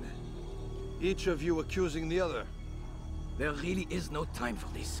ourselves in. Each of you accusing the other. There really is no time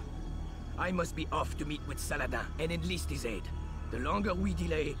for this. I must be off to meet with Saladin and enlist his aid. The longer we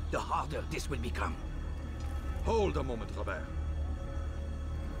delay, the harder this will become. Hold a moment, Robert.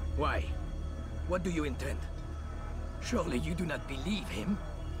 Why? What do you intend? Surely you do not believe him?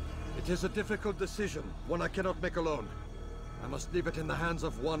 It is a difficult decision, one I cannot make alone. I must leave it in the hands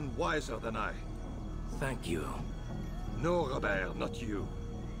of one wiser than I. Thank you. No, Robert, not you.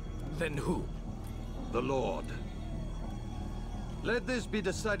 Then who? The Lord. Let this be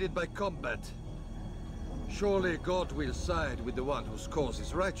decided by combat. Surely God will side with the one whose cause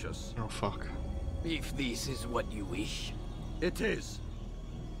is righteous. Oh, fuck. If this is what you wish. It is.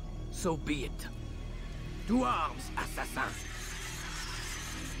 So be it. To arms, assassins!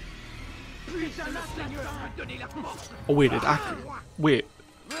 Oh, wait, wait.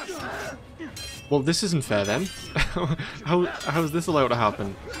 Well, this isn't fair then. How is this allowed to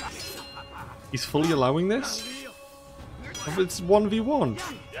happen? He's fully allowing this? It's 1v1.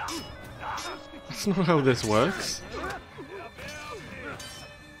 That's not how this works.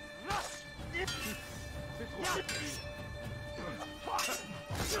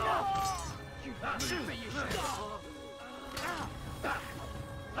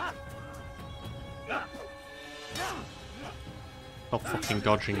 Stop fucking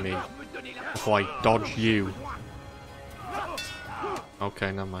dodging me before I dodge you.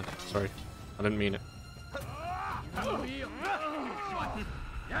 Okay, never mind. Sorry. I didn't mean it.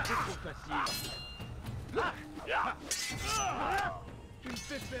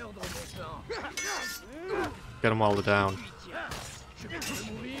 Get them while they're down.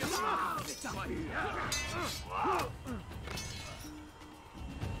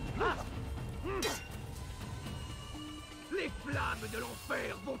 Les flammes de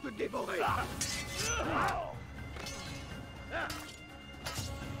l'enfer vont te dévorer.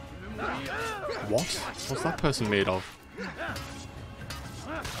 What? What's that person made of?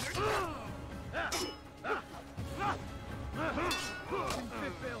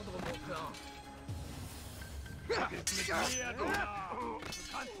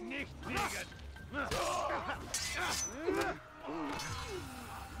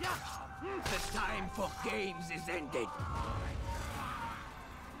 The time for games is ended.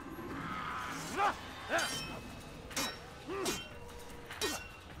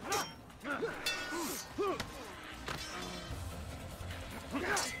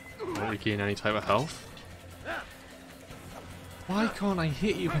 Don't regain any type of health. Why can't I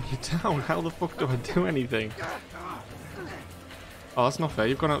hit you when you're down? How the fuck do I do anything? Oh, that's not fair.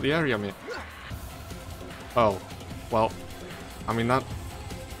 You've gone out the area, mate. Oh, well, I mean that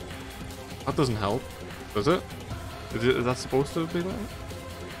doesn't help, does it? Is that supposed to be like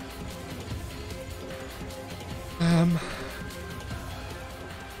that?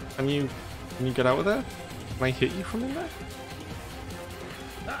 Can you get out of there? Can I hit you from in there?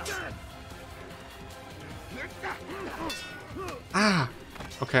 Ah!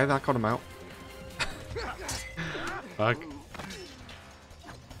 Okay, that got him out. Fuck.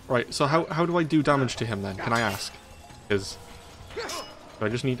 Right, so how do I do damage to him then? Can I ask? Do I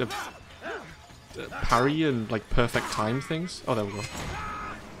just need to parry and like perfect time things? Oh, there we go.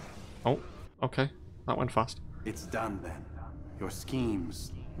 Oh, okay. That went fast. It's done then. Your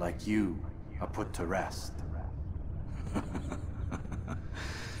schemes, like you, are put to rest.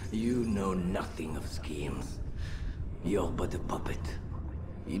 You know nothing of schemes. You're but a puppet.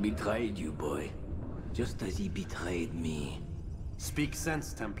 He betrayed you, boy. Just as he betrayed me. Speak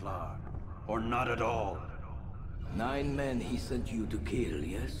sense, Templar. Or not at all. 9 men he sent you to kill,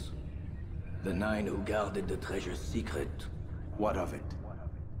 yes? The 9 who guarded the treasure's secret. What of it?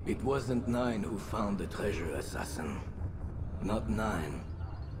 It wasn't 9 who found the treasure, assassin. Not 9,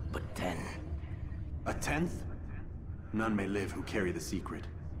 but 10. A 10th? None may live who carry the secret.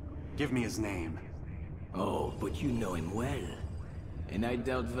 Give me his name. Oh, but you know him well. And I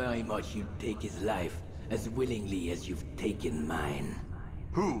doubt very much you'd take his life as willingly as you've taken mine.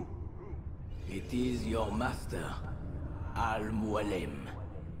 Who? It is your master, Al-Mualim.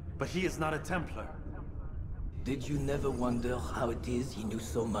 But he is not a Templar. Did you never wonder how it is he knew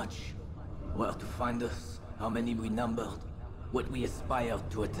so much? Where to find us, how many we numbered, what we aspired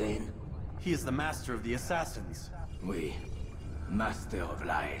to attain? He is the master of the assassins. Oui, master of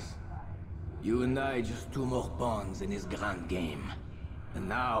lies. You and I just 2 more pawns in his grand game. And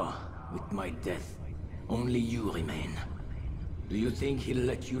now, with my death, only you remain. Do you think he'll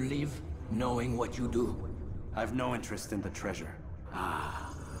let you live, knowing what you do? I've no interest in the treasure.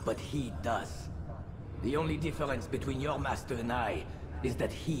 Ah, but he does. The only difference between your master and I is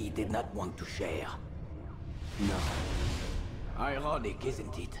that he did not want to share. No. Ironic,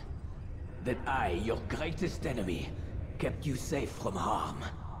 isn't it? That I, your greatest enemy, kept you safe from harm.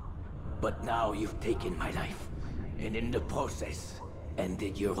 But now you've taken my life, and in the process,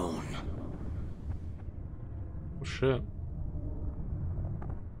 ended your own. Oh shit.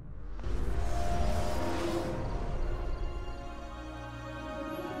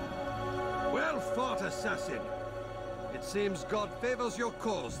 Well fought, assassin. It seems God favors your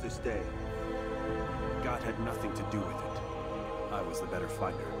cause this day. God had nothing to do with it. I was the better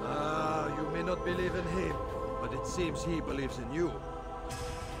fighter. Ah, you may not believe in him, but it seems he believes in you.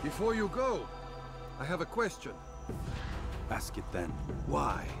 Before you go, I have a question. Ask it then.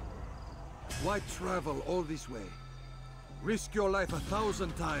 Why? Why travel all this way? Risk your life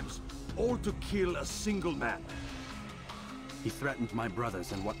 1,000 times, all to kill a single man. He threatened my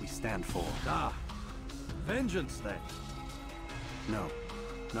brothers and what we stand for. Ah, vengeance then? No,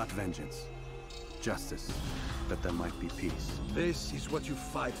 not vengeance. Justice, that there might be peace. This is what you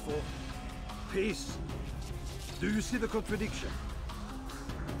fight for? Peace? Do you see the contradiction?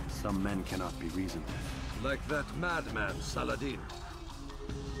 Some men cannot be reasoned with. Like that madman, Saladin.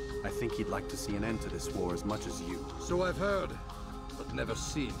 I think he'd like to see an end to this war as much as you. So I've heard, but never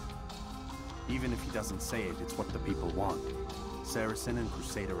seen. Even if he doesn't say it, it's what the people want. Saracen and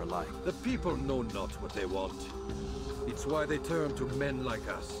Crusader alike. The people know not what they want. It's why they turn to men like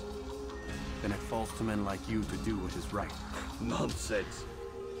us. Then it falls to men like you to do what is right. Nonsense.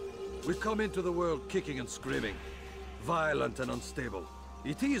 We come into the world kicking and screaming, violent and unstable.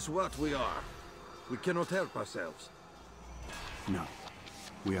 It is what we are. We cannot help ourselves. No.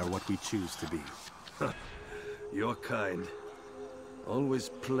 We are what we choose to be. You're kind. Always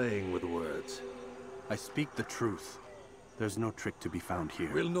playing with words. I speak the truth. There's no trick to be found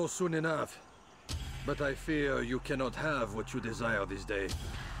here. We'll know soon enough. But I fear you cannot have what you desire this day.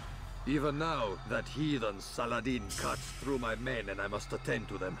 Even now, that heathen Saladin cuts through my men and I must attend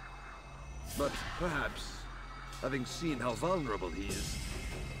to them. But perhaps, having seen how vulnerable he is,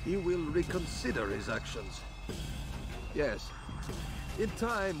 he will reconsider his actions. Yes, in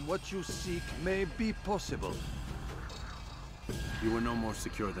time, what you seek may be possible. You were no more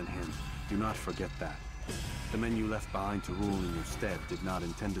secure than him. Do not forget that. The men you left behind to rule in your stead did not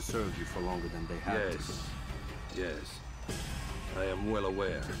intend to serve you for longer than they had to. Yes. I am well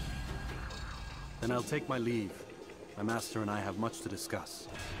aware. Then I'll take my leave. My master and I have much to discuss.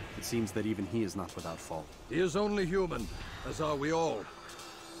 It seems that even he is not without fault. He is only human, as are we all.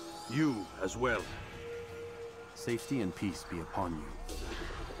 You as well. Safety and peace be upon you.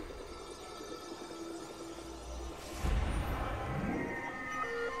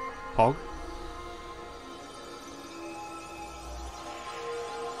 Pog?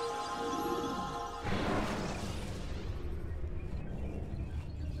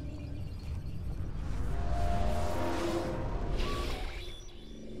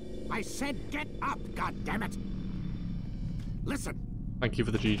 I said get up, goddammit! Listen. Thank you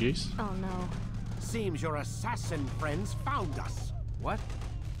for the GGs. Oh no. Seems your assassin friends found us. What?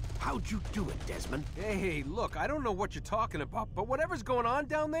 How'd you do it, Desmond? Hey, look, I don't know what you're talking about, but whatever's going on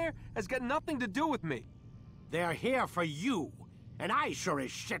down there has got nothing to do with me. They're here for you, and I sure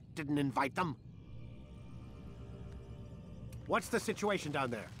as shit didn't invite them. What's the situation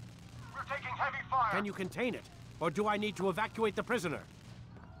down there? We're taking heavy fire. Can you contain it? Or do I need to evacuate the prisoner?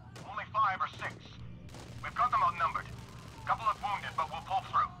 Only 5 or 6. We've got them outnumbered. Couple of wounded, but we'll pull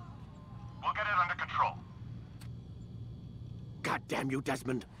through. We'll get it under control. God damn you,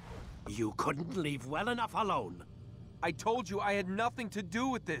 Desmond. You couldn't leave well enough alone. I told you I had nothing to do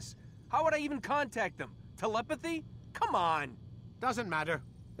with this. How would I even contact them? Telepathy? Come on. Doesn't matter.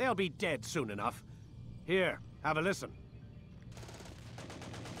 They'll be dead soon enough. Here, have a listen.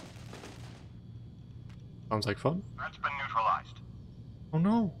 Sounds like fun. Threat's been neutralized. Oh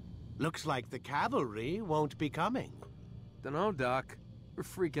no. Looks like the cavalry won't be coming. Dunno, Doc. We're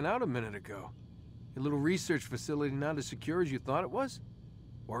freaking out a minute ago. Your little research facility not as secure as you thought it was?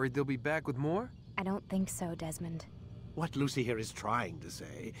 Worried they'll be back with more? I don't think so, Desmond. What Lucy here is trying to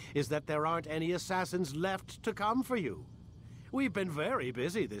say is that there aren't any assassins left to come for you. We've been very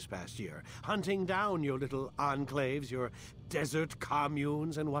busy this past year, hunting down your little enclaves, your desert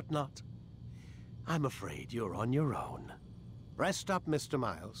communes and whatnot. I'm afraid you're on your own. Rest up, Mr.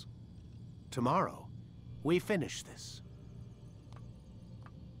 Miles. Tomorrow, we finish this.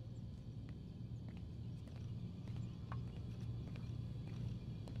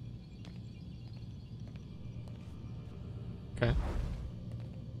 Okay.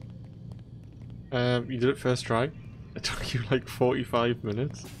 You did it first try. It took you like 45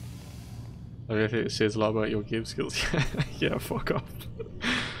 minutes. I mean, I think it says a lot about your game skills. Yeah, fuck off.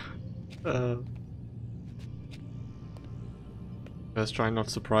 First try, not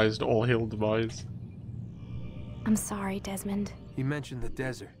surprised. All hail demise. I'm sorry, Desmond. You mentioned the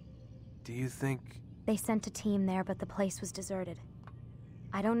desert. Do you think... They sent a team there, but the place was deserted.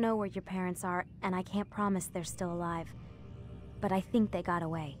 I don't know where your parents are, and I can't promise they're still alive. But I think they got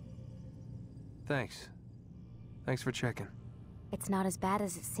away. Thanks. Thanks for checking. It's not as bad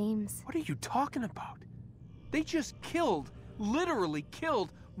as it seems. What are you talking about? They just killed, literally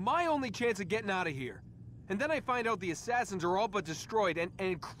killed, my only chance of getting out of here. And then I find out the assassins are all but destroyed,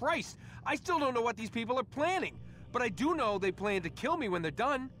 and Christ, I still don't know what these people are planning. But I do know they plan to kill me when they're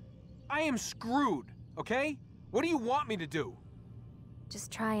done. I am screwed, okay? What do you want me to do?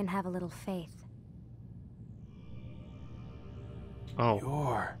 Just try and have a little faith.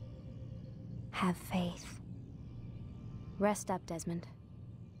 Oh. Have faith. Rest up, Desmond.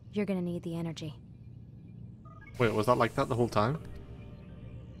 You're gonna need the energy. Wait, was that like that the whole time?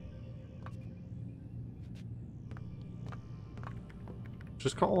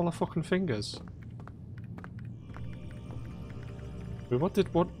 Just got all her fucking fingers. Wait,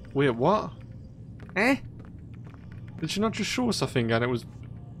 wait, what? Eh? Did she not just show us a finger and it was...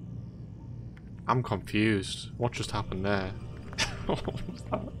 I'm confused. What just happened there? What was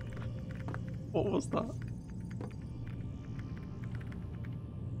that? What was that?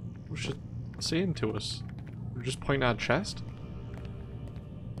 What was she saying to us? We're just pointing at her chest?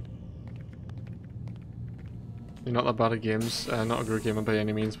 You're not that bad at games, not a good gamer by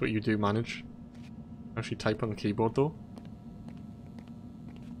any means, but you do manage. Actually type on the keyboard though.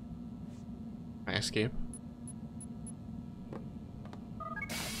 I escape.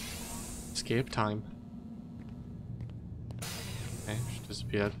 Escape time. Okay, she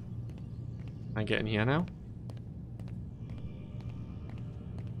disappeared. Can I get in here now?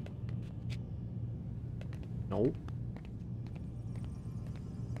 No.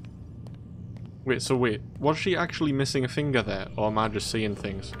 Wait, so wait, was she actually missing a finger there, or am I just seeing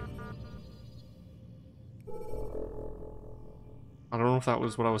things? I don't know if that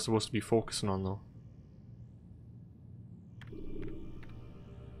was what I was supposed to be focusing on though.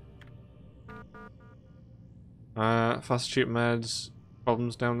 Fast cheap meds,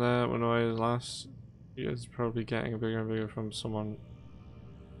 problems down there when I was last. It's probably getting bigger and bigger from someone.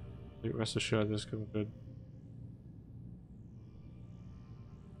 Rest assured this could be good.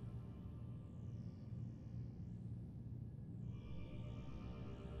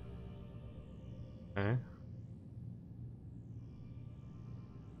 Okay.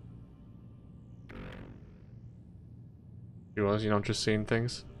 She was, you're not just seeing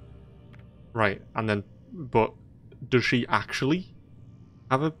things? Right, and then, but does she actually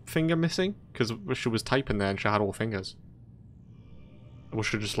have a finger missing? Because she was typing there and she had all fingers. Was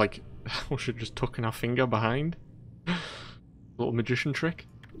she just like, was she just tucking her finger behind? Little magician trick?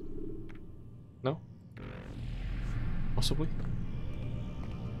 No? Possibly?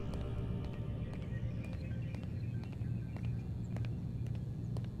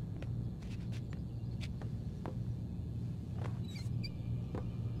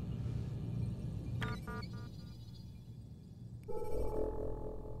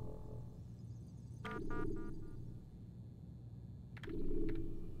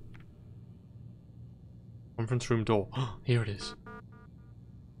 Conference room door. Here it is.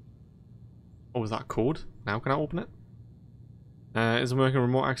 Oh, is that a code? Now can I open it? Is American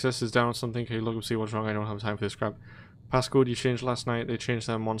remote access is down or something? Can you look and see what's wrong? I don't have time for this crap. Passcode you changed last night. They changed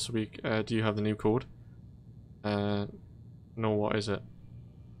them once a week. Do you have the new code? No, what is it?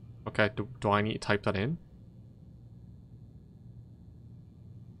 Okay, do I need to type that in?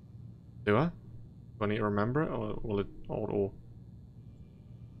 Do I? Do I need to remember it, or will it auto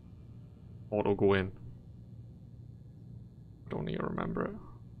go in? I don't need to remember it.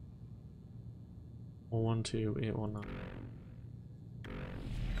 412819.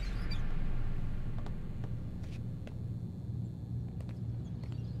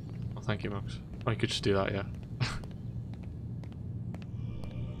 Oh, thank you, Max. Oh, you could just do that, yeah.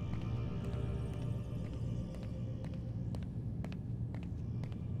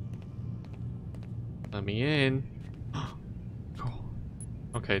 Let me in. Cool.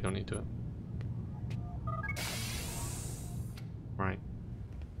 Okay, don't need to do it. Right.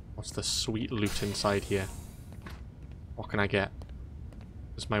 What's the sweet loot inside here? What can I get?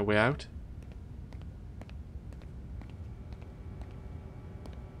 Is my way out?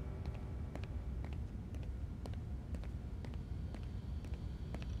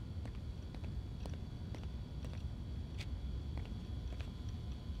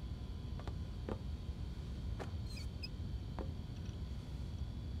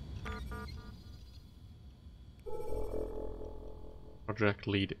 Project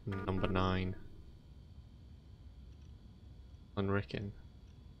lead number 9. Unricken.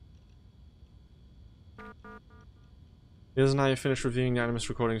 Here's now you finished reviewing the Animus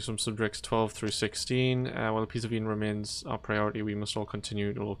recordings from subjects 12 through 16. While the piece of Eden remains our priority, we must all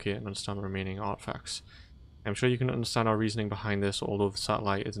continue to locate and understand the remaining artifacts. I'm sure you can understand our reasoning behind this, although the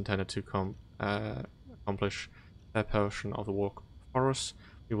satellite is intended to accomplish their portion of the work for us.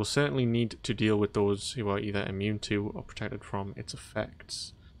 We will certainly need to deal with those who are either immune to or protected from its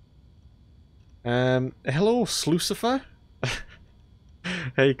effects. Hello, Slucifer.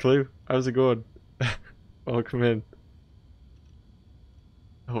 Hey, Clue. How's it going? Welcome in.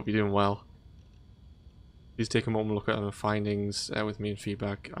 I hope you're doing well. Please take a moment to look at the findings with me and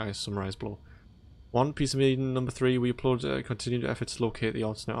feedback. I summarize below. 1. Piece of Eden. Number 3. We upload continued efforts to locate the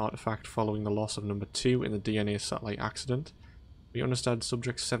alternate artifact following the loss of number 2 in the DNA satellite accident. We understand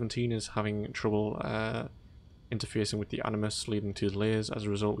subject 17 is having trouble interfacing with the Animus, leading to delays. As a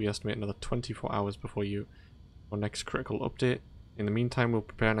result, we estimate another 24 hours before your next critical update. In the meantime, we'll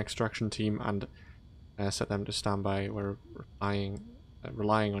prepare an extraction team and set them to standby. We're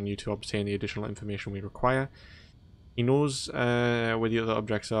relying on you to obtain the additional information we require. He knows where the other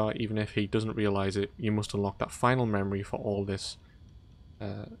objects are, even if he doesn't realize it. You must unlock that final memory for all this.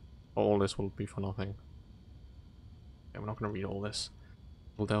 All this will be for nothing. Yeah, we're not going to read all this.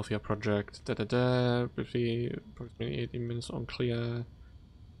 Philadelphia project, approximately 18 minutes unclear.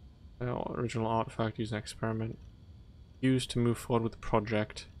 Original artifact using experiment. Used to move forward with the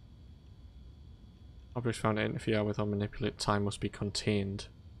project. Objects found to interfere with or manipulate time must be contained.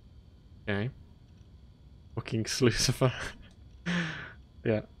 Okay. Fucking Slucifer.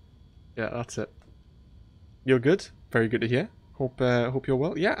 Yeah. Yeah, that's it. You're good. Very good to hear. Hope you're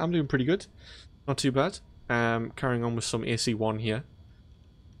well. Yeah, I'm doing pretty good. Not too bad. Carrying on with some AC1 here.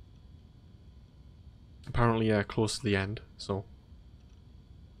 Apparently close to the end, so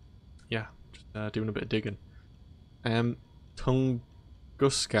yeah, just doing a bit of digging.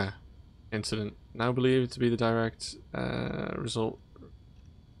 Tunguska incident, now believed to be the direct result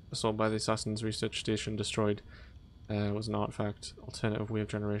by the Assassin's research station destroyed, was an artifact. Alternative wave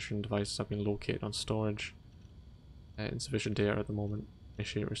generation devices have been located on storage. Insufficient data at the moment.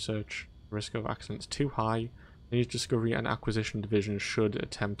 Initiate research. The risk of accidents too high. The News Discovery and Acquisition Division should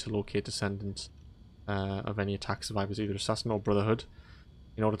attempt to locate descendants of any attack survivors, either Assassin or Brotherhood.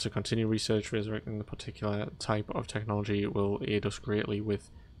 In order to continue research, resurrecting the particular type of technology will aid us greatly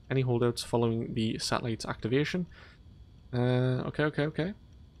with any holdouts following the satellite's activation. Okay.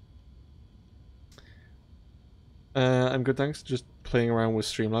 I'm good, thanks. Just playing around with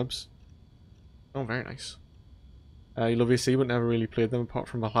Streamlabs. Oh, very nice. You love AC, but never really played them apart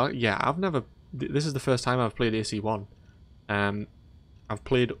from Valhalla. Yeah, I've never... This is the first time I've played AC1. I've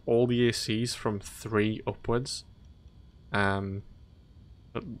played all the ACs from 3 upwards.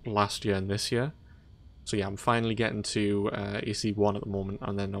 Last year and this year. So yeah, I'm finally getting to AC1 at the moment,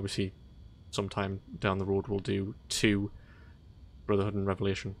 and then obviously sometime down the road we'll do 2 Brotherhood and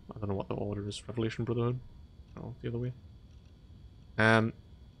Revelation. I don't know what the order is. Revelation, Brotherhood? Oh, the other way.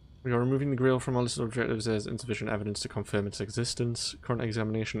 We are removing the Grail from our list of objectives as insufficient evidence to confirm its existence. Current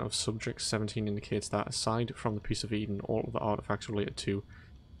examination of Subject 17 indicates that, aside from the Piece of Eden, all of the artifacts related to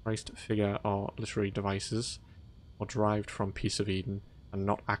Christ figure are literary devices, or derived from Piece of Eden, and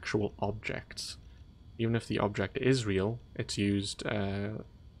not actual objects. Even if the object is real, its used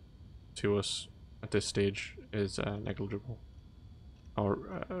to us at this stage is negligible.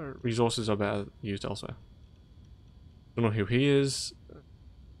 Our resources are better used elsewhere. Don't know who he is.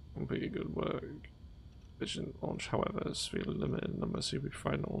 Won't be good work. Vision launch, however, is really limited number, so we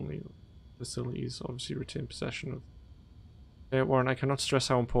provide only facilities. Obviously, retain possession of. Warren, I cannot stress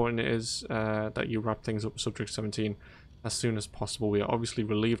how important it is that you wrap things up with Subject 17 as soon as possible. We are obviously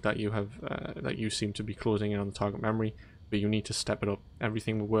relieved that you have that you seem to be closing in on the target memory, but you need to step it up.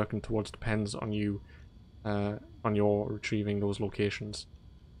 Everything we're working towards depends on you, on your retrieving those locations.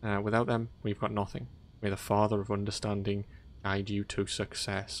 Without them, we've got nothing. May the Father of Understanding guide you to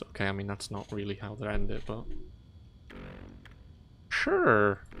success. Okay, I mean that's not really how they end it, but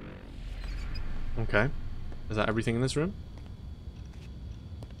sure. Okay, is that everything in this room?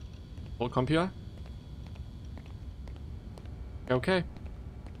 Full computer? Okay.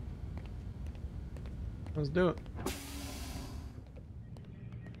 Let's do it.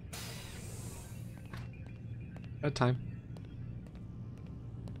 Bedtime.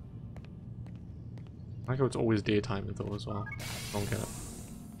 I like how it's always daytime though as well. Don't get it.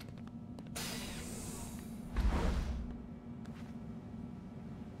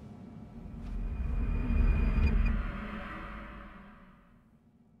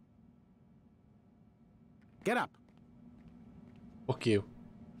 Get up. Fuck you.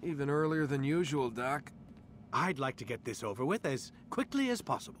 Even earlier than usual, Doc. I'd like to get this over with as quickly as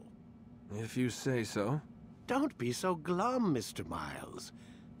possible. If you say so. Don't be so glum, Mr. Miles.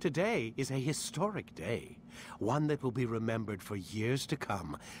 Today is a historic day. One that will be remembered for years to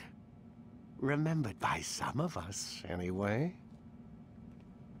come. Remembered by some of us, anyway.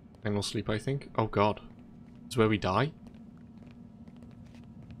 Final sleep, I think. Oh god. It's where we die?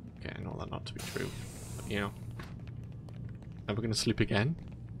 Okay, I know that not to be true. But, you know. Never gonna sleep again?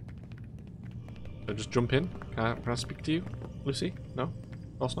 So just jump in. Can I speak to you, Lucy? No?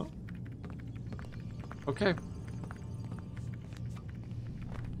 Of course not. Okay.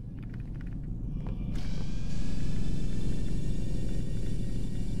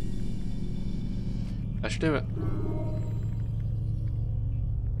 Let's do it.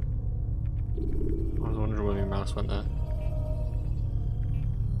 I was wondering where my mouse went there.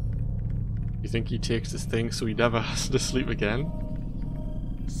 You think he takes this thing so he never has to sleep again?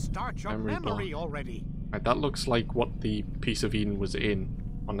 Start your memory already. Right, that looks like what the piece of Eden was in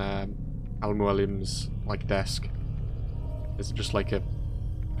on Al-Mualim's like desk. Is it just like a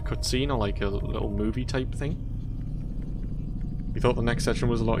cutscene or like a little movie type thing? You thought the next section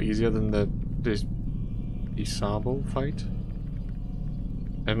was a lot easier than the Sablé fight?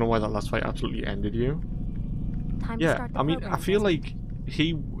 I don't know why that last fight absolutely ended you. Yeah, I mean, I feel like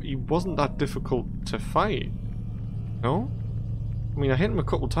he wasn't that difficult to fight. No? I mean, I hit him a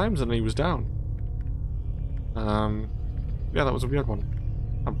couple times and he was down. Yeah, that was a weird one.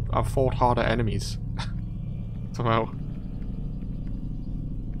 I've fought harder enemies. Somehow.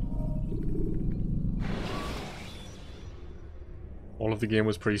 All of the game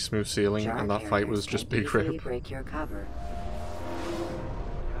was pretty smooth sailing, and that fight was just big rip. Break your cover.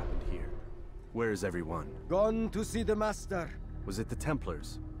 What happened here? Where is everyone? Gone to see the Master. Was it the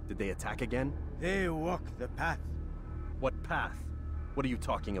Templars? Did they attack again? They walk the path. What path? What are you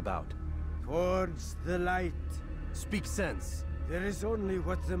talking about? Towards the light. Speak sense. There is only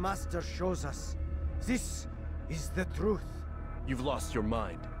what the Master shows us. This is the truth. You've lost your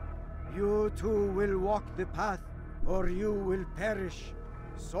mind. You too will walk the path, or you will perish.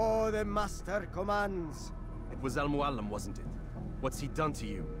 So the Master commands. It was Al-Mualim, wasn't it? What's he done to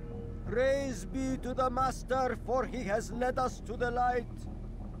you? Praise be to the Master, for he has led us to the light.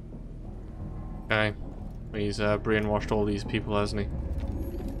 Okay. He's brainwashed all these people, hasn't he?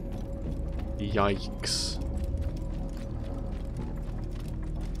 Yikes.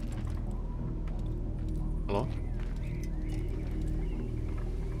 Hello?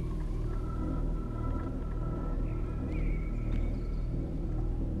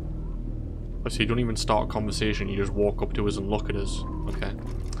 Oh, so you don't even start a conversation, you just walk up to us and look at us. Okay.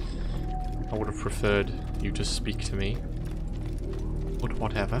 I would have preferred you to speak to me. But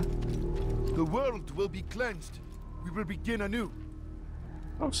whatever. The world will be cleansed. We will begin anew.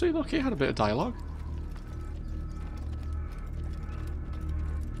 Oh, see, look, he had a bit of dialogue.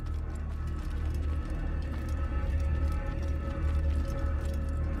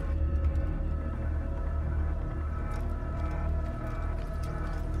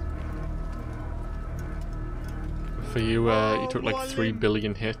 For you, you took like 3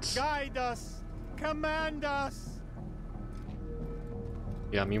 billion hits. Guide us, command us.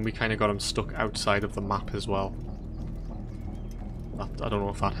 Yeah, I mean, we kind of got him stuck outside of the map as well. I don't know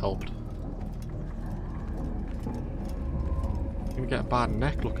if that helped. You get a bad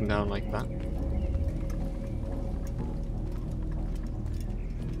neck looking down like that.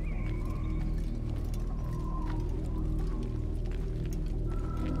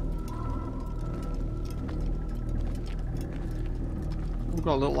 We've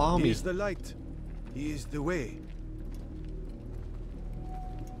got a little army. He is the light. He is the way.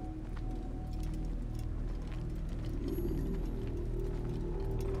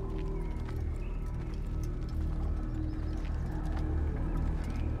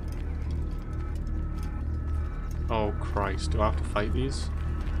 Oh Christ, do I have to fight these?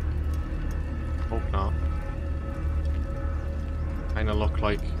 Hope not. Kinda look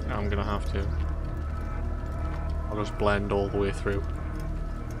like I'm gonna have to. I'll just blend all the way through.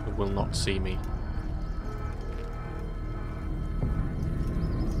 It will not see me.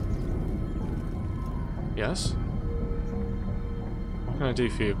 Yes? What can I do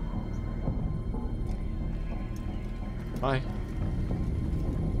for you? Bye.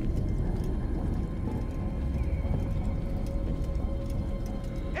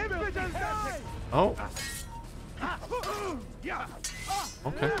 Oh.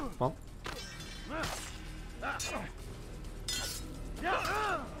 Okay, well.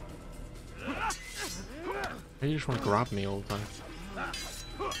 You just want to grab me all the time.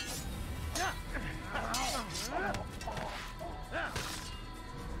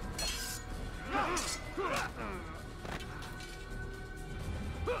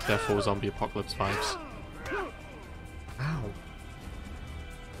 Therefore, zombie apocalypse vibes. Ow.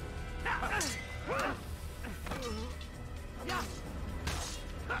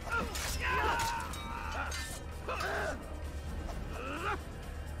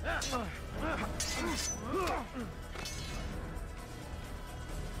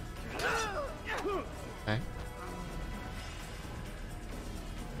 Okay.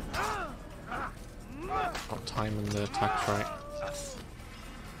 attacks right.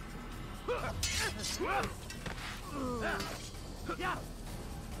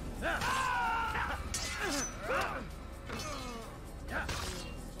 The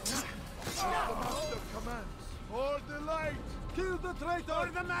master commands. For the light! Kill the traitor!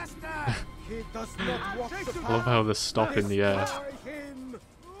 For the master! He does not walk the path. I love how they stop in the air. Him.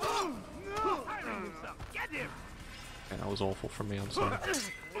 Get him! Yeah, that was awful for me, I'm sorry.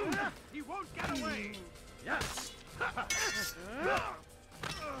 He won't get away!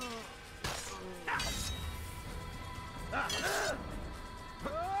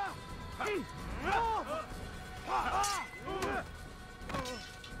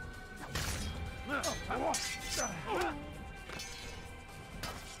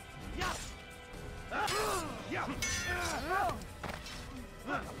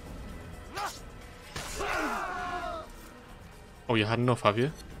 Oh, you had enough, have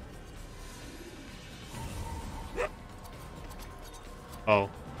you? Oh.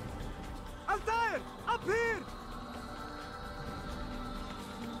 Altair! Up here!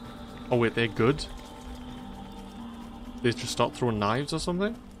 Oh wait, they're good? They just start throwing knives or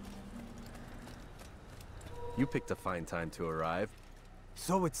something? You picked a fine time to arrive.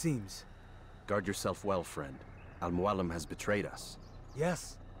 So it seems. Guard yourself well, friend. Al-Mualim has betrayed us.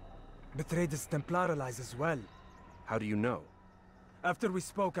 Yes. Betrayed his Templar allies as well. How do you know? After we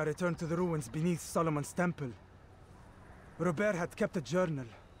spoke, I returned to the ruins beneath Solomon's temple. Robert had kept a journal,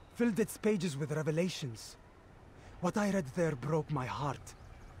 filled its pages with revelations. What I read there broke my heart.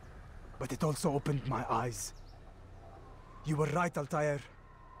 But it also opened my eyes. You were right, Altair.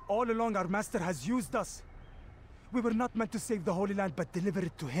 All along, our master has used us. We were not meant to save the Holy Land, but deliver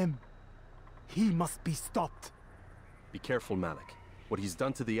it to him. He must be stopped. Be careful, Malik. What he's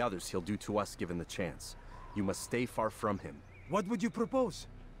done to the others, he'll do to us given the chance. You must stay far from him. What would you propose?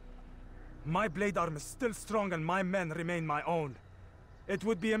 My blade arm is still strong and my men remain my own. It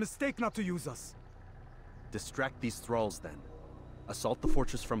would be a mistake not to use us. Distract these thralls, then. Assault the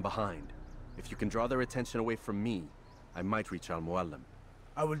fortress from behind. If you can draw their attention away from me, I might reach Al-Mualim.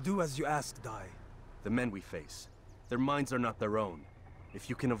 I will do as you ask, Dai. The men we face, their minds are not their own. If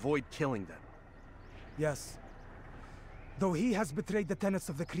you can avoid killing them. Yes. Though he has betrayed the tenets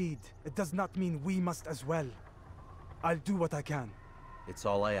of the Creed, it does not mean we must as well. I'll do what I can. It's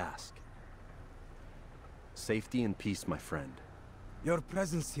all I ask. Safety and peace, my friend. Your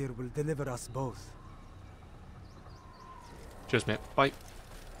presence here will deliver us both. Cheers, mate. Bye.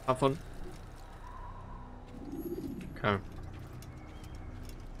 Have fun. Okay.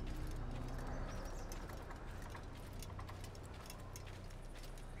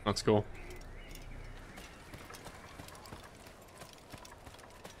 Let's go.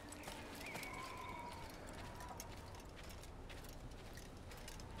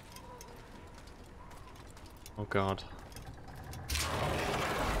 Oh God.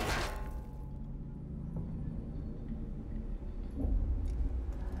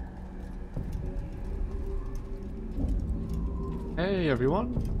 Hey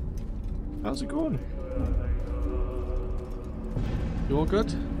everyone, how's it going? You all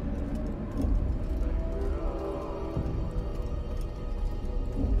good?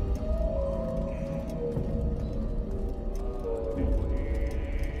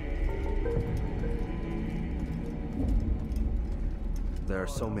 There are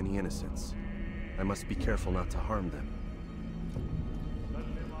so many innocents. I must be careful not to harm them.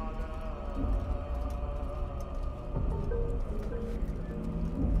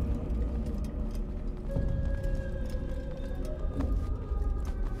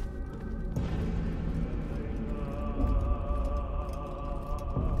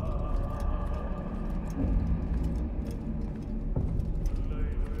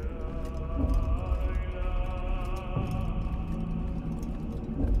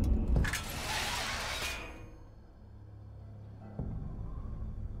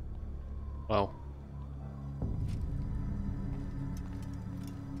 Well.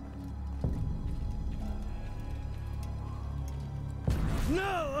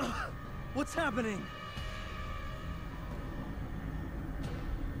 No! What's happening?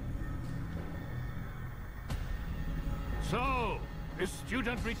 So, the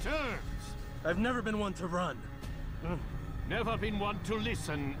student returns. I've never been one to run. Never been one to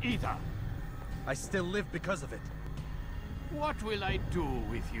listen either. I still live because of it. What will I do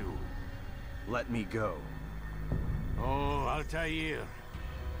with you? Let me go. Oh, Altair.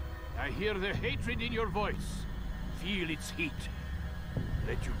 I hear the hatred in your voice. Feel its heat.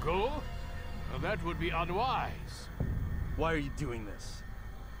 Let you go? Well, that would be unwise. Why are you doing this?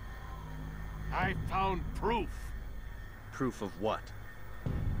 I found proof. Proof of what?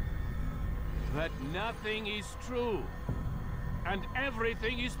 that nothing is true, and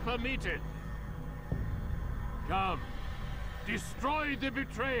everything is permitted. Come, destroy the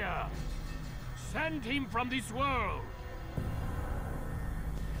betrayer. Send him from this world.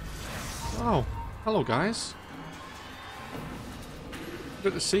 Oh, hello guys.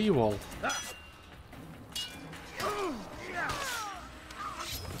 Good to see you all.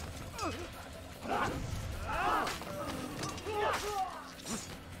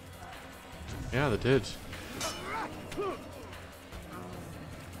 Yeah, they did.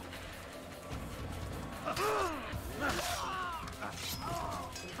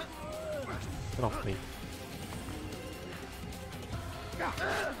 Get off me.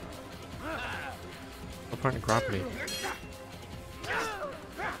 Stop trying to grab me.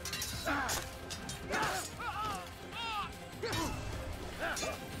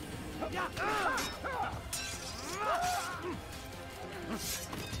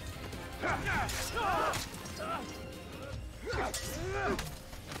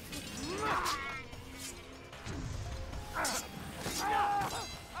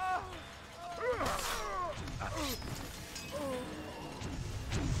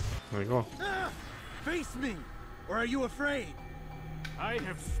 There we go. Face me! Or are you afraid? I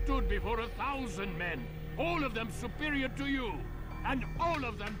have stood before 1,000 men, all of them superior to you, and all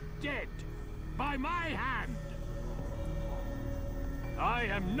of them dead, by my hand. I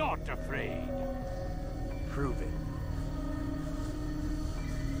am not afraid. Prove it.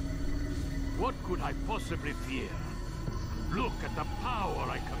 What could I possibly fear? Look at the power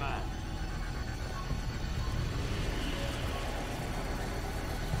I command.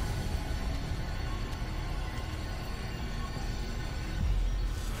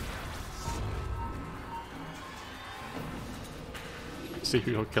 See if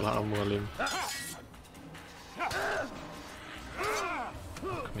we don't kill out William.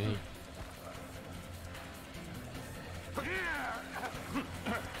 Fuck me.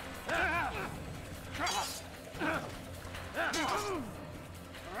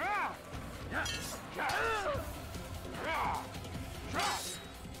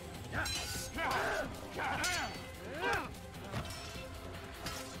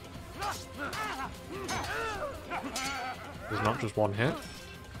 There's not just one hit.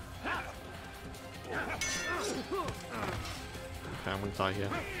 Okay, I'm gonna die here.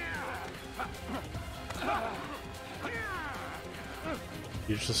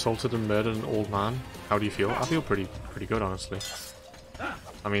 You just assaulted and murdered an old man. How do you feel? I feel pretty good, honestly.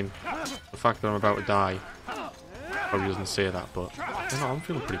 I mean, the fact that I'm about to die probably doesn't say that, but you know, I'm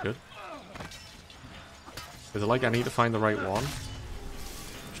feeling pretty good. Is it like I need to find the right one?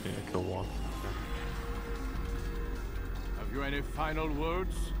 Just need to kill one. Have you any final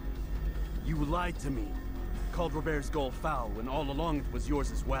words? You lied to me. Called Robert's goal foul when all along it was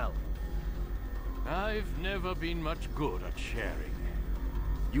yours as well. I've never been much good at sharing.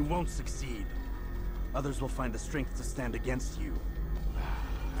 You won't succeed. Others will find the strength to stand against you.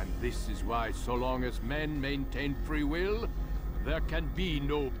 And this is why, so long as men maintain free will, there can be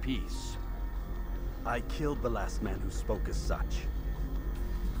no peace. I killed the last man who spoke as such.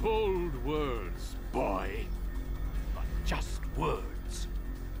 Bold words, boy. But just words.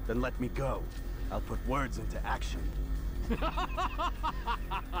 Then let me go. I'll put words into action.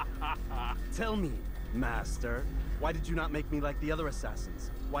 Tell me, Master, why did you not make me like the other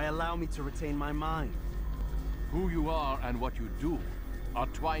assassins? Why allow me to retain my mind? Who you are and what you do are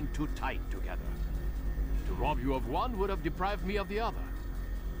twined too tight together. To rob you of one would have deprived me of the other.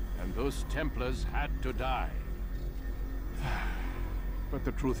 And those Templars had to die. But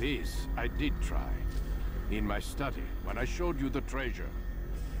the truth is, I did try. In my study, when I showed you the treasure.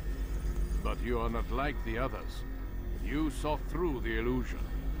 But you are not like the others. You saw through the illusion.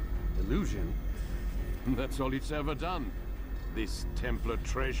 Illusion? That's all it's ever done. This Templar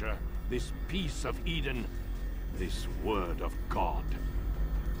treasure, this piece of Eden, this word of God.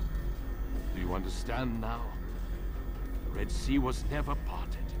 Do you understand now? The Red Sea was never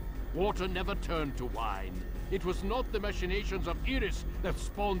parted. Water never turned to wine. It was not the machinations of Iris that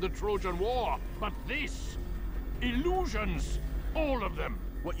spawned the Trojan War, but this! Illusions! All of them!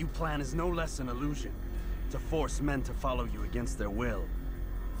 What you plan is no less an illusion. To force men to follow you against their will.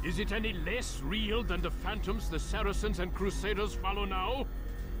 Is it any less real than the phantoms the Saracens and Crusaders follow now?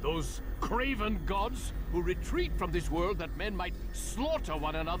 Those craven gods who retreat from this world that men might slaughter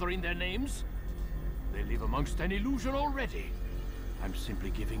one another in their names? They live amongst an illusion already. I'm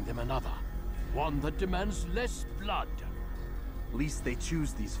simply giving them another. One that demands less blood. Least they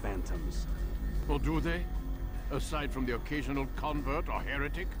choose these phantoms. Or do they? Aside from the occasional convert or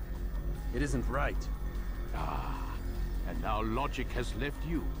heretic? It isn't right. Ah, and now logic has left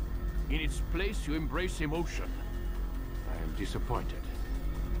you. In its place, you embrace emotion. I am disappointed.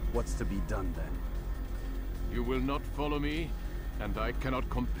 What's to be done then? You will not follow me, and I cannot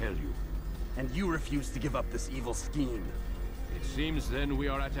compel you. And you refuse to give up this evil scheme. It seems then we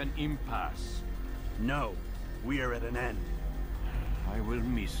are at an impasse. No, we are at an end. I will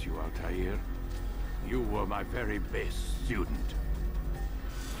miss you, Altair. You were my very best student.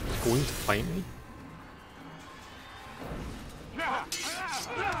 He's going to fight me?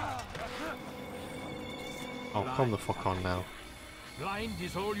 Oh, come the fuck on now. Blind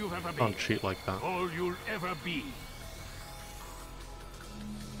is all you've ever been. Can't cheat like that. All you'll ever be.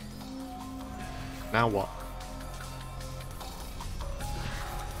 Now what?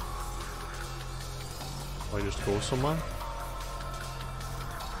 Do I just go somewhere?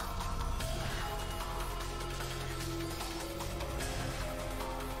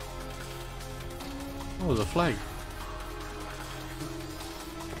 Oh, there's a flag.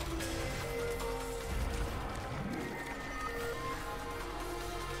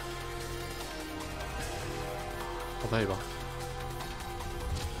 Oh, there you are.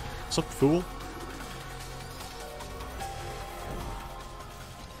 What's up, fool?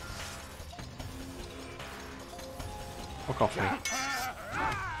 Fuck off me.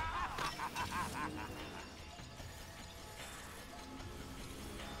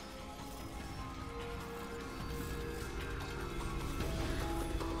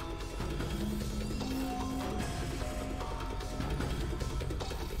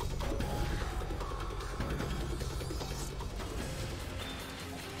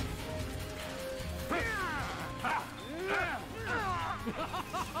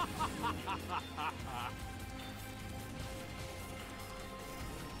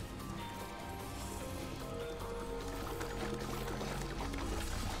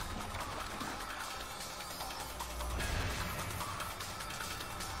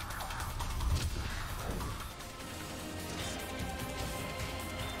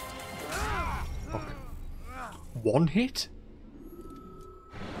 One hit?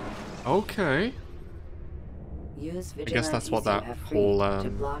 Okay. I guess that's what that whole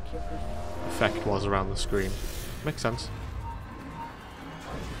effect was around the screen. Makes sense.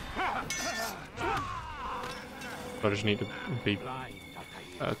 I just need to be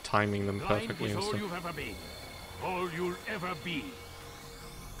timing them perfectly and stuff. All you'll ever be.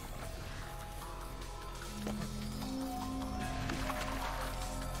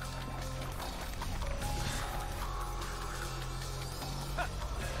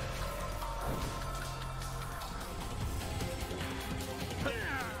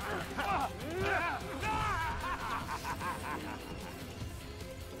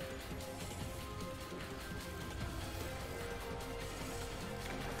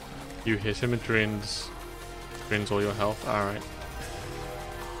 You hit him, it drains all your health. Alright.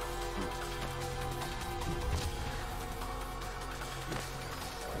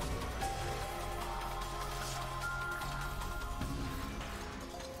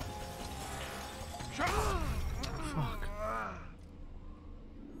 Fuck.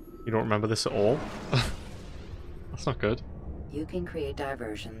 You don't remember this at all? That's not good. You can create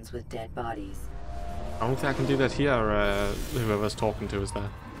diversions with dead bodies. I don't think I can do that here. Whoever's talking to is there.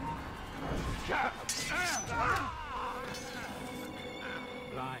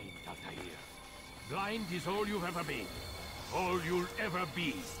 Blind, Altair. Blind is all you've ever been. All you'll ever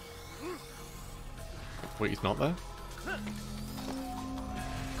be. Wait, he's not there?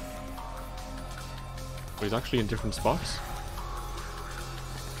 Oh, he's actually in different spots?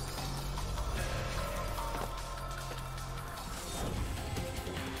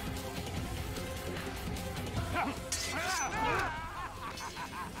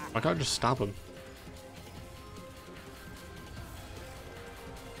 I can't just stab him.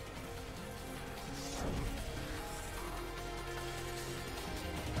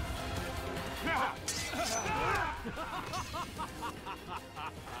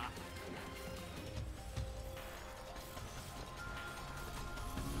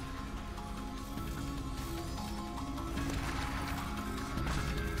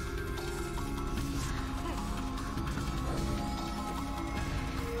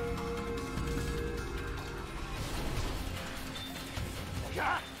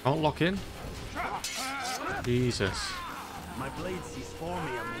 Don't lock in. Jesus. My blade sees for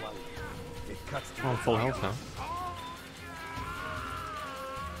me, Amuali. It cuts I'm full health now.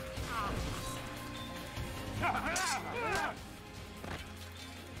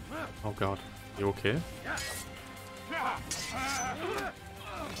 Oh god. You okay?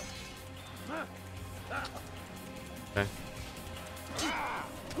 Okay.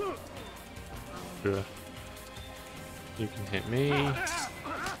 Sure. You can hit me.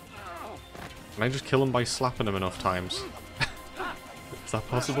 Can I just kill him by slapping him enough times? Is that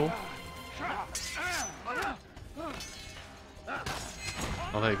possible?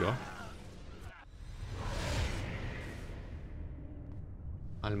 Oh, there you go.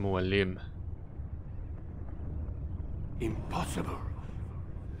 Al-Muallim. Impossible.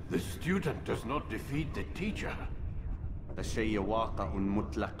 The student does not defeat the teacher. الشيء واقع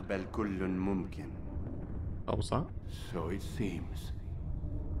مطلق بل كل ممكن. What was that? So it seems.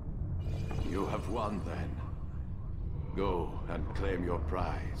 You have won then. Go and claim your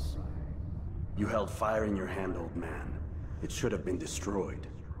prize. You held fire in your hand, old man. It should have been destroyed.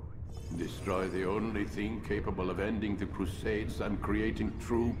 Destroy the only thing capable of ending the Crusades and creating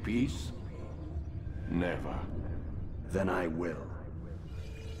true peace? Never. Then I will.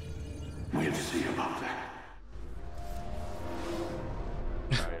 We'll see about that.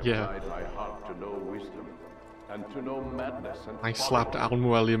 Yeah. I applied my heart to know wisdom, and to know madness and I slapped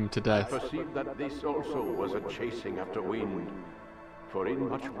Al-Muallim to death. I perceived that this also was a chasing after wind. For in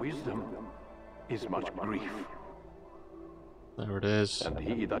much wisdom is much grief. There it is. And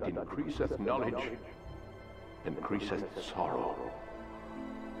he that increaseth knowledge increaseth sorrow.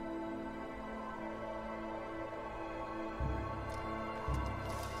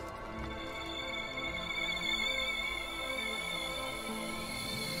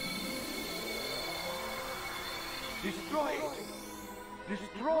 Destroy it!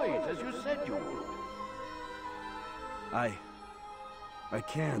 Destroy it as you said you would! I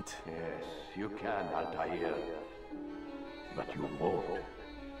can't. Yes, you can, Altair. But you won't.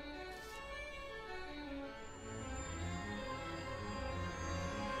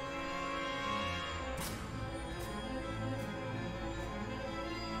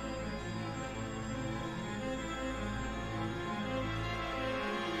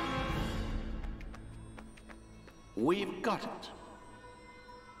 We've got it.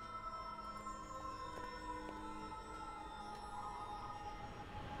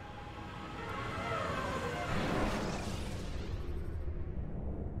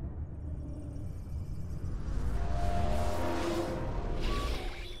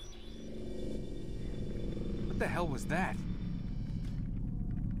 What the hell was that?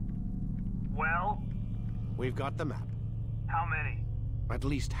 Well? We've got the map. How many? At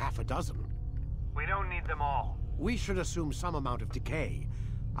least half a dozen. We don't need them all. We should assume some amount of decay.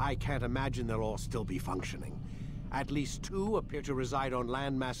 I can't imagine they'll all still be functioning. At least 2 appear to reside on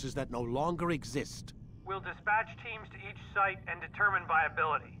land masses that no longer exist. We'll dispatch teams to each site and determine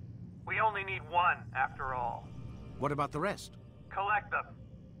viability. We only need 1, after all. What about the rest? Collect them.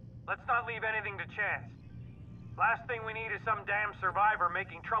 Let's not leave anything to chance. Last thing we need is some damn survivor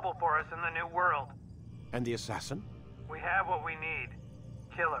making trouble for us in the new world. And the assassin? We have what we need.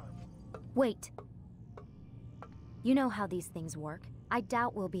 Kill him. Wait. You know how these things work. I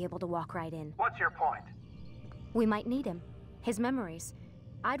doubt we'll be able to walk right in. What's your point? We might need him. His memories.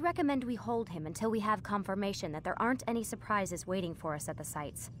 I'd recommend we hold him until we have confirmation that there aren't any surprises waiting for us at the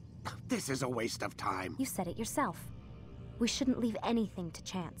sites. This is a waste of time. You said it yourself. We shouldn't leave anything to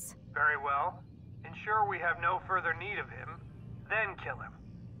chance. Very well. Ensure we have no further need of him, then kill him.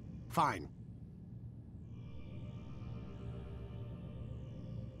 Fine.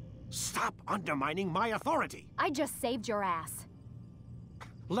 Stop undermining my authority! I just saved your ass.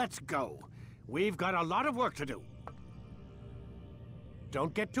 Let's go. We've got a lot of work to do.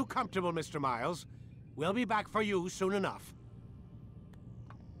 Don't get too comfortable, Mr. Miles. We'll be back for you soon enough.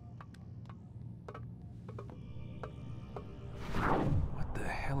 What the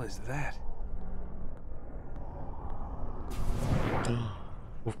hell is that?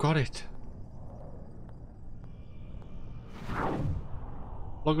 We've got it.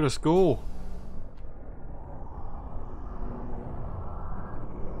 Look at us go.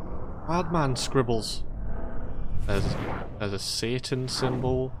 Madman scribbles. There's a Satan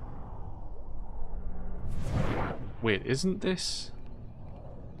symbol. Wait, isn't this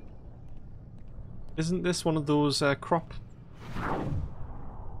one of those crop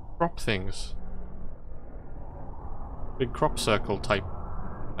things? Big crop circle type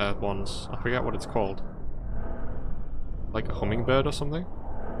ones. I forget what it's called. Like a hummingbird or something?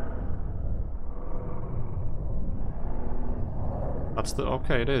 That's the...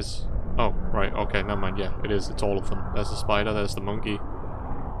 okay, it is. Oh, right, okay, never mind, yeah, it is, it's all of them. There's the spider, there's the monkey.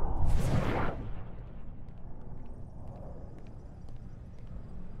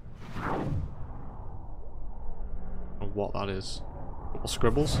 I don't know what that is. Couple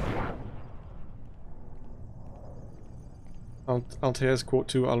scribbles. Altair's quote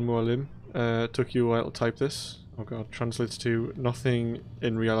to Al-Muallim. Took you a while to type this. Oh god, translates to, nothing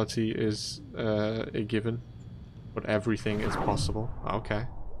in reality is a given, but everything is possible. Okay.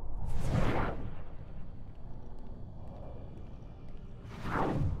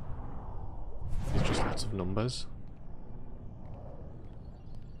 lots of numbers.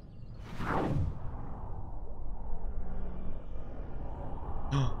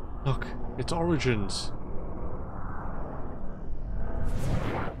 Look, it's Origins.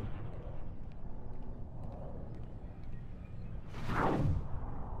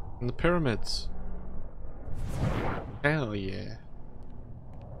 And the pyramids. Hell yeah.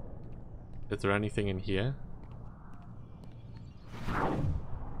 Is there anything in here?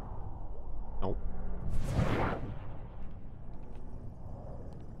 Nope.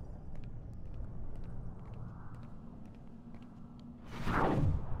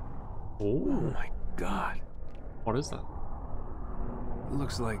 Oh my god. What is that? It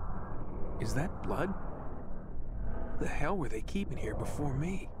looks like... Is that blood? What the hell were they keeping here before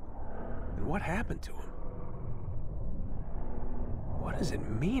me? And what happened to him? What does it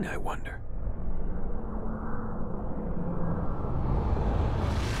mean, I wonder?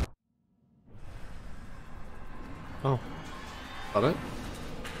 Oh. Got it?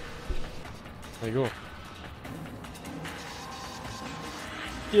 There you go.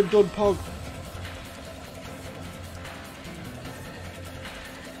 Game done, Pog.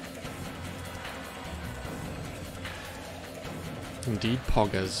 Indeed,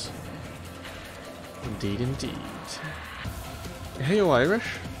 Poggers. Indeed, indeed. Hey, you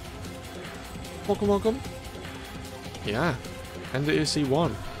Irish. Welcome, welcome. Yeah. End of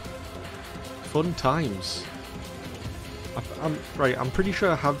AC1. Fun times. I'm pretty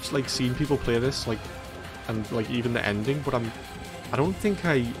sure I have like seen people play this, like, and like even the ending, but I don't think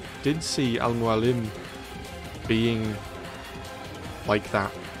I did see Al Mualim being like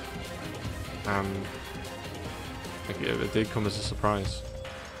that. Like it did come as a surprise.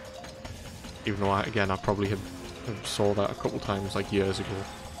 Even though I probably have saw that a couple times like years ago.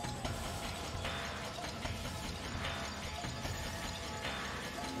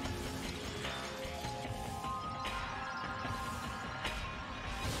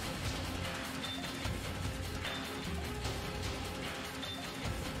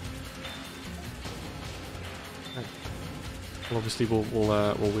 Well, obviously we'll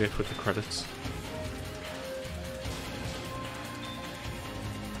wait with the credits.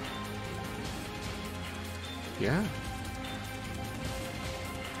 Yeah.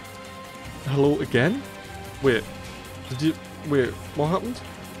 Hello again? Wait. Wait, what happened?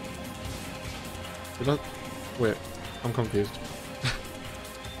 Wait, I'm confused.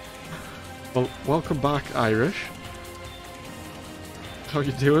 Well, welcome back, Irish. How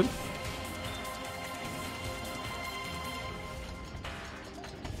you doing?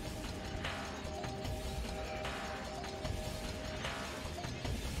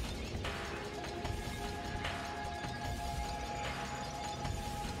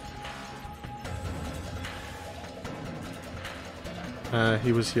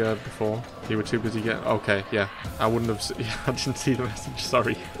 He was here before. You were too busy getting... Okay, yeah. I wouldn't have... I didn't see the message,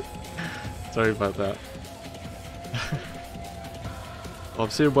 sorry. Sorry about that. Well, I'm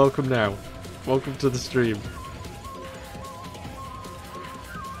saying welcome now. Welcome to the stream.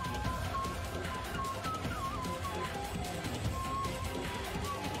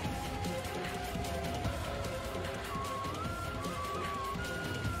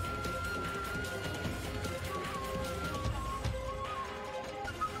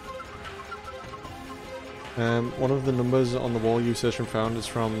 One of the numbers on the wall you searched and found is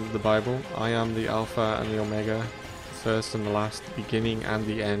from the Bible. I am the Alpha and the Omega, the first and the last, the beginning and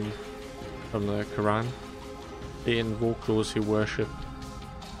the end, from the Quran. It invokes those who worship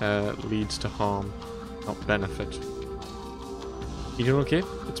leads to harm, not benefit. You doing okay?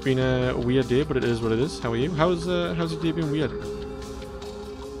 It's been a weird day, but it is what it is. How are you? How's your day been weird?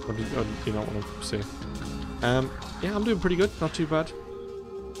 Or do you not want to say? Yeah, I'm doing pretty good. Not too bad.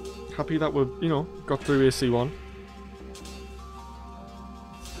 Happy that we've, got through AC1.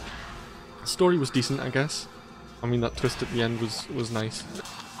 The story was decent, I guess. I mean, that twist at the end was nice.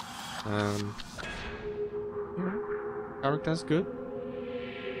 Character's good.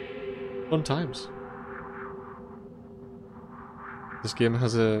 Fun times. This game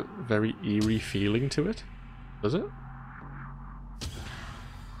has a very eerie feeling to it. Does it?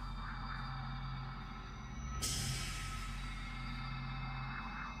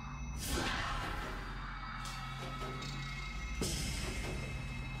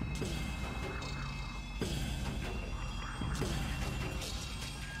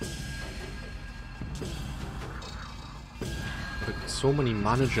 So many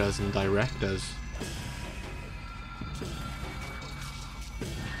managers and directors.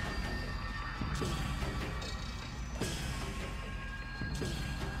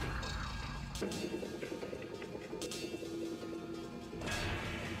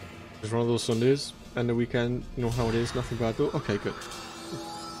 It's one of those Sundays and the weekend, you know how it is, nothing bad though. Okay, good.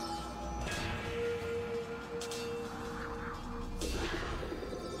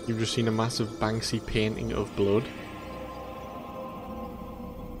 You've just seen a massive Banksy painting of blood.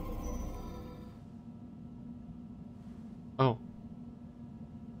 Oh.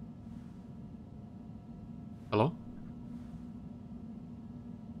 Hello?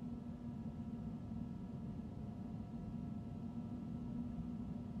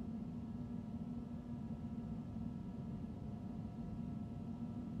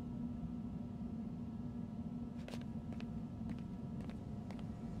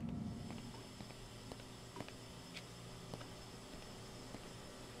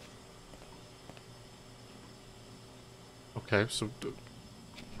 Okay, so do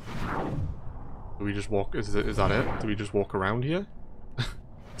we just walk? Is that it? Do we just walk around here?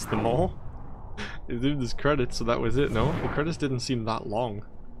 It's the mall. There's credits, so that was it. No, the credits didn't seem that long.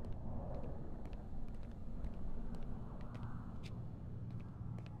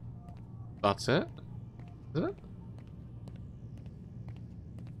 That's it? Is it?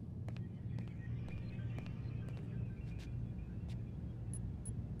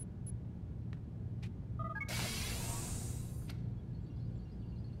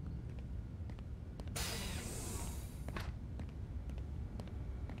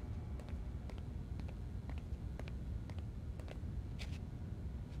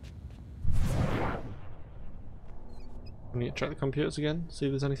 I need to check the computers again, see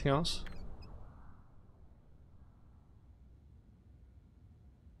if there's anything else.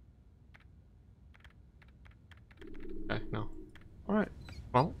 Okay, no. Alright,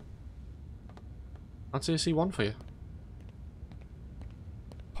 well, that's AC1 for you.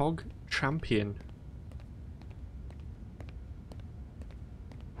 Pog Champion.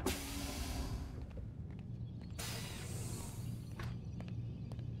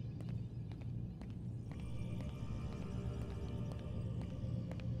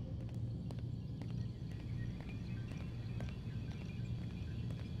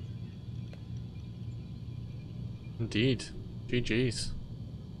 Indeed. GG's.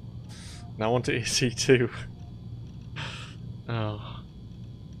 Now on to AC2. Oh.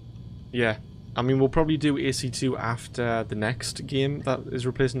 Yeah. I mean, we'll probably do AC2 after the next game that is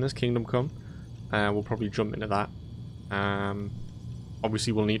replacing this, Kingdom Come. We'll probably jump into that.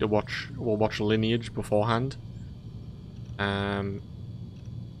 Obviously we'll need to watch Lineage beforehand. At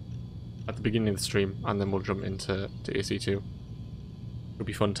the beginning of the stream, and then we'll jump into AC2. It'll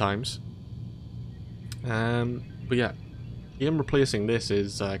be fun times. But yeah, the game replacing this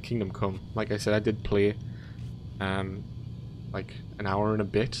is Kingdom Come. Like I said, I did play like an hour and a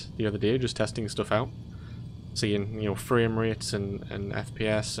bit the other day, just testing stuff out, seeing, you know, frame rates and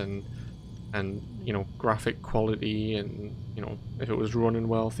FPS and you know, graphic quality, and, you know, if it was running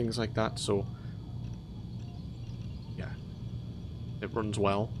well, things like that. So yeah, it runs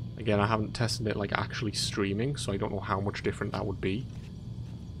well. Again, I haven't tested it like actually streaming, so I don't know how much different that would be.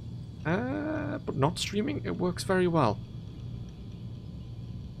 But not streaming, it works very well.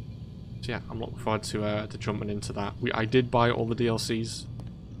 So yeah, I'm looking forward to jumping into that. I did buy all the DLCs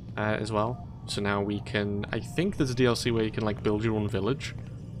as well, so now we can. I think there's a DLC where you can like build your own village,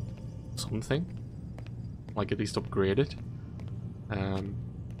 something, like at least upgrade it.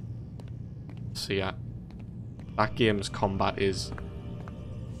 So yeah, that game's combat is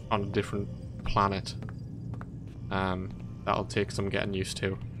on a different planet. That'll take some getting used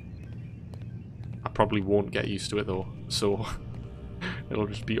to. I probably won't get used to it though, so it'll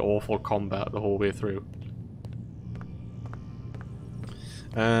just be awful combat the whole way through.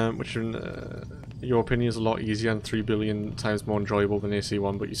 Which in your opinion is a lot easier and 3 billion times more enjoyable than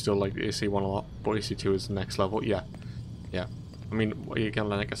AC1, but you still like AC1 a lot, but AC2 is the next level. Yeah, yeah. I mean, again,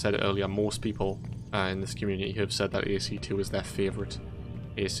 like I said earlier, most people in this community have said that AC2 is their favourite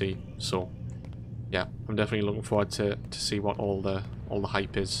AC, so yeah, I'm definitely looking forward to see what all the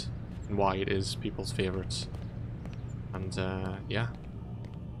hype is and why it is people's favourites. And yeah,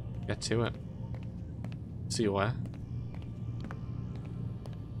 get to it. See you where.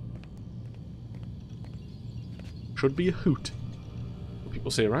 Should be a hoot. What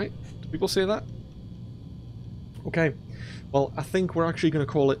people say, right? Do people say that? Okay. Well, I think we're actually going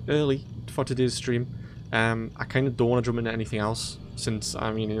to call it early for today's stream. I kind of don't want to jump into anything else, since,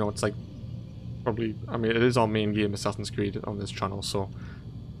 I mean, you know, it's like, probably, I mean, it is our main game, Assassin's Creed, on this channel, so,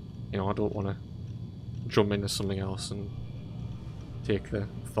 you know, I don't want to jump into something else and take the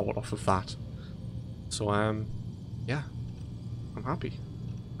thought off of that. So, yeah, I'm happy.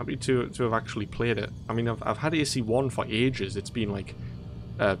 Happy to have actually played it. I mean, I've had AC1 for ages. It's been like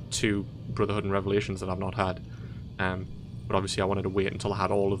 2 Brotherhood and Revelations that I've not had. But but obviously I wanted to wait until I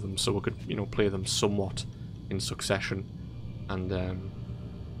had all of them so I could, you know, play them somewhat in succession. And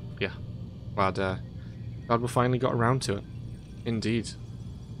yeah, glad we finally got around to it. Indeed.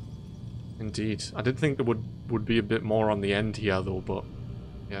 Indeed. I did think there would be a bit more on the end here though, but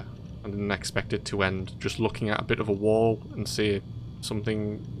yeah, I didn't expect it to end just looking at a bit of a wall and say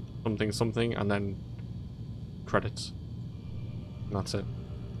something, something, something, and then credits. And that's it.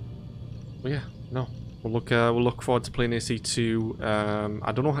 But yeah, no. We'll look forward to playing AC2.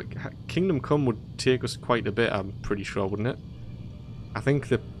 I don't know, Kingdom Come would take us quite a bit, I'm pretty sure, wouldn't it? I think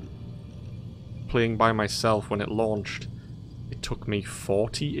that playing by myself when it launched, it took me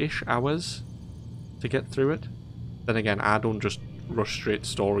 40-ish hours to get through it. Then again, I don't just rush straight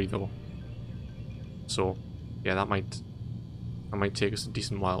story though. So yeah, that might take us a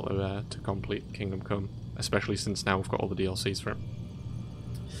decent while to complete Kingdom Come, especially since now we've got all the DLCs for it.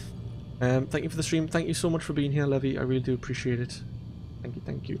 Thank you for the stream. Thank you so much for being here, Levy. I really do appreciate it. Thank you,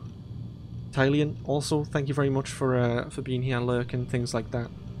 thank you. Tylian, also, thank you very much for being here, lurking, things like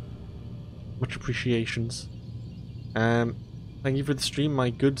that. Much appreciations. Thank you for the stream, my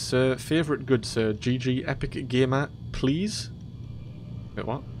good sir, favourite good sir, GG Epic Gamer, please. Wait,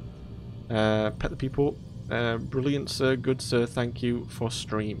 what? Pet the people. Brilliant sir, good sir, thank you for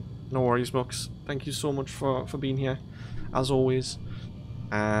stream. No worries, Mux. Thank you so much for being here, as always.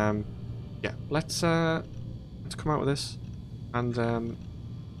 Yeah, let's come out with this, and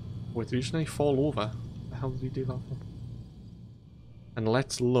wait, did you just nearly fall over? What the hell did you do that for? And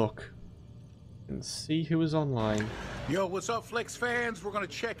let's look and see who is online. Yo, what's up, Flex fans? We're gonna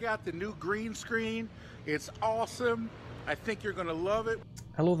check out the new green screen. It's awesome. I think you're gonna love it.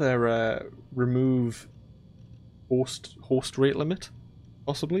 Hello there. Remove host rate limit,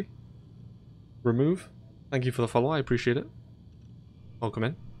 possibly. Remove. Thank you for the follow. I appreciate it. Welcome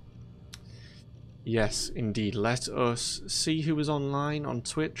in. Yes, indeed. Let us see who is online on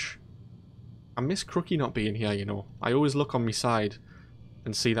Twitch. I miss Crookie not being here, you know. I always look on my side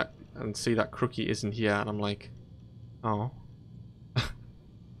and see that Crookie isn't here, and I'm like, oh.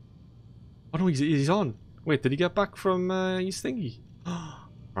 Oh no, he's on. Wait, did he get back from his thingy?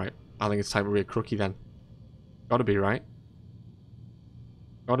 Right, I think it's time to raid Crookie then. Gotta be, right?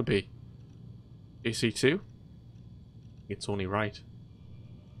 Gotta be. AC2? It's only right.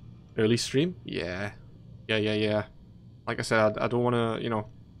 Early stream? Yeah. Yeah. Like I said, I don't want to, you know,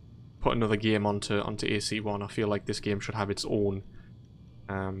 put another game onto AC1. I feel like this game should have its own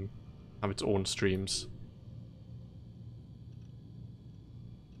streams.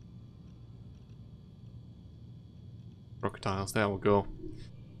 Crocodiles, there we go.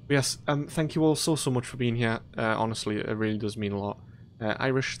 But yes, thank you all so much for being here. Honestly, it really does mean a lot.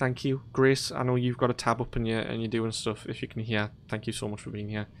 Irish, thank you. Grace, I know you've got a tab up and you're doing stuff. If you can hear, thank you so much for being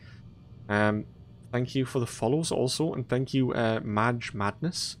here. Thank you for the follows also, and thank you, Madge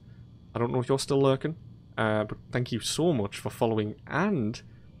Madness. I don't know if you're still lurking, but thank you so much for following and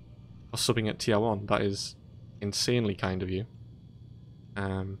for subbing at tier 1. That is insanely kind of you.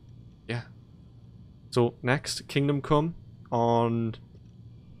 Yeah. So next, Kingdom Come on,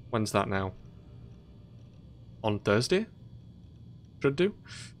 when's that now? On Thursday? Should do.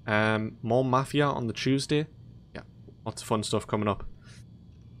 More Mafia on the Tuesday. Yeah, lots of fun stuff coming up.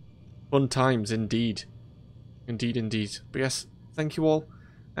 Fun times, indeed. Indeed. But yes, thank you all.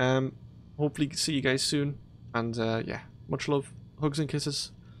 Hopefully see you guys soon. And yeah, much love. Hugs and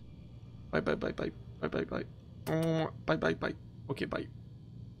kisses. Bye. Bye. Okay, bye.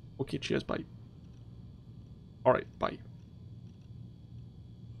 Okay, cheers, bye. Alright, bye.